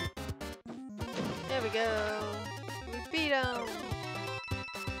 There we go. We beat him.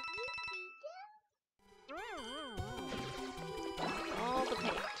 All the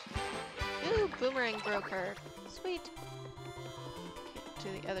paint. Ooh, Boomerang broke her. Sweet. Get to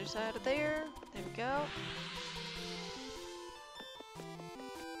the other side of there. There we go.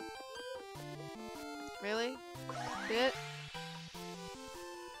 Really? Bit?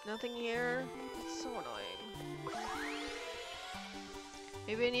 Nothing here? That's so annoying.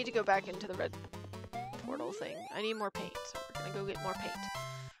 Maybe I need to go back into the red portal thing. I need more paint, so we're gonna go get more paint.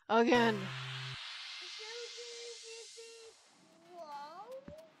 Again!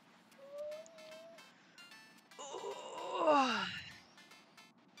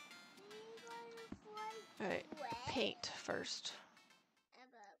 Alright, paint first.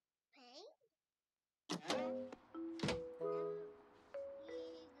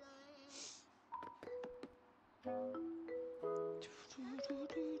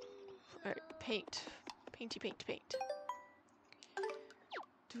 Alright, paint. Painty paint paint.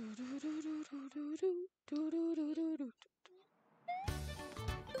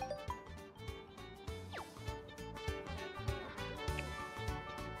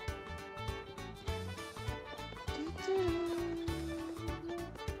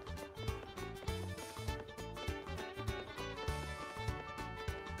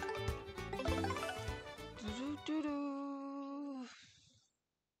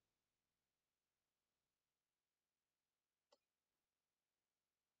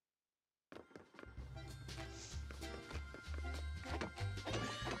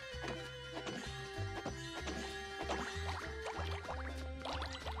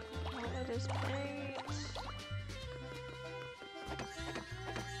 This paint.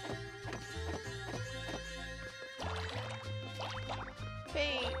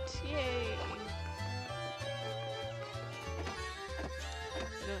 Paint, yay!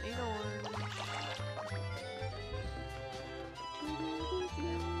 We don't need orange.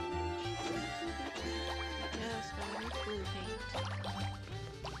 Yes, I need blue paint.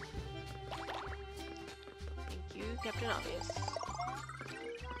 Thank you, Captain Obvious.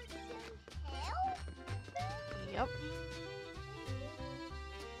 Yep.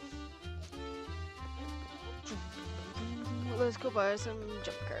 Let's go buy some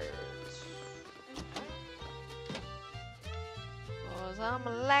jump cards. 'Cause I'm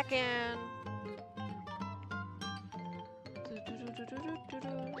lacking.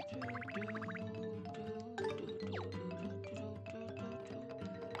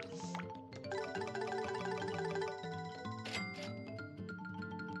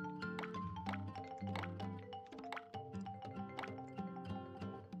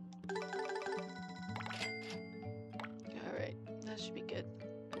 That should be good.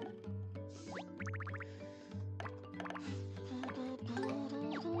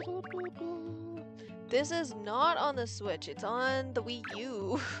 This is not on the Switch, it's on the Wii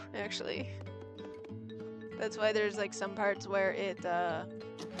U, actually. That's why there's like some parts where it,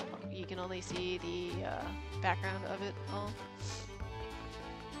 you can only see the background of it all.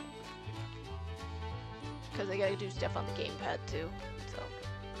 Because I gotta do stuff on the gamepad too, so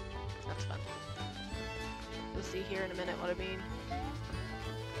that's fun. You'll see here in a minute what I mean.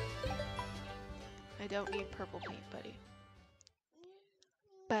 I don't need purple paint, buddy.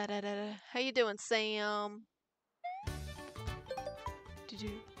 Ba-da-da-da. How you doing, Sam?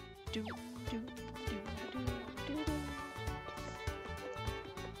 Do-do, do-do-do-do-do-do.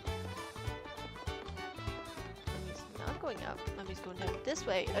 Mummy's not going up. Mummy's going down this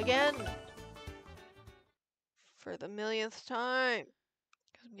way again. For the millionth time.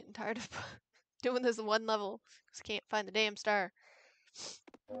 Because I'm getting tired of doing this one level. Because I can't find the damn star.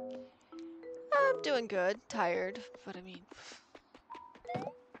 I'm doing good. Tired. But I mean...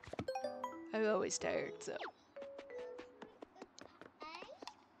 I'm always tired, so...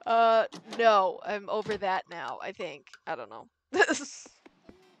 no. I'm over that now, I think. I don't know.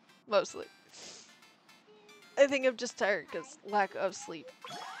 Mostly. I think I'm just tired because lack of sleep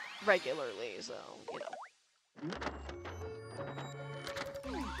regularly, so, you know.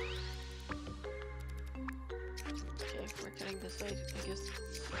 Okay, we're cutting this way, I guess.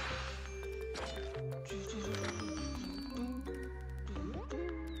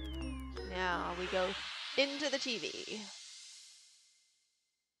 Now we go into the TV.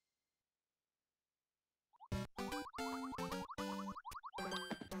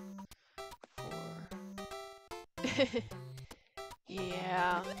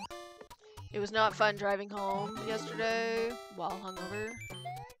 Yeah. It was not fun driving home yesterday while hungover.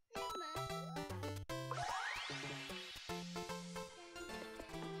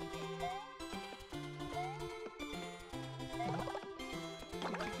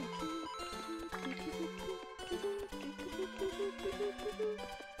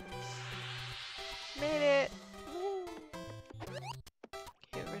 Made it!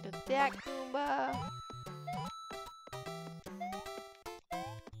 Get rid of that Goomba.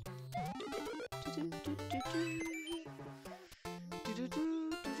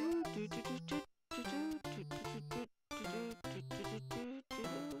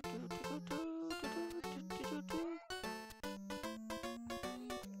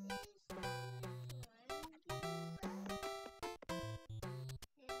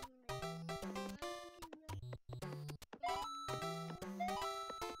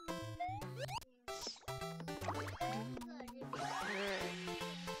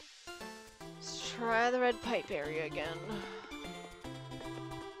 Try the red pipe area again.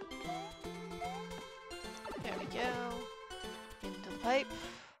 There we go. Into the pipe.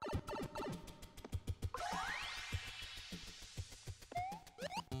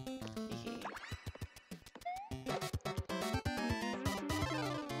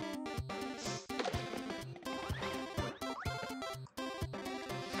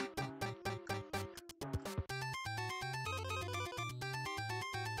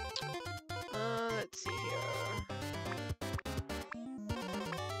 Let's see here.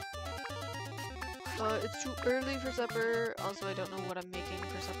 It's too early for supper. Also, I don't know what I'm making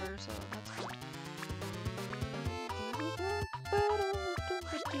for supper, so that's fun.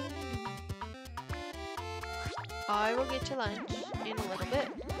 I will get you lunch in a little bit.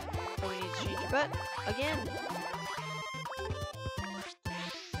 But we need to change your butt again.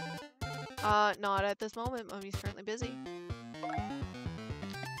 Not at this moment. Mommy's currently busy.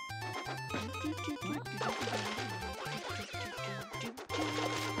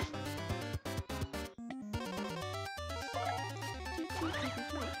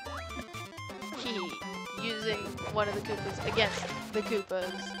 Using one of the Koopas against the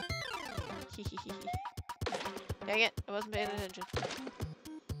Koopas. Dang it, I wasn't paying attention.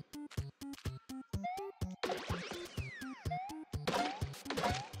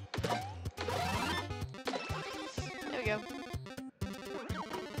 There we go.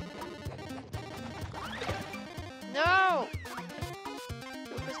 No!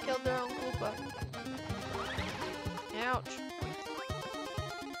 Koopas killed their own Koopa. Ouch.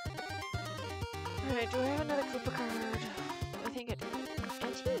 Alright, do I have another Koopa card? I think I do. I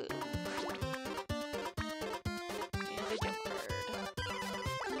do. And a jump card.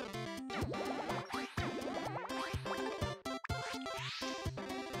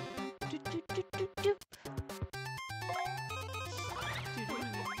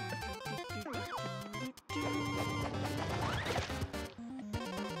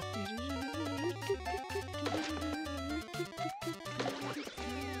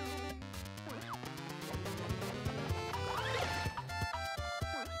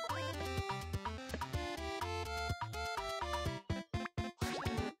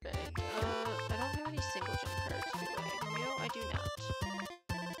 Single jump cards, do I? No, I do not.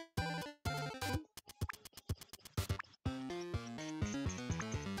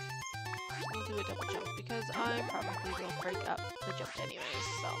 We'll do a double jump because I probably will break up the jump anyways,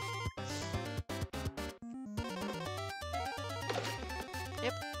 so.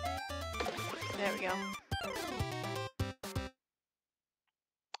 Yep. There we go.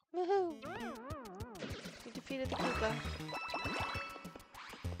 Woohoo! We defeated the Koopa.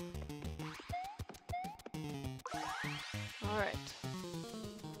 Alright.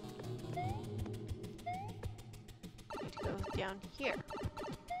 Need to go down here.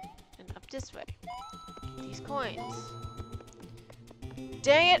 And up this way. Get these coins.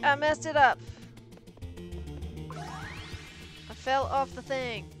 Dang it, I messed it up! I fell off the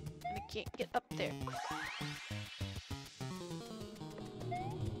thing. And I can't get up there.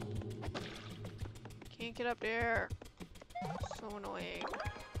 Can't get up there. So annoying.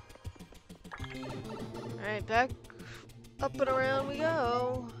 Alright, back up and around we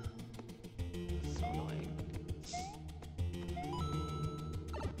go. So annoying.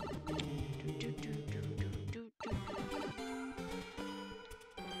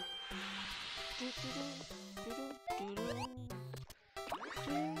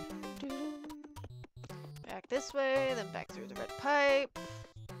 Back this way, then back through the red pipe.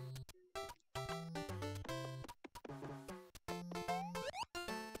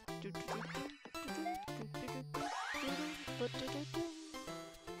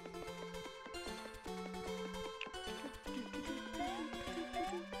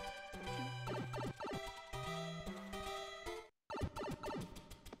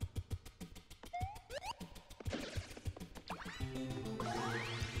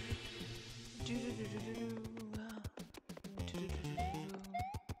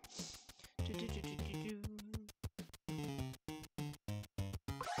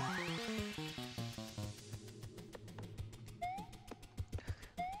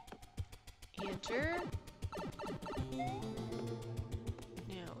 Enter.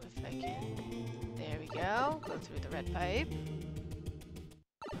 Now, if I can, there we go. Go through the red pipe.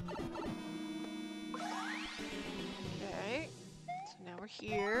 Okay. So now we're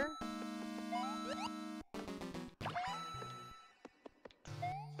here.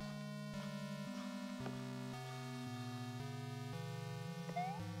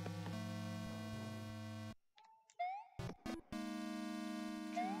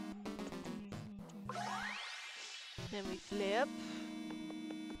 Then we flip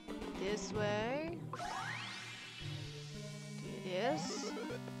this way. Do this.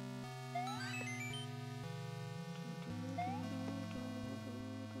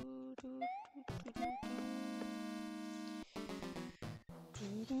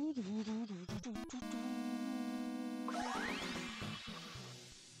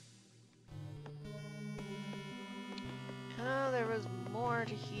 Oh, there was more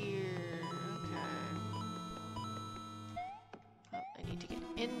to hear.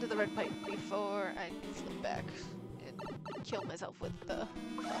 Into the red pipe before I flip back and kill myself with the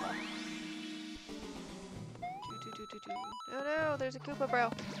Oh no, there's a Koopa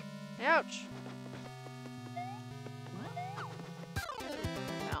bro. Ouch!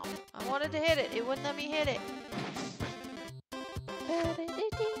 No, I wanted to hit it. It wouldn't let me hit it.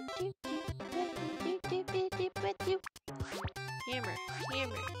 Hammer,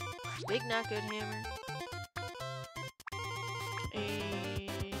 hammer. Big not good hammer. And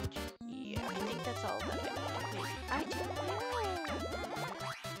yeah, I think that's all that I need. I don't know.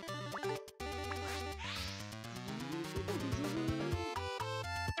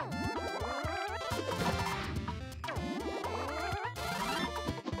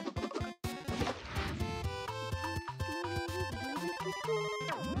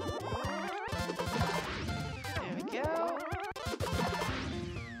 There we go.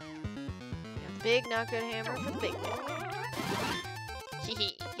 And big not good hammer for the big guy. Hehe,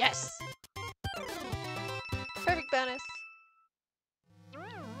 yes! Perfect bonus!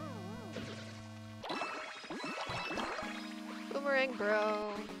 Boomerang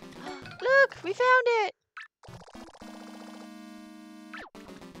bro. Look! We found it!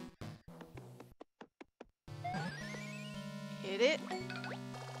 Hit it.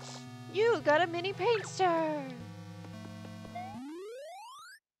 You got a mini paint star!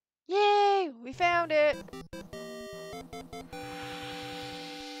 Yay! We found it!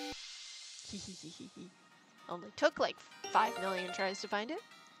 Only took like 5 million tries to find it.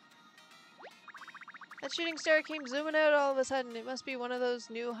 That shooting star came zooming out all of a sudden. It must be one of those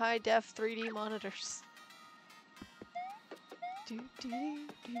new high-def 3D monitors. We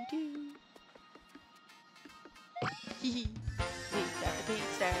got a paint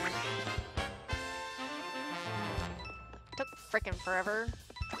star. Took frickin' forever.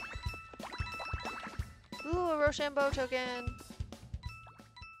 Ooh, a Rochambeau token.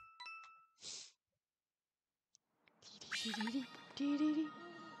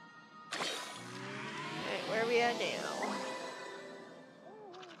 Alright, where are we at now?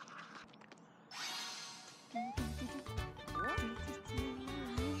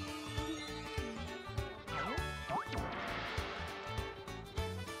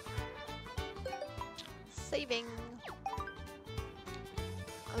 saving.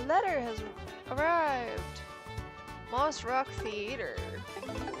 A letter has arrived. Moss Rock Theater.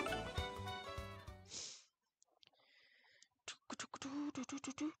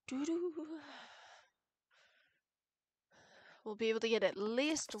 We'll be able to get at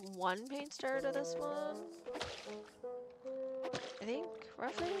least one paint star out of this one. I think,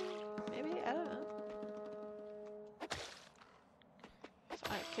 roughly? Maybe? I don't know.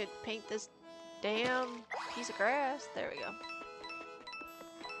 So I could paint this damn piece of grass. There we go.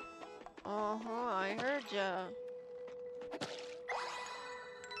 Uh-huh, I heard ya.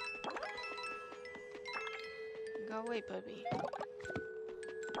 Go away, puppy.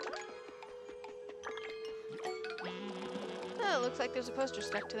 Oh, looks like there's a poster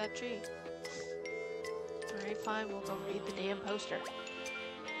stuck to that tree. Alright, fine, we'll go read the damn poster.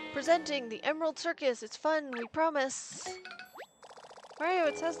 Presenting the Emerald Circus. It's fun, we promise. Mario,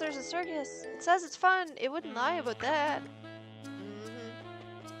 it says there's a circus. It says it's fun. It wouldn't lie about that.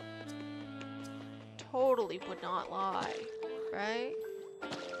 Totally would not lie, right?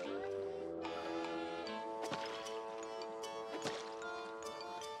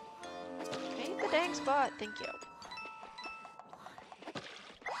 Paint the dang spot, thank you.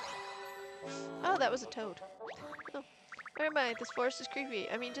 Oh, that was a toad. Oh, never mind, this forest is creepy.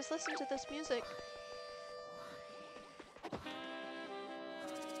 I mean, just listen to this music.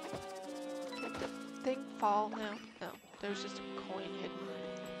 Did the thing fall? No, no, there's just a coin hidden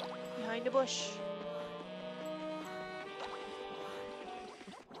behind a bush.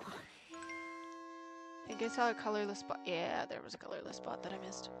 I think I saw a colorless spot. Yeah, there was a colorless spot that I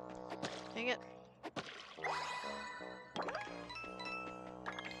missed. Dang it.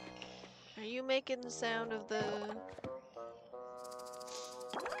 Are you making the sound of the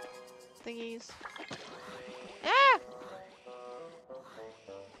thingies? Ah!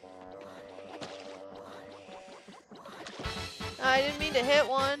 I didn't mean to hit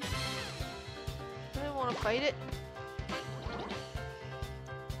one. I didn't want to fight it.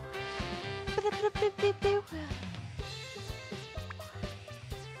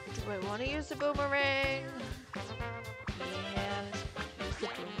 Do I want to use the boomerang? Yeah, let's use the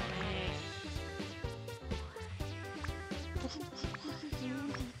boomerang.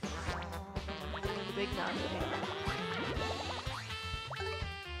 The big knuckle hammer.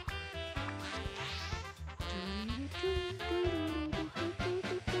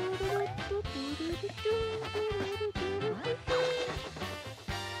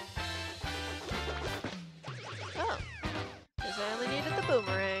 Oh, because I only needed the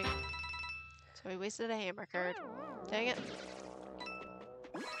boomerang. So we wasted a hammer card. Dang it.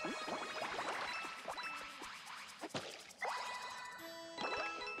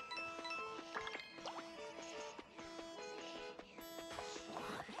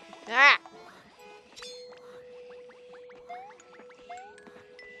 Ah!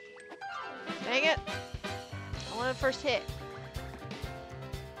 Dang it. I wanted first hit.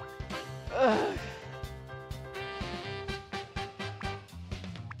 Ugh.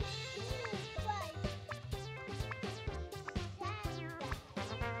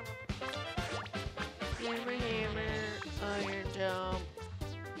 Hammer, hammer, iron jump.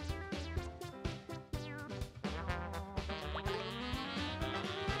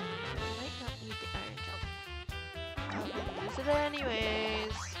 Might not need the iron jump. I'll use it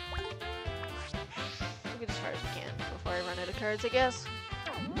anyways. We'll get as far as we can before I run out of cards, I guess.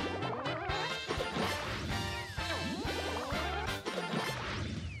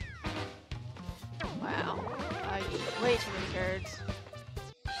 Wow, I used way too many cards.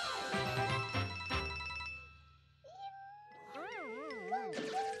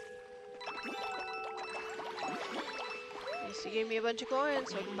 At least he gave me a bunch of coins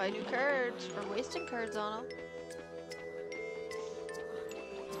so I can buy new cards for wasting cards on them.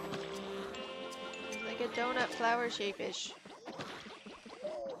 It's like a donut flower shape-ish.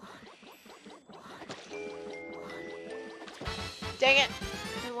 Dang it!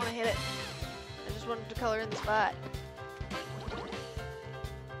 I didn't want to hit it. I just wanted to color in the spot.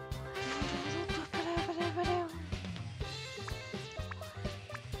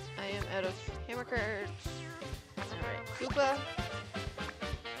 I am out of hammer cards. Alright, Koopa.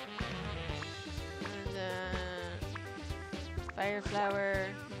 And then Fire Flower.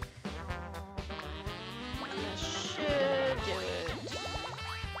 That should do it.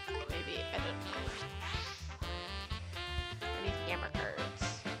 Maybe, I don't know. I need hammer cards.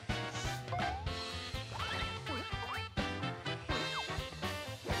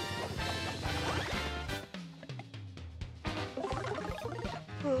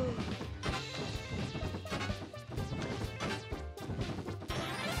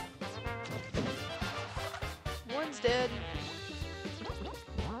 dead.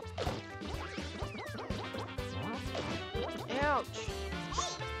 Ouch.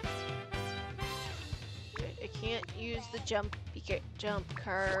 Okay, I can't use the jump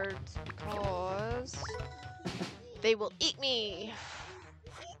cards because they will eat me.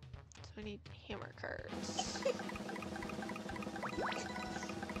 So I need hammer cards.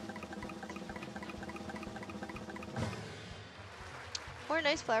 Or a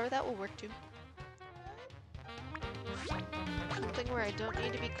nice flower, that will work too. Something where I don't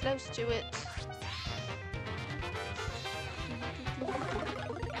need to be close to it.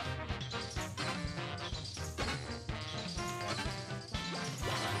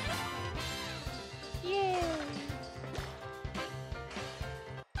 Yay!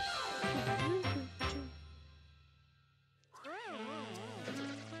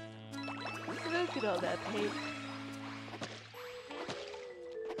 Look at all that paint.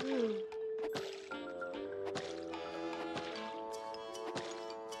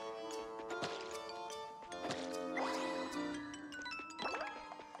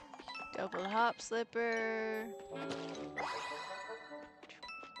 Double hop slipper. And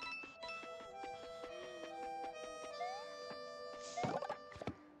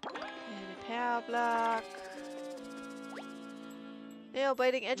a power block. Nail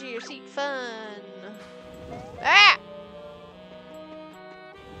biting edge of your seat fun. Ah!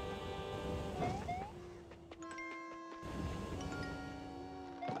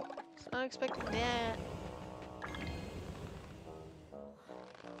 Was not expecting that.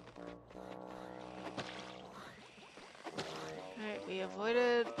 Alright, we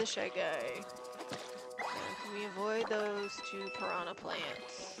avoided the Shy Guy. Now, can we avoid those two piranha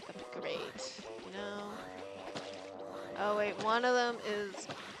plants? That'd be great. You know? Oh wait, one of them is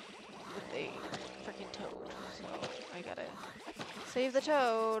with a freaking toad. So I gotta save the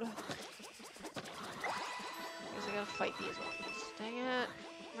toad. Guess I gotta fight these ones. Dang it.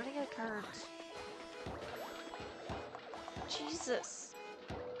 I'm running out of cards. Jesus.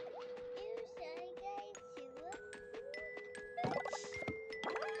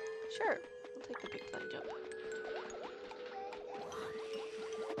 Sure. I'll take the big flying jump.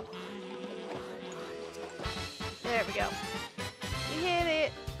 There we go. We hit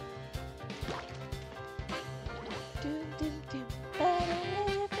it. Doom, doom, doom.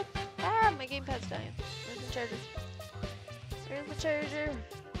 Ah, my gamepad's dying. Where's the charger? Where's the charger?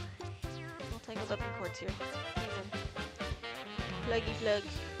 All tangled up in cords here. Hang on. Pluggy plug.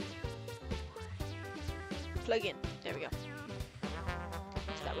 Plug in. There we go.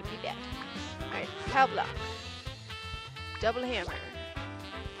 So that would be that. Alright, power block. Double hammer.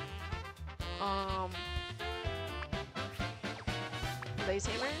 Blaze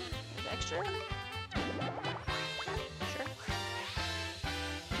hammer is extra. Sure.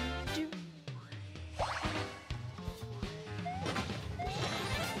 Do, do.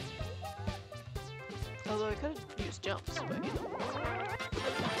 Although I could have used jumps, but you know.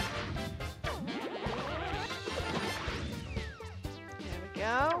 There we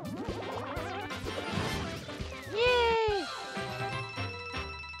go. Yay!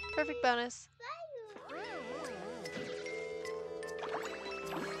 Perfect bonus.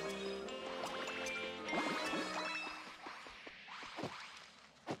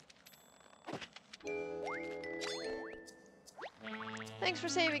 Thanks for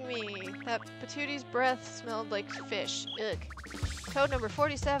saving me. That Patootie's breath smelled like fish. Ugh. Code number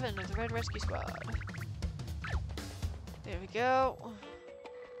 47 of the Red Rescue Squad. There we go.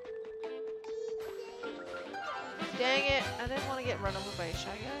 Dang it, I didn't want to get run over by a Shy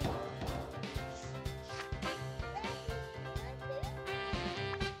Guy.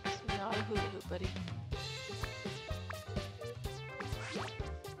 It's not a hula hoop, buddy.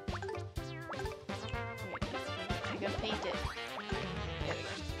 Wait, I gotta paint it. There we go.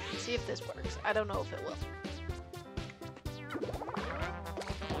 Let's see if this works. I don't know if it will.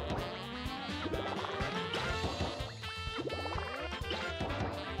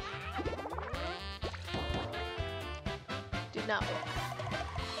 Did not work.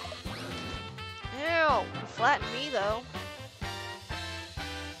 Ew! You flattened me though.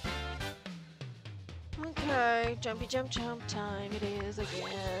 Okay, jumpy jump jump time it is, I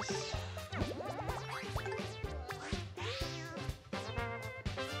guess.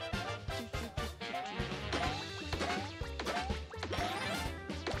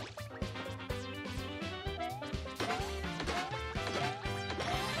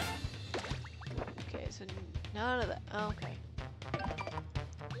 Okay, so none of that. Okay.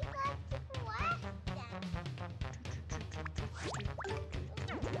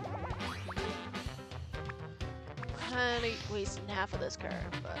 Kinda wasting half of this card,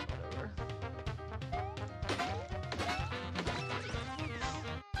 but whatever.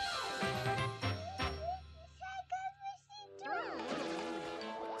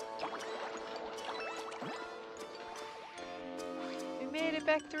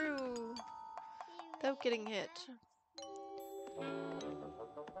 right back through without getting hit.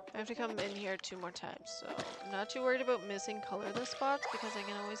 I have to come in here 2 more times, so I'm not too worried about missing colorless spots because I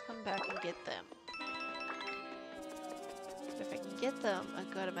can always come back and get them. If I can get them a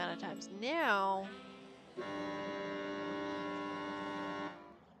good amount of times now...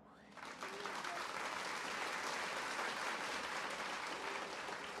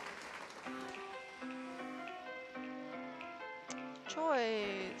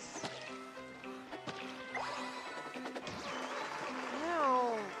 Choice.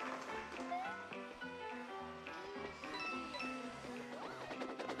 No.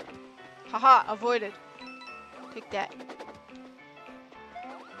 Haha, avoided. Take that.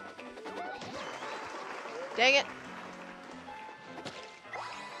 Dang it.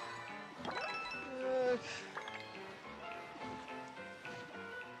 Ugh.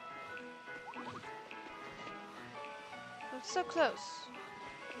 I'm so close.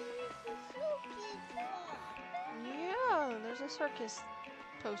 Yeah, there's a circus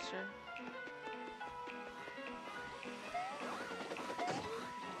poster.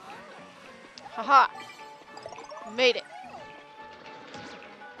 Haha! Made it!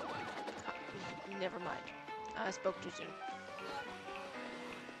 Never mind. I spoke too soon.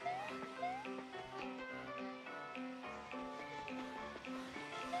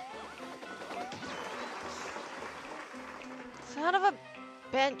 Son of a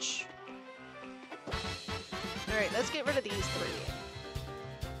bench! Alright, let's get rid of these 3.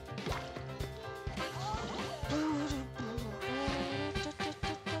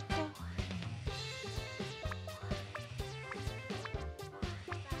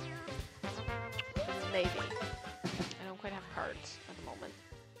 Maybe. I don't quite have cards at the moment.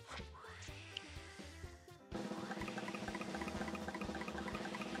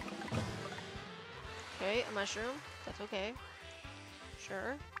 Okay, a mushroom. That's okay.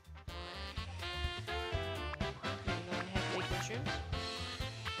 Sure. I'm going to have big mushrooms.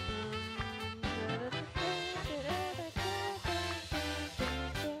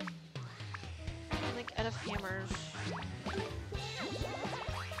 I'm like out of hammers.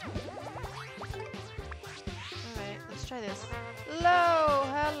 Alright, let's try this. Hello!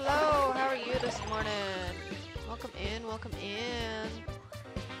 Hello! How are you this morning? Welcome in, welcome in.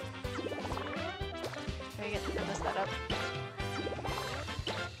 Okay, I messed that up.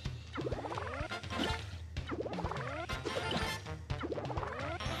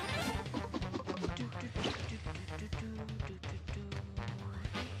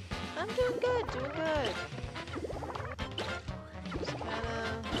 I'm doing good, doing good. Just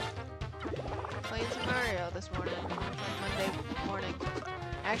kinda playing some Mario this morning. Monday morning.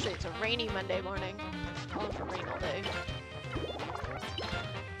 Actually, it's a rainy Monday morning. It's calling for rain all day.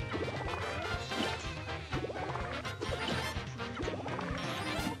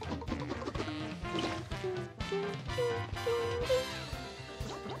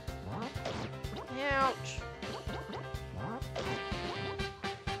 Ouch.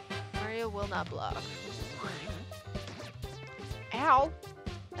 Mario will not block. Ow!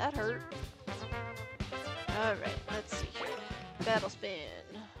 That hurt. Alright, let's see here. Battle spin.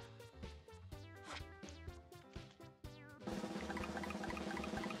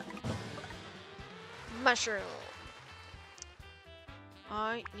 Mushroom.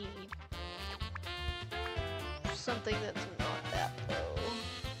 I need something that's not that though.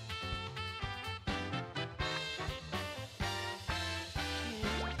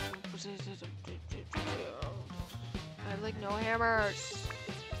 I have like no hammers.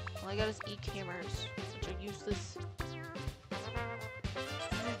 All I got is eek hammers, which are useless.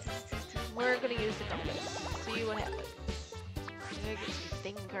 We're gonna use the compass. See what happens. I'm gonna get some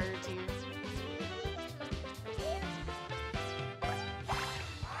thing cards here.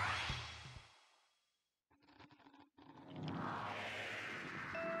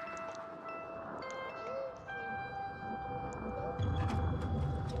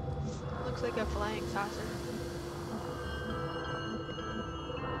 Looks like a flying saucer.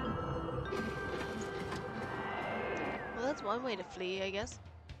 Well, that's one way to flee, I guess.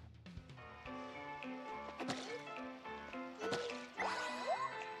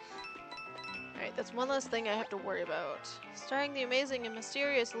 Alright, that's one less thing I have to worry about. Starring the amazing and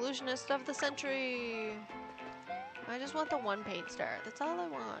mysterious illusionist of the century. I just want the one paint star. That's all I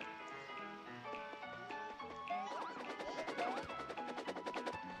want.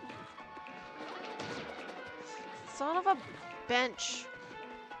 Son of a bench.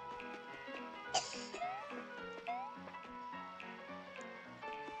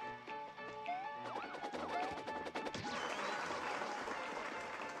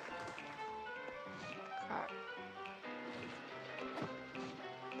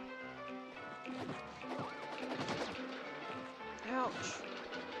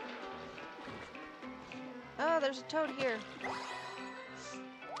 there's a toad here.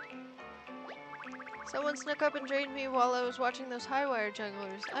 Someone snuck up and drained me while I was watching those high wire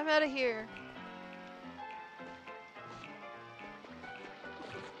jugglers. I'm out of here.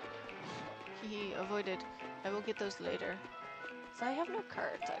 He avoided. I will get those later. So I have no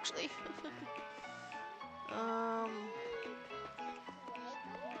cards, actually.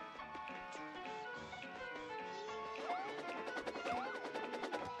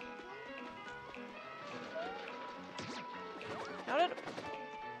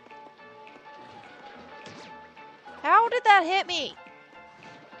 How did that hit me?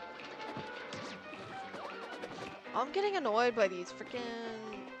 I'm getting annoyed by these freaking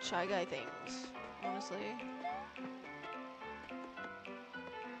Shy Guy things, honestly.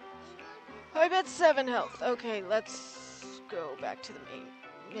 I'm at 7 health. Okay, let's go back to the main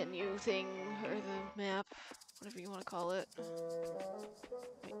menu thing, or the map, whatever you want to call it.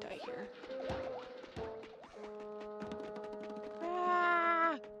 Might die here.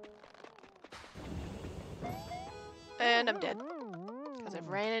 Ah! And I'm dead. Because I've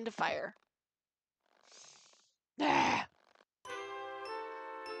ran into fire. Ah!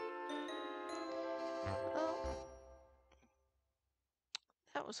 Oh.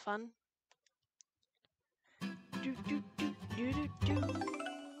 That was fun.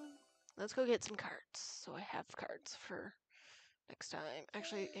 Let's go get some cards, so I have cards for next time.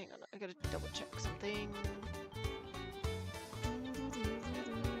 Actually, hang on, I gotta double check something.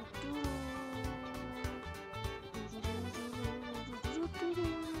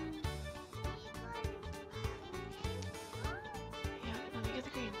 Yeah, let me get the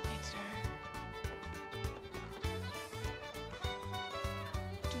green paint star.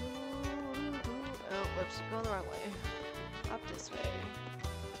 Oh, whoops, going the wrong way. Up this way.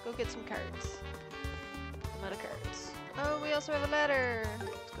 Let's go get some cards. I'm out of cards. Oh, we also have a ladder.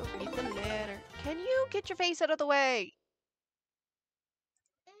 Let's go read the ladder. Can you get your face out of the way?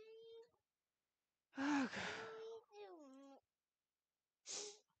 Oh,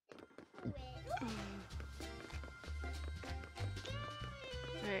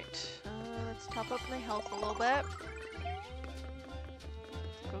 Alright, let's top up my health a little bit.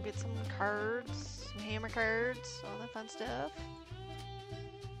 Let's go get some cards, some hammer cards, all that fun stuff.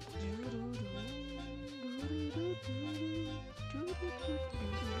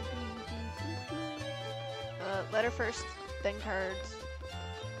 Letter first, then cards.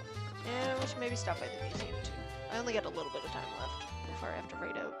 And we should maybe stop by the museum too. I only got a little bit of time left before I have to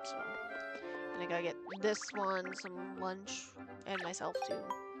raid out, so. And I gotta get this one, some lunch, and myself too,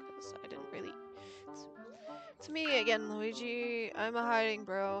 because I didn't really. It's me again, Luigi. I'm a hiding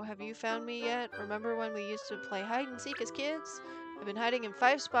bro. Have you found me yet? Remember when we used to play hide and seek as kids? I've been hiding in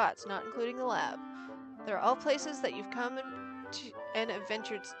 5 spots, not including the lab. They're all places that you've come and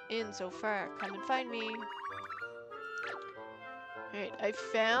adventured in so far. Come and find me. Alright, I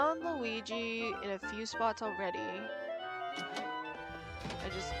found Luigi in a few spots already. I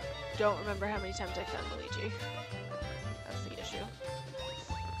just don't remember how many times I found Luigi. That's the issue.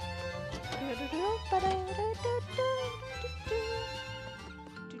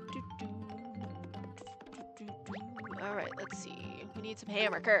 Alright, let's see. We need some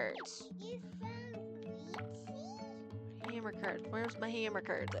hammer cards. Hammer cards. Where's my hammer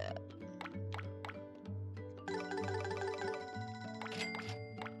cards at?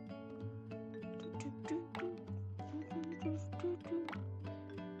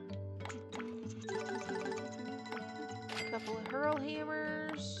 Couple of hurl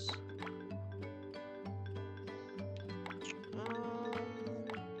hammers.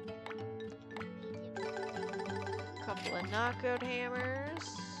 Couple of knockout hammers.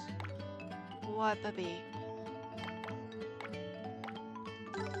 What, baby?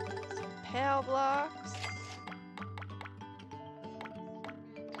 Some PAL blocks.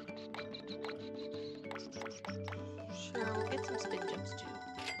 Sure, we'll get some spin jumps too.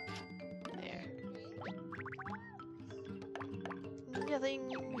 There. Nothing.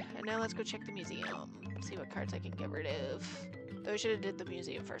 And now let's go check the museum. See what cards I can get rid of. Though I should have did the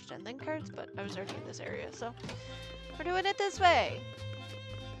museum first and then cards, but I was already in this area, so we're doing it this way.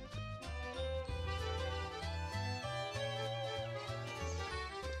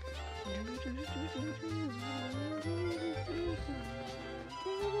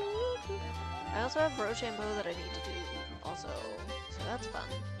 I also have Rochambeau that I need to do also, so that's fun.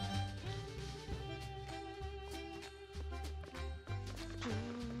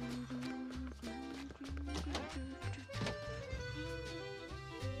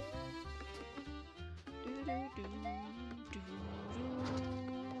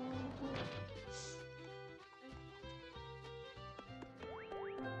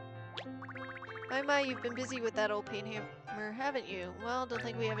 My, you've been busy with that old paint hammer, haven't you? Well, don't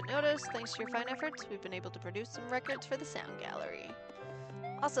think we haven't noticed. Thanks to your fine efforts, we've been able to produce some records for the sound gallery.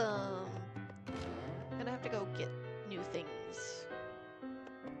 Awesome! Gonna have to go get new things.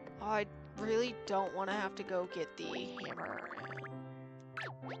 Oh, I really don't want to have to go get the hammer.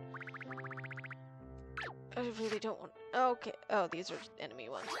 I really don't want... Okay. Oh, these are enemy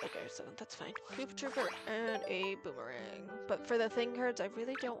ones. Okay, so that's fine. Koopa Trooper and a boomerang. But for the thing cards, I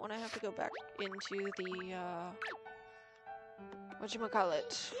really don't want to have to go back into the,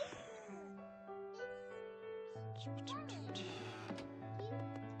 whatchamacallit?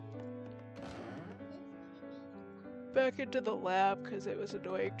 Back into the lab, because it was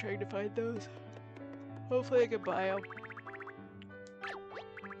annoying trying to find those. Hopefully I can buy them.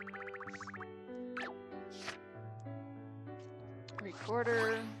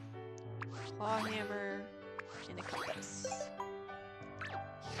 Recorder, claw hammer, and a compass.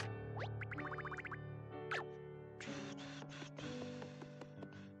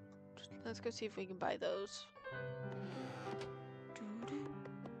 Let's go see if we can buy those.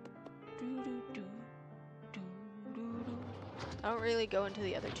 I don't really go into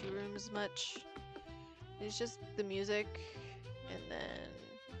the other two rooms much. It's just the music, and then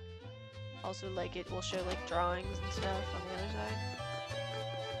also like it will show like drawings and stuff on the other side.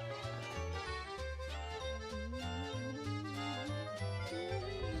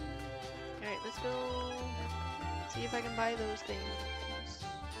 Alright, let's go see if I can buy those things.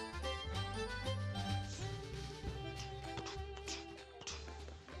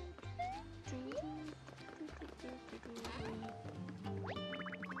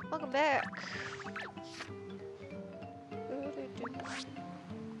 Welcome back.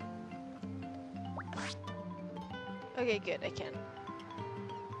 Okay, good, I can.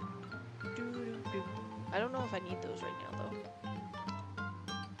 I don't know if I need those right now, though.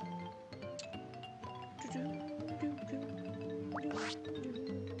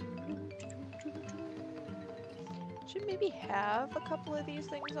 Should maybe have a couple of these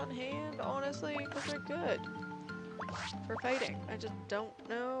things on hand, honestly, because they're good for fighting. I just don't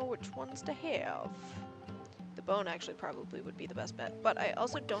know which ones to have. The bone actually probably would be the best bet, but I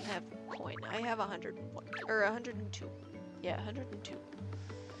also don't have coin. I have 101 or 102. Yeah, 102.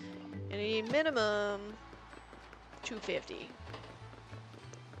 And a minimum 250.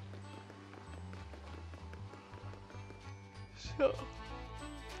 So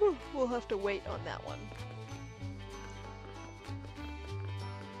we'll have to wait on that one.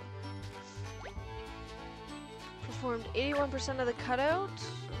 Performed 81% of the cutout.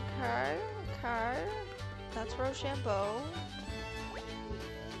 Okay, okay. That's Rochambeau.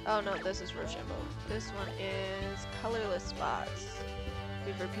 Oh no, this is Rochambeau. This one is colorless spots.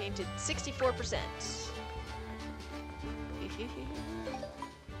 We've repainted 64%.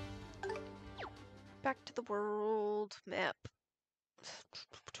 Back to the world map.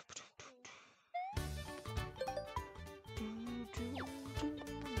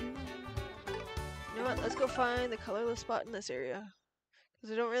 You know what? Let's go find the colorless spot in this area.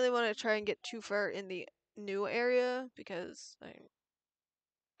 Because I don't really want to try and get too far in the new area because I'm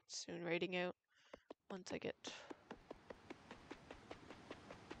soon raiding out once I get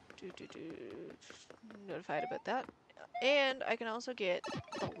notified about that. And I can also get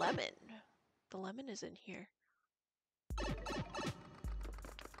the lemon. The lemon is in here.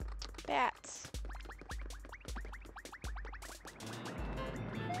 Bats.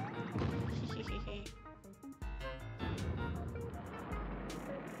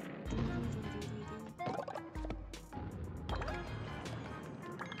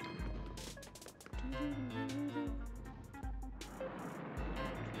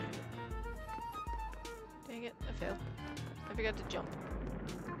 Dang it, I failed. I forgot to jump.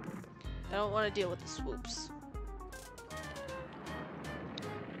 I don't want to deal with the swoops.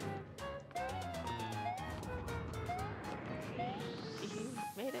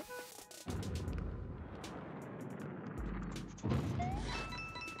 Made it.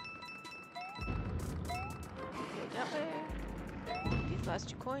 Go that way. These last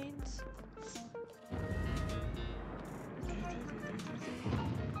 2 coins.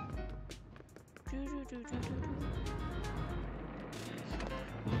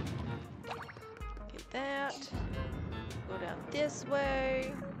 Get that. Go down this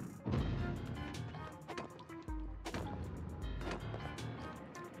way.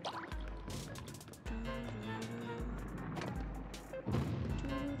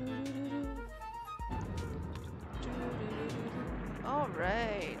 All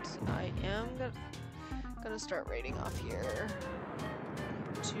right, I am gonna start raiding off here.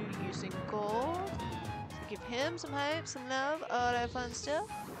 2 using gold. So give him some hype, some love, all that fun stuff.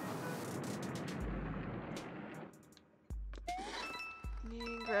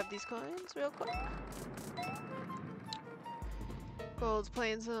 grab these coins real quick. Gold's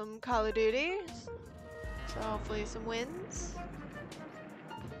playing some Call of Duty, so hopefully some wins.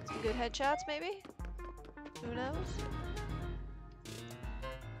 Some good headshots, maybe? Who knows?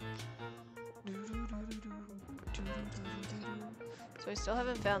 So I still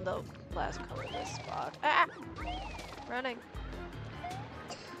haven't found the last colorless spot. Ah! Running.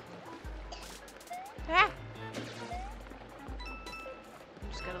 Ah! I'm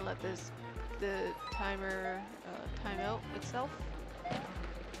just gonna let the timer time out itself.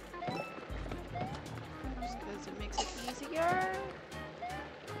 Just because it makes it easier.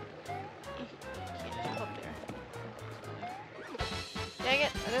 Can't jump up there. Dang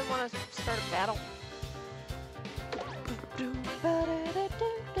it! I didn't want to start a battle. Alright,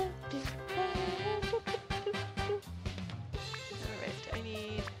 I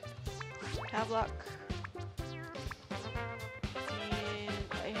need tab lock. And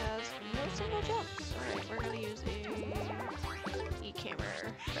I have no single jumps. Alright, we're gonna use a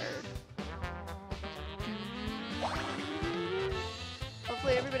e-camera third.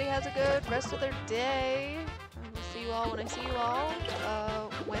 Hopefully everybody has a good rest of their day. I will see you all when I see you all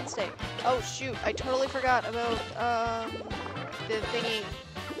Wednesday. Oh shoot, I totally forgot about the thingy.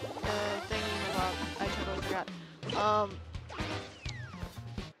 The thingy I totally forgot.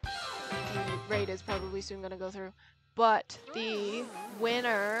 The raid is probably soon gonna go through. But the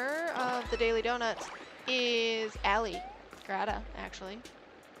winner of the Daily Donuts is Allie Grata, actually.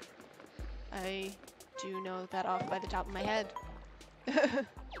 I do know that off by the top of my head.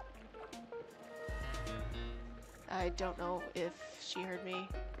 I don't know if she heard me,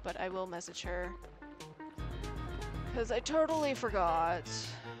 but I will message her. Because I totally forgot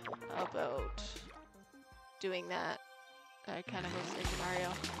about doing that. I kind of was into Mario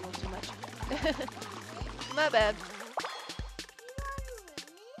a little too much. My bad.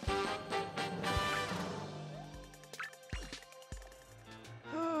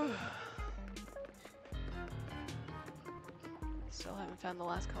 Still haven't found the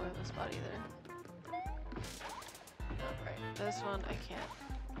last colorless spot either. Alright, this one I can't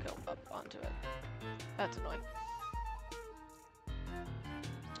go up onto it. That's annoying.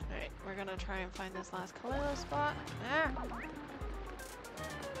 Alright, we're gonna try and find this last colorless spot. Ah!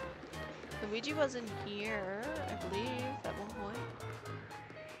 Luigi was in here, I believe, at one point.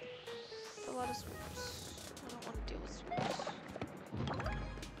 It's a lot of swoops. I don't want to deal with swoops.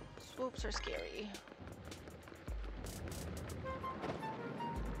 Swoops are scary.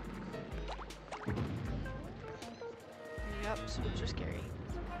 Yep, swoops are scary.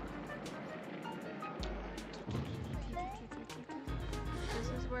 This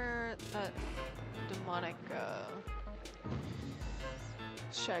is where that demonic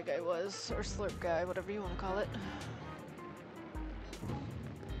Shy Guy was, or Slurp Guy, whatever you want to call it.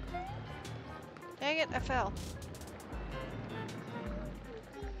 Dang it, I fell.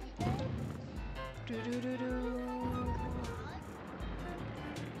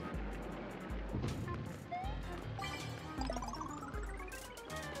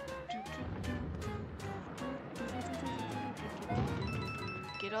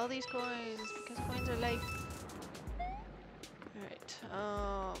 Get all these coins, because coins are life. Alright,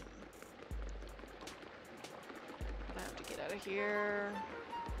 I have to get out of here.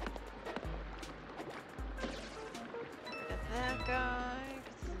 Get that guy,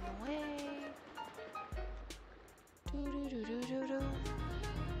 because he's in the way.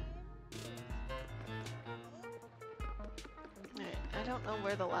 Alright, I don't know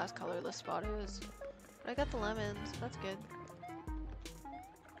where the last colorless spot is. But I got the lemons, that's good.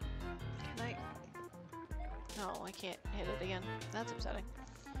 Can I? No, I can't hit it again. That's upsetting.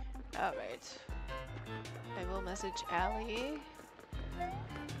 Alright. I will message Allie and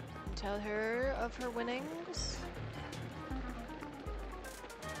tell her of her winnings.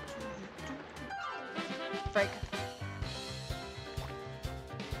 Frank.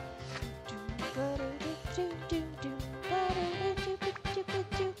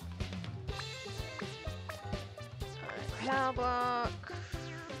 Power block.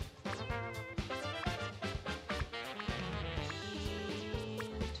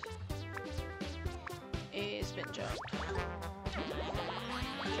 And a spin jump.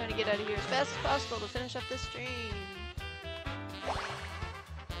 I'm trying to get out of here as fast as possible to finish up this stream.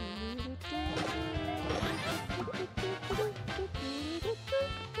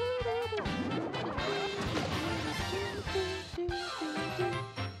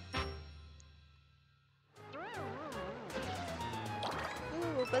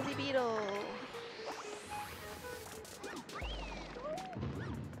 Ooh, Buzzy Beetle.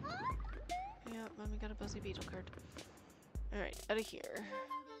 Yep, and we got a Buzzy Beetle card. Alright, out of here.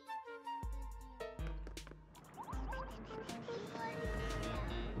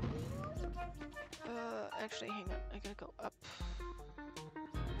 Actually, hang on. I gotta go up.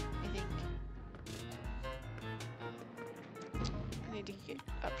 I think. I need to get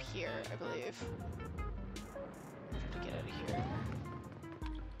up here, I believe. To get out of here.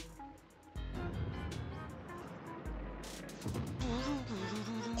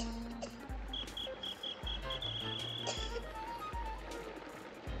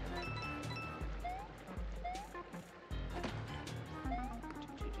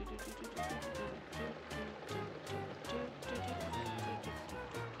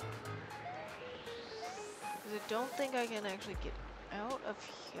 I don't think I can actually get out of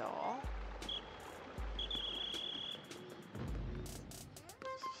here.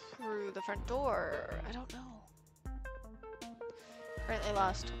 Through the front door. I don't know. Apparently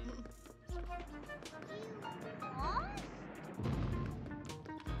lost.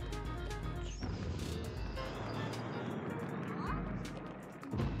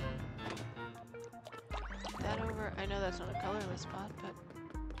 That over. I know that's not a colorless spot, but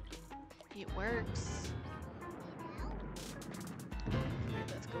it works. Alright,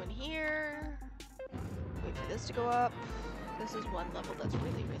 let's go in here. Wait for this to go up. This is one level that's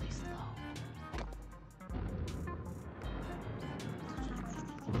really, really slow.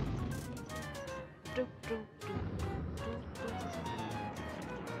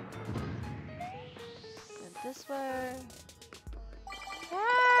 And this way.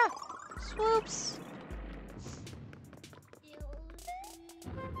 Ah! Swoops!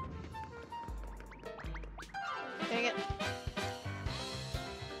 Dang it.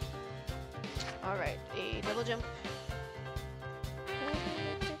 Alright, a double jump.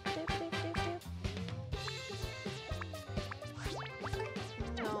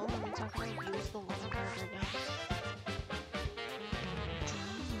 No, I'm talking about use the long card right now.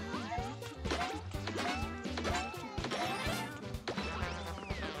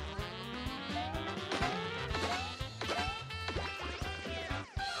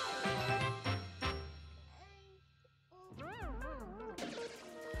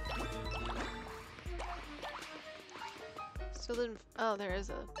 Still didn't. Oh, there is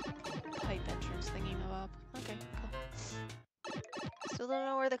a pipe entrance thingy mob. Okay, cool. Still don't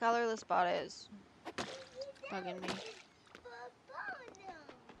know where the colorless spot is. It's bugging me.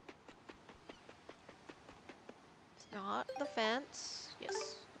 It's not the fence.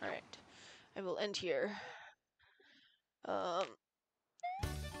 Yes. Alright. I will end here. Oh.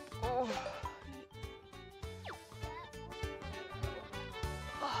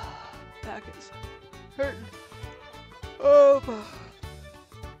 Back is hurting. Oh.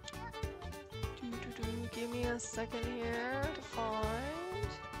 Give me a second here to find.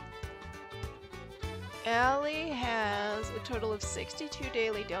 Allie has a total of 62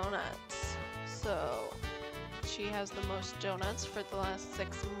 daily donuts. So she has the most donuts for the last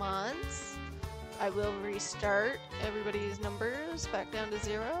 6 months. I will restart everybody's numbers back down to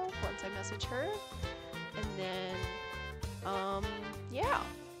 0 once I message her. And then, yeah,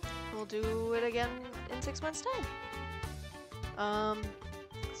 we'll do it again in 6 months' time.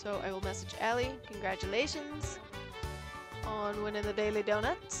 So I will message Allie. Congratulations on winning the daily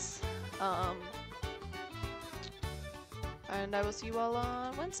donuts. And I will see you all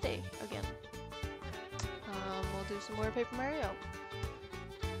on Wednesday again. We'll do some more Paper Mario.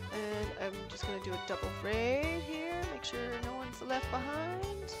 And I'm just gonna do a double raid here. Make sure no one's left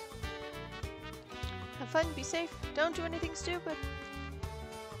behind. Have fun, be safe, don't do anything stupid.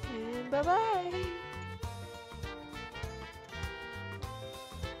 And bye-bye.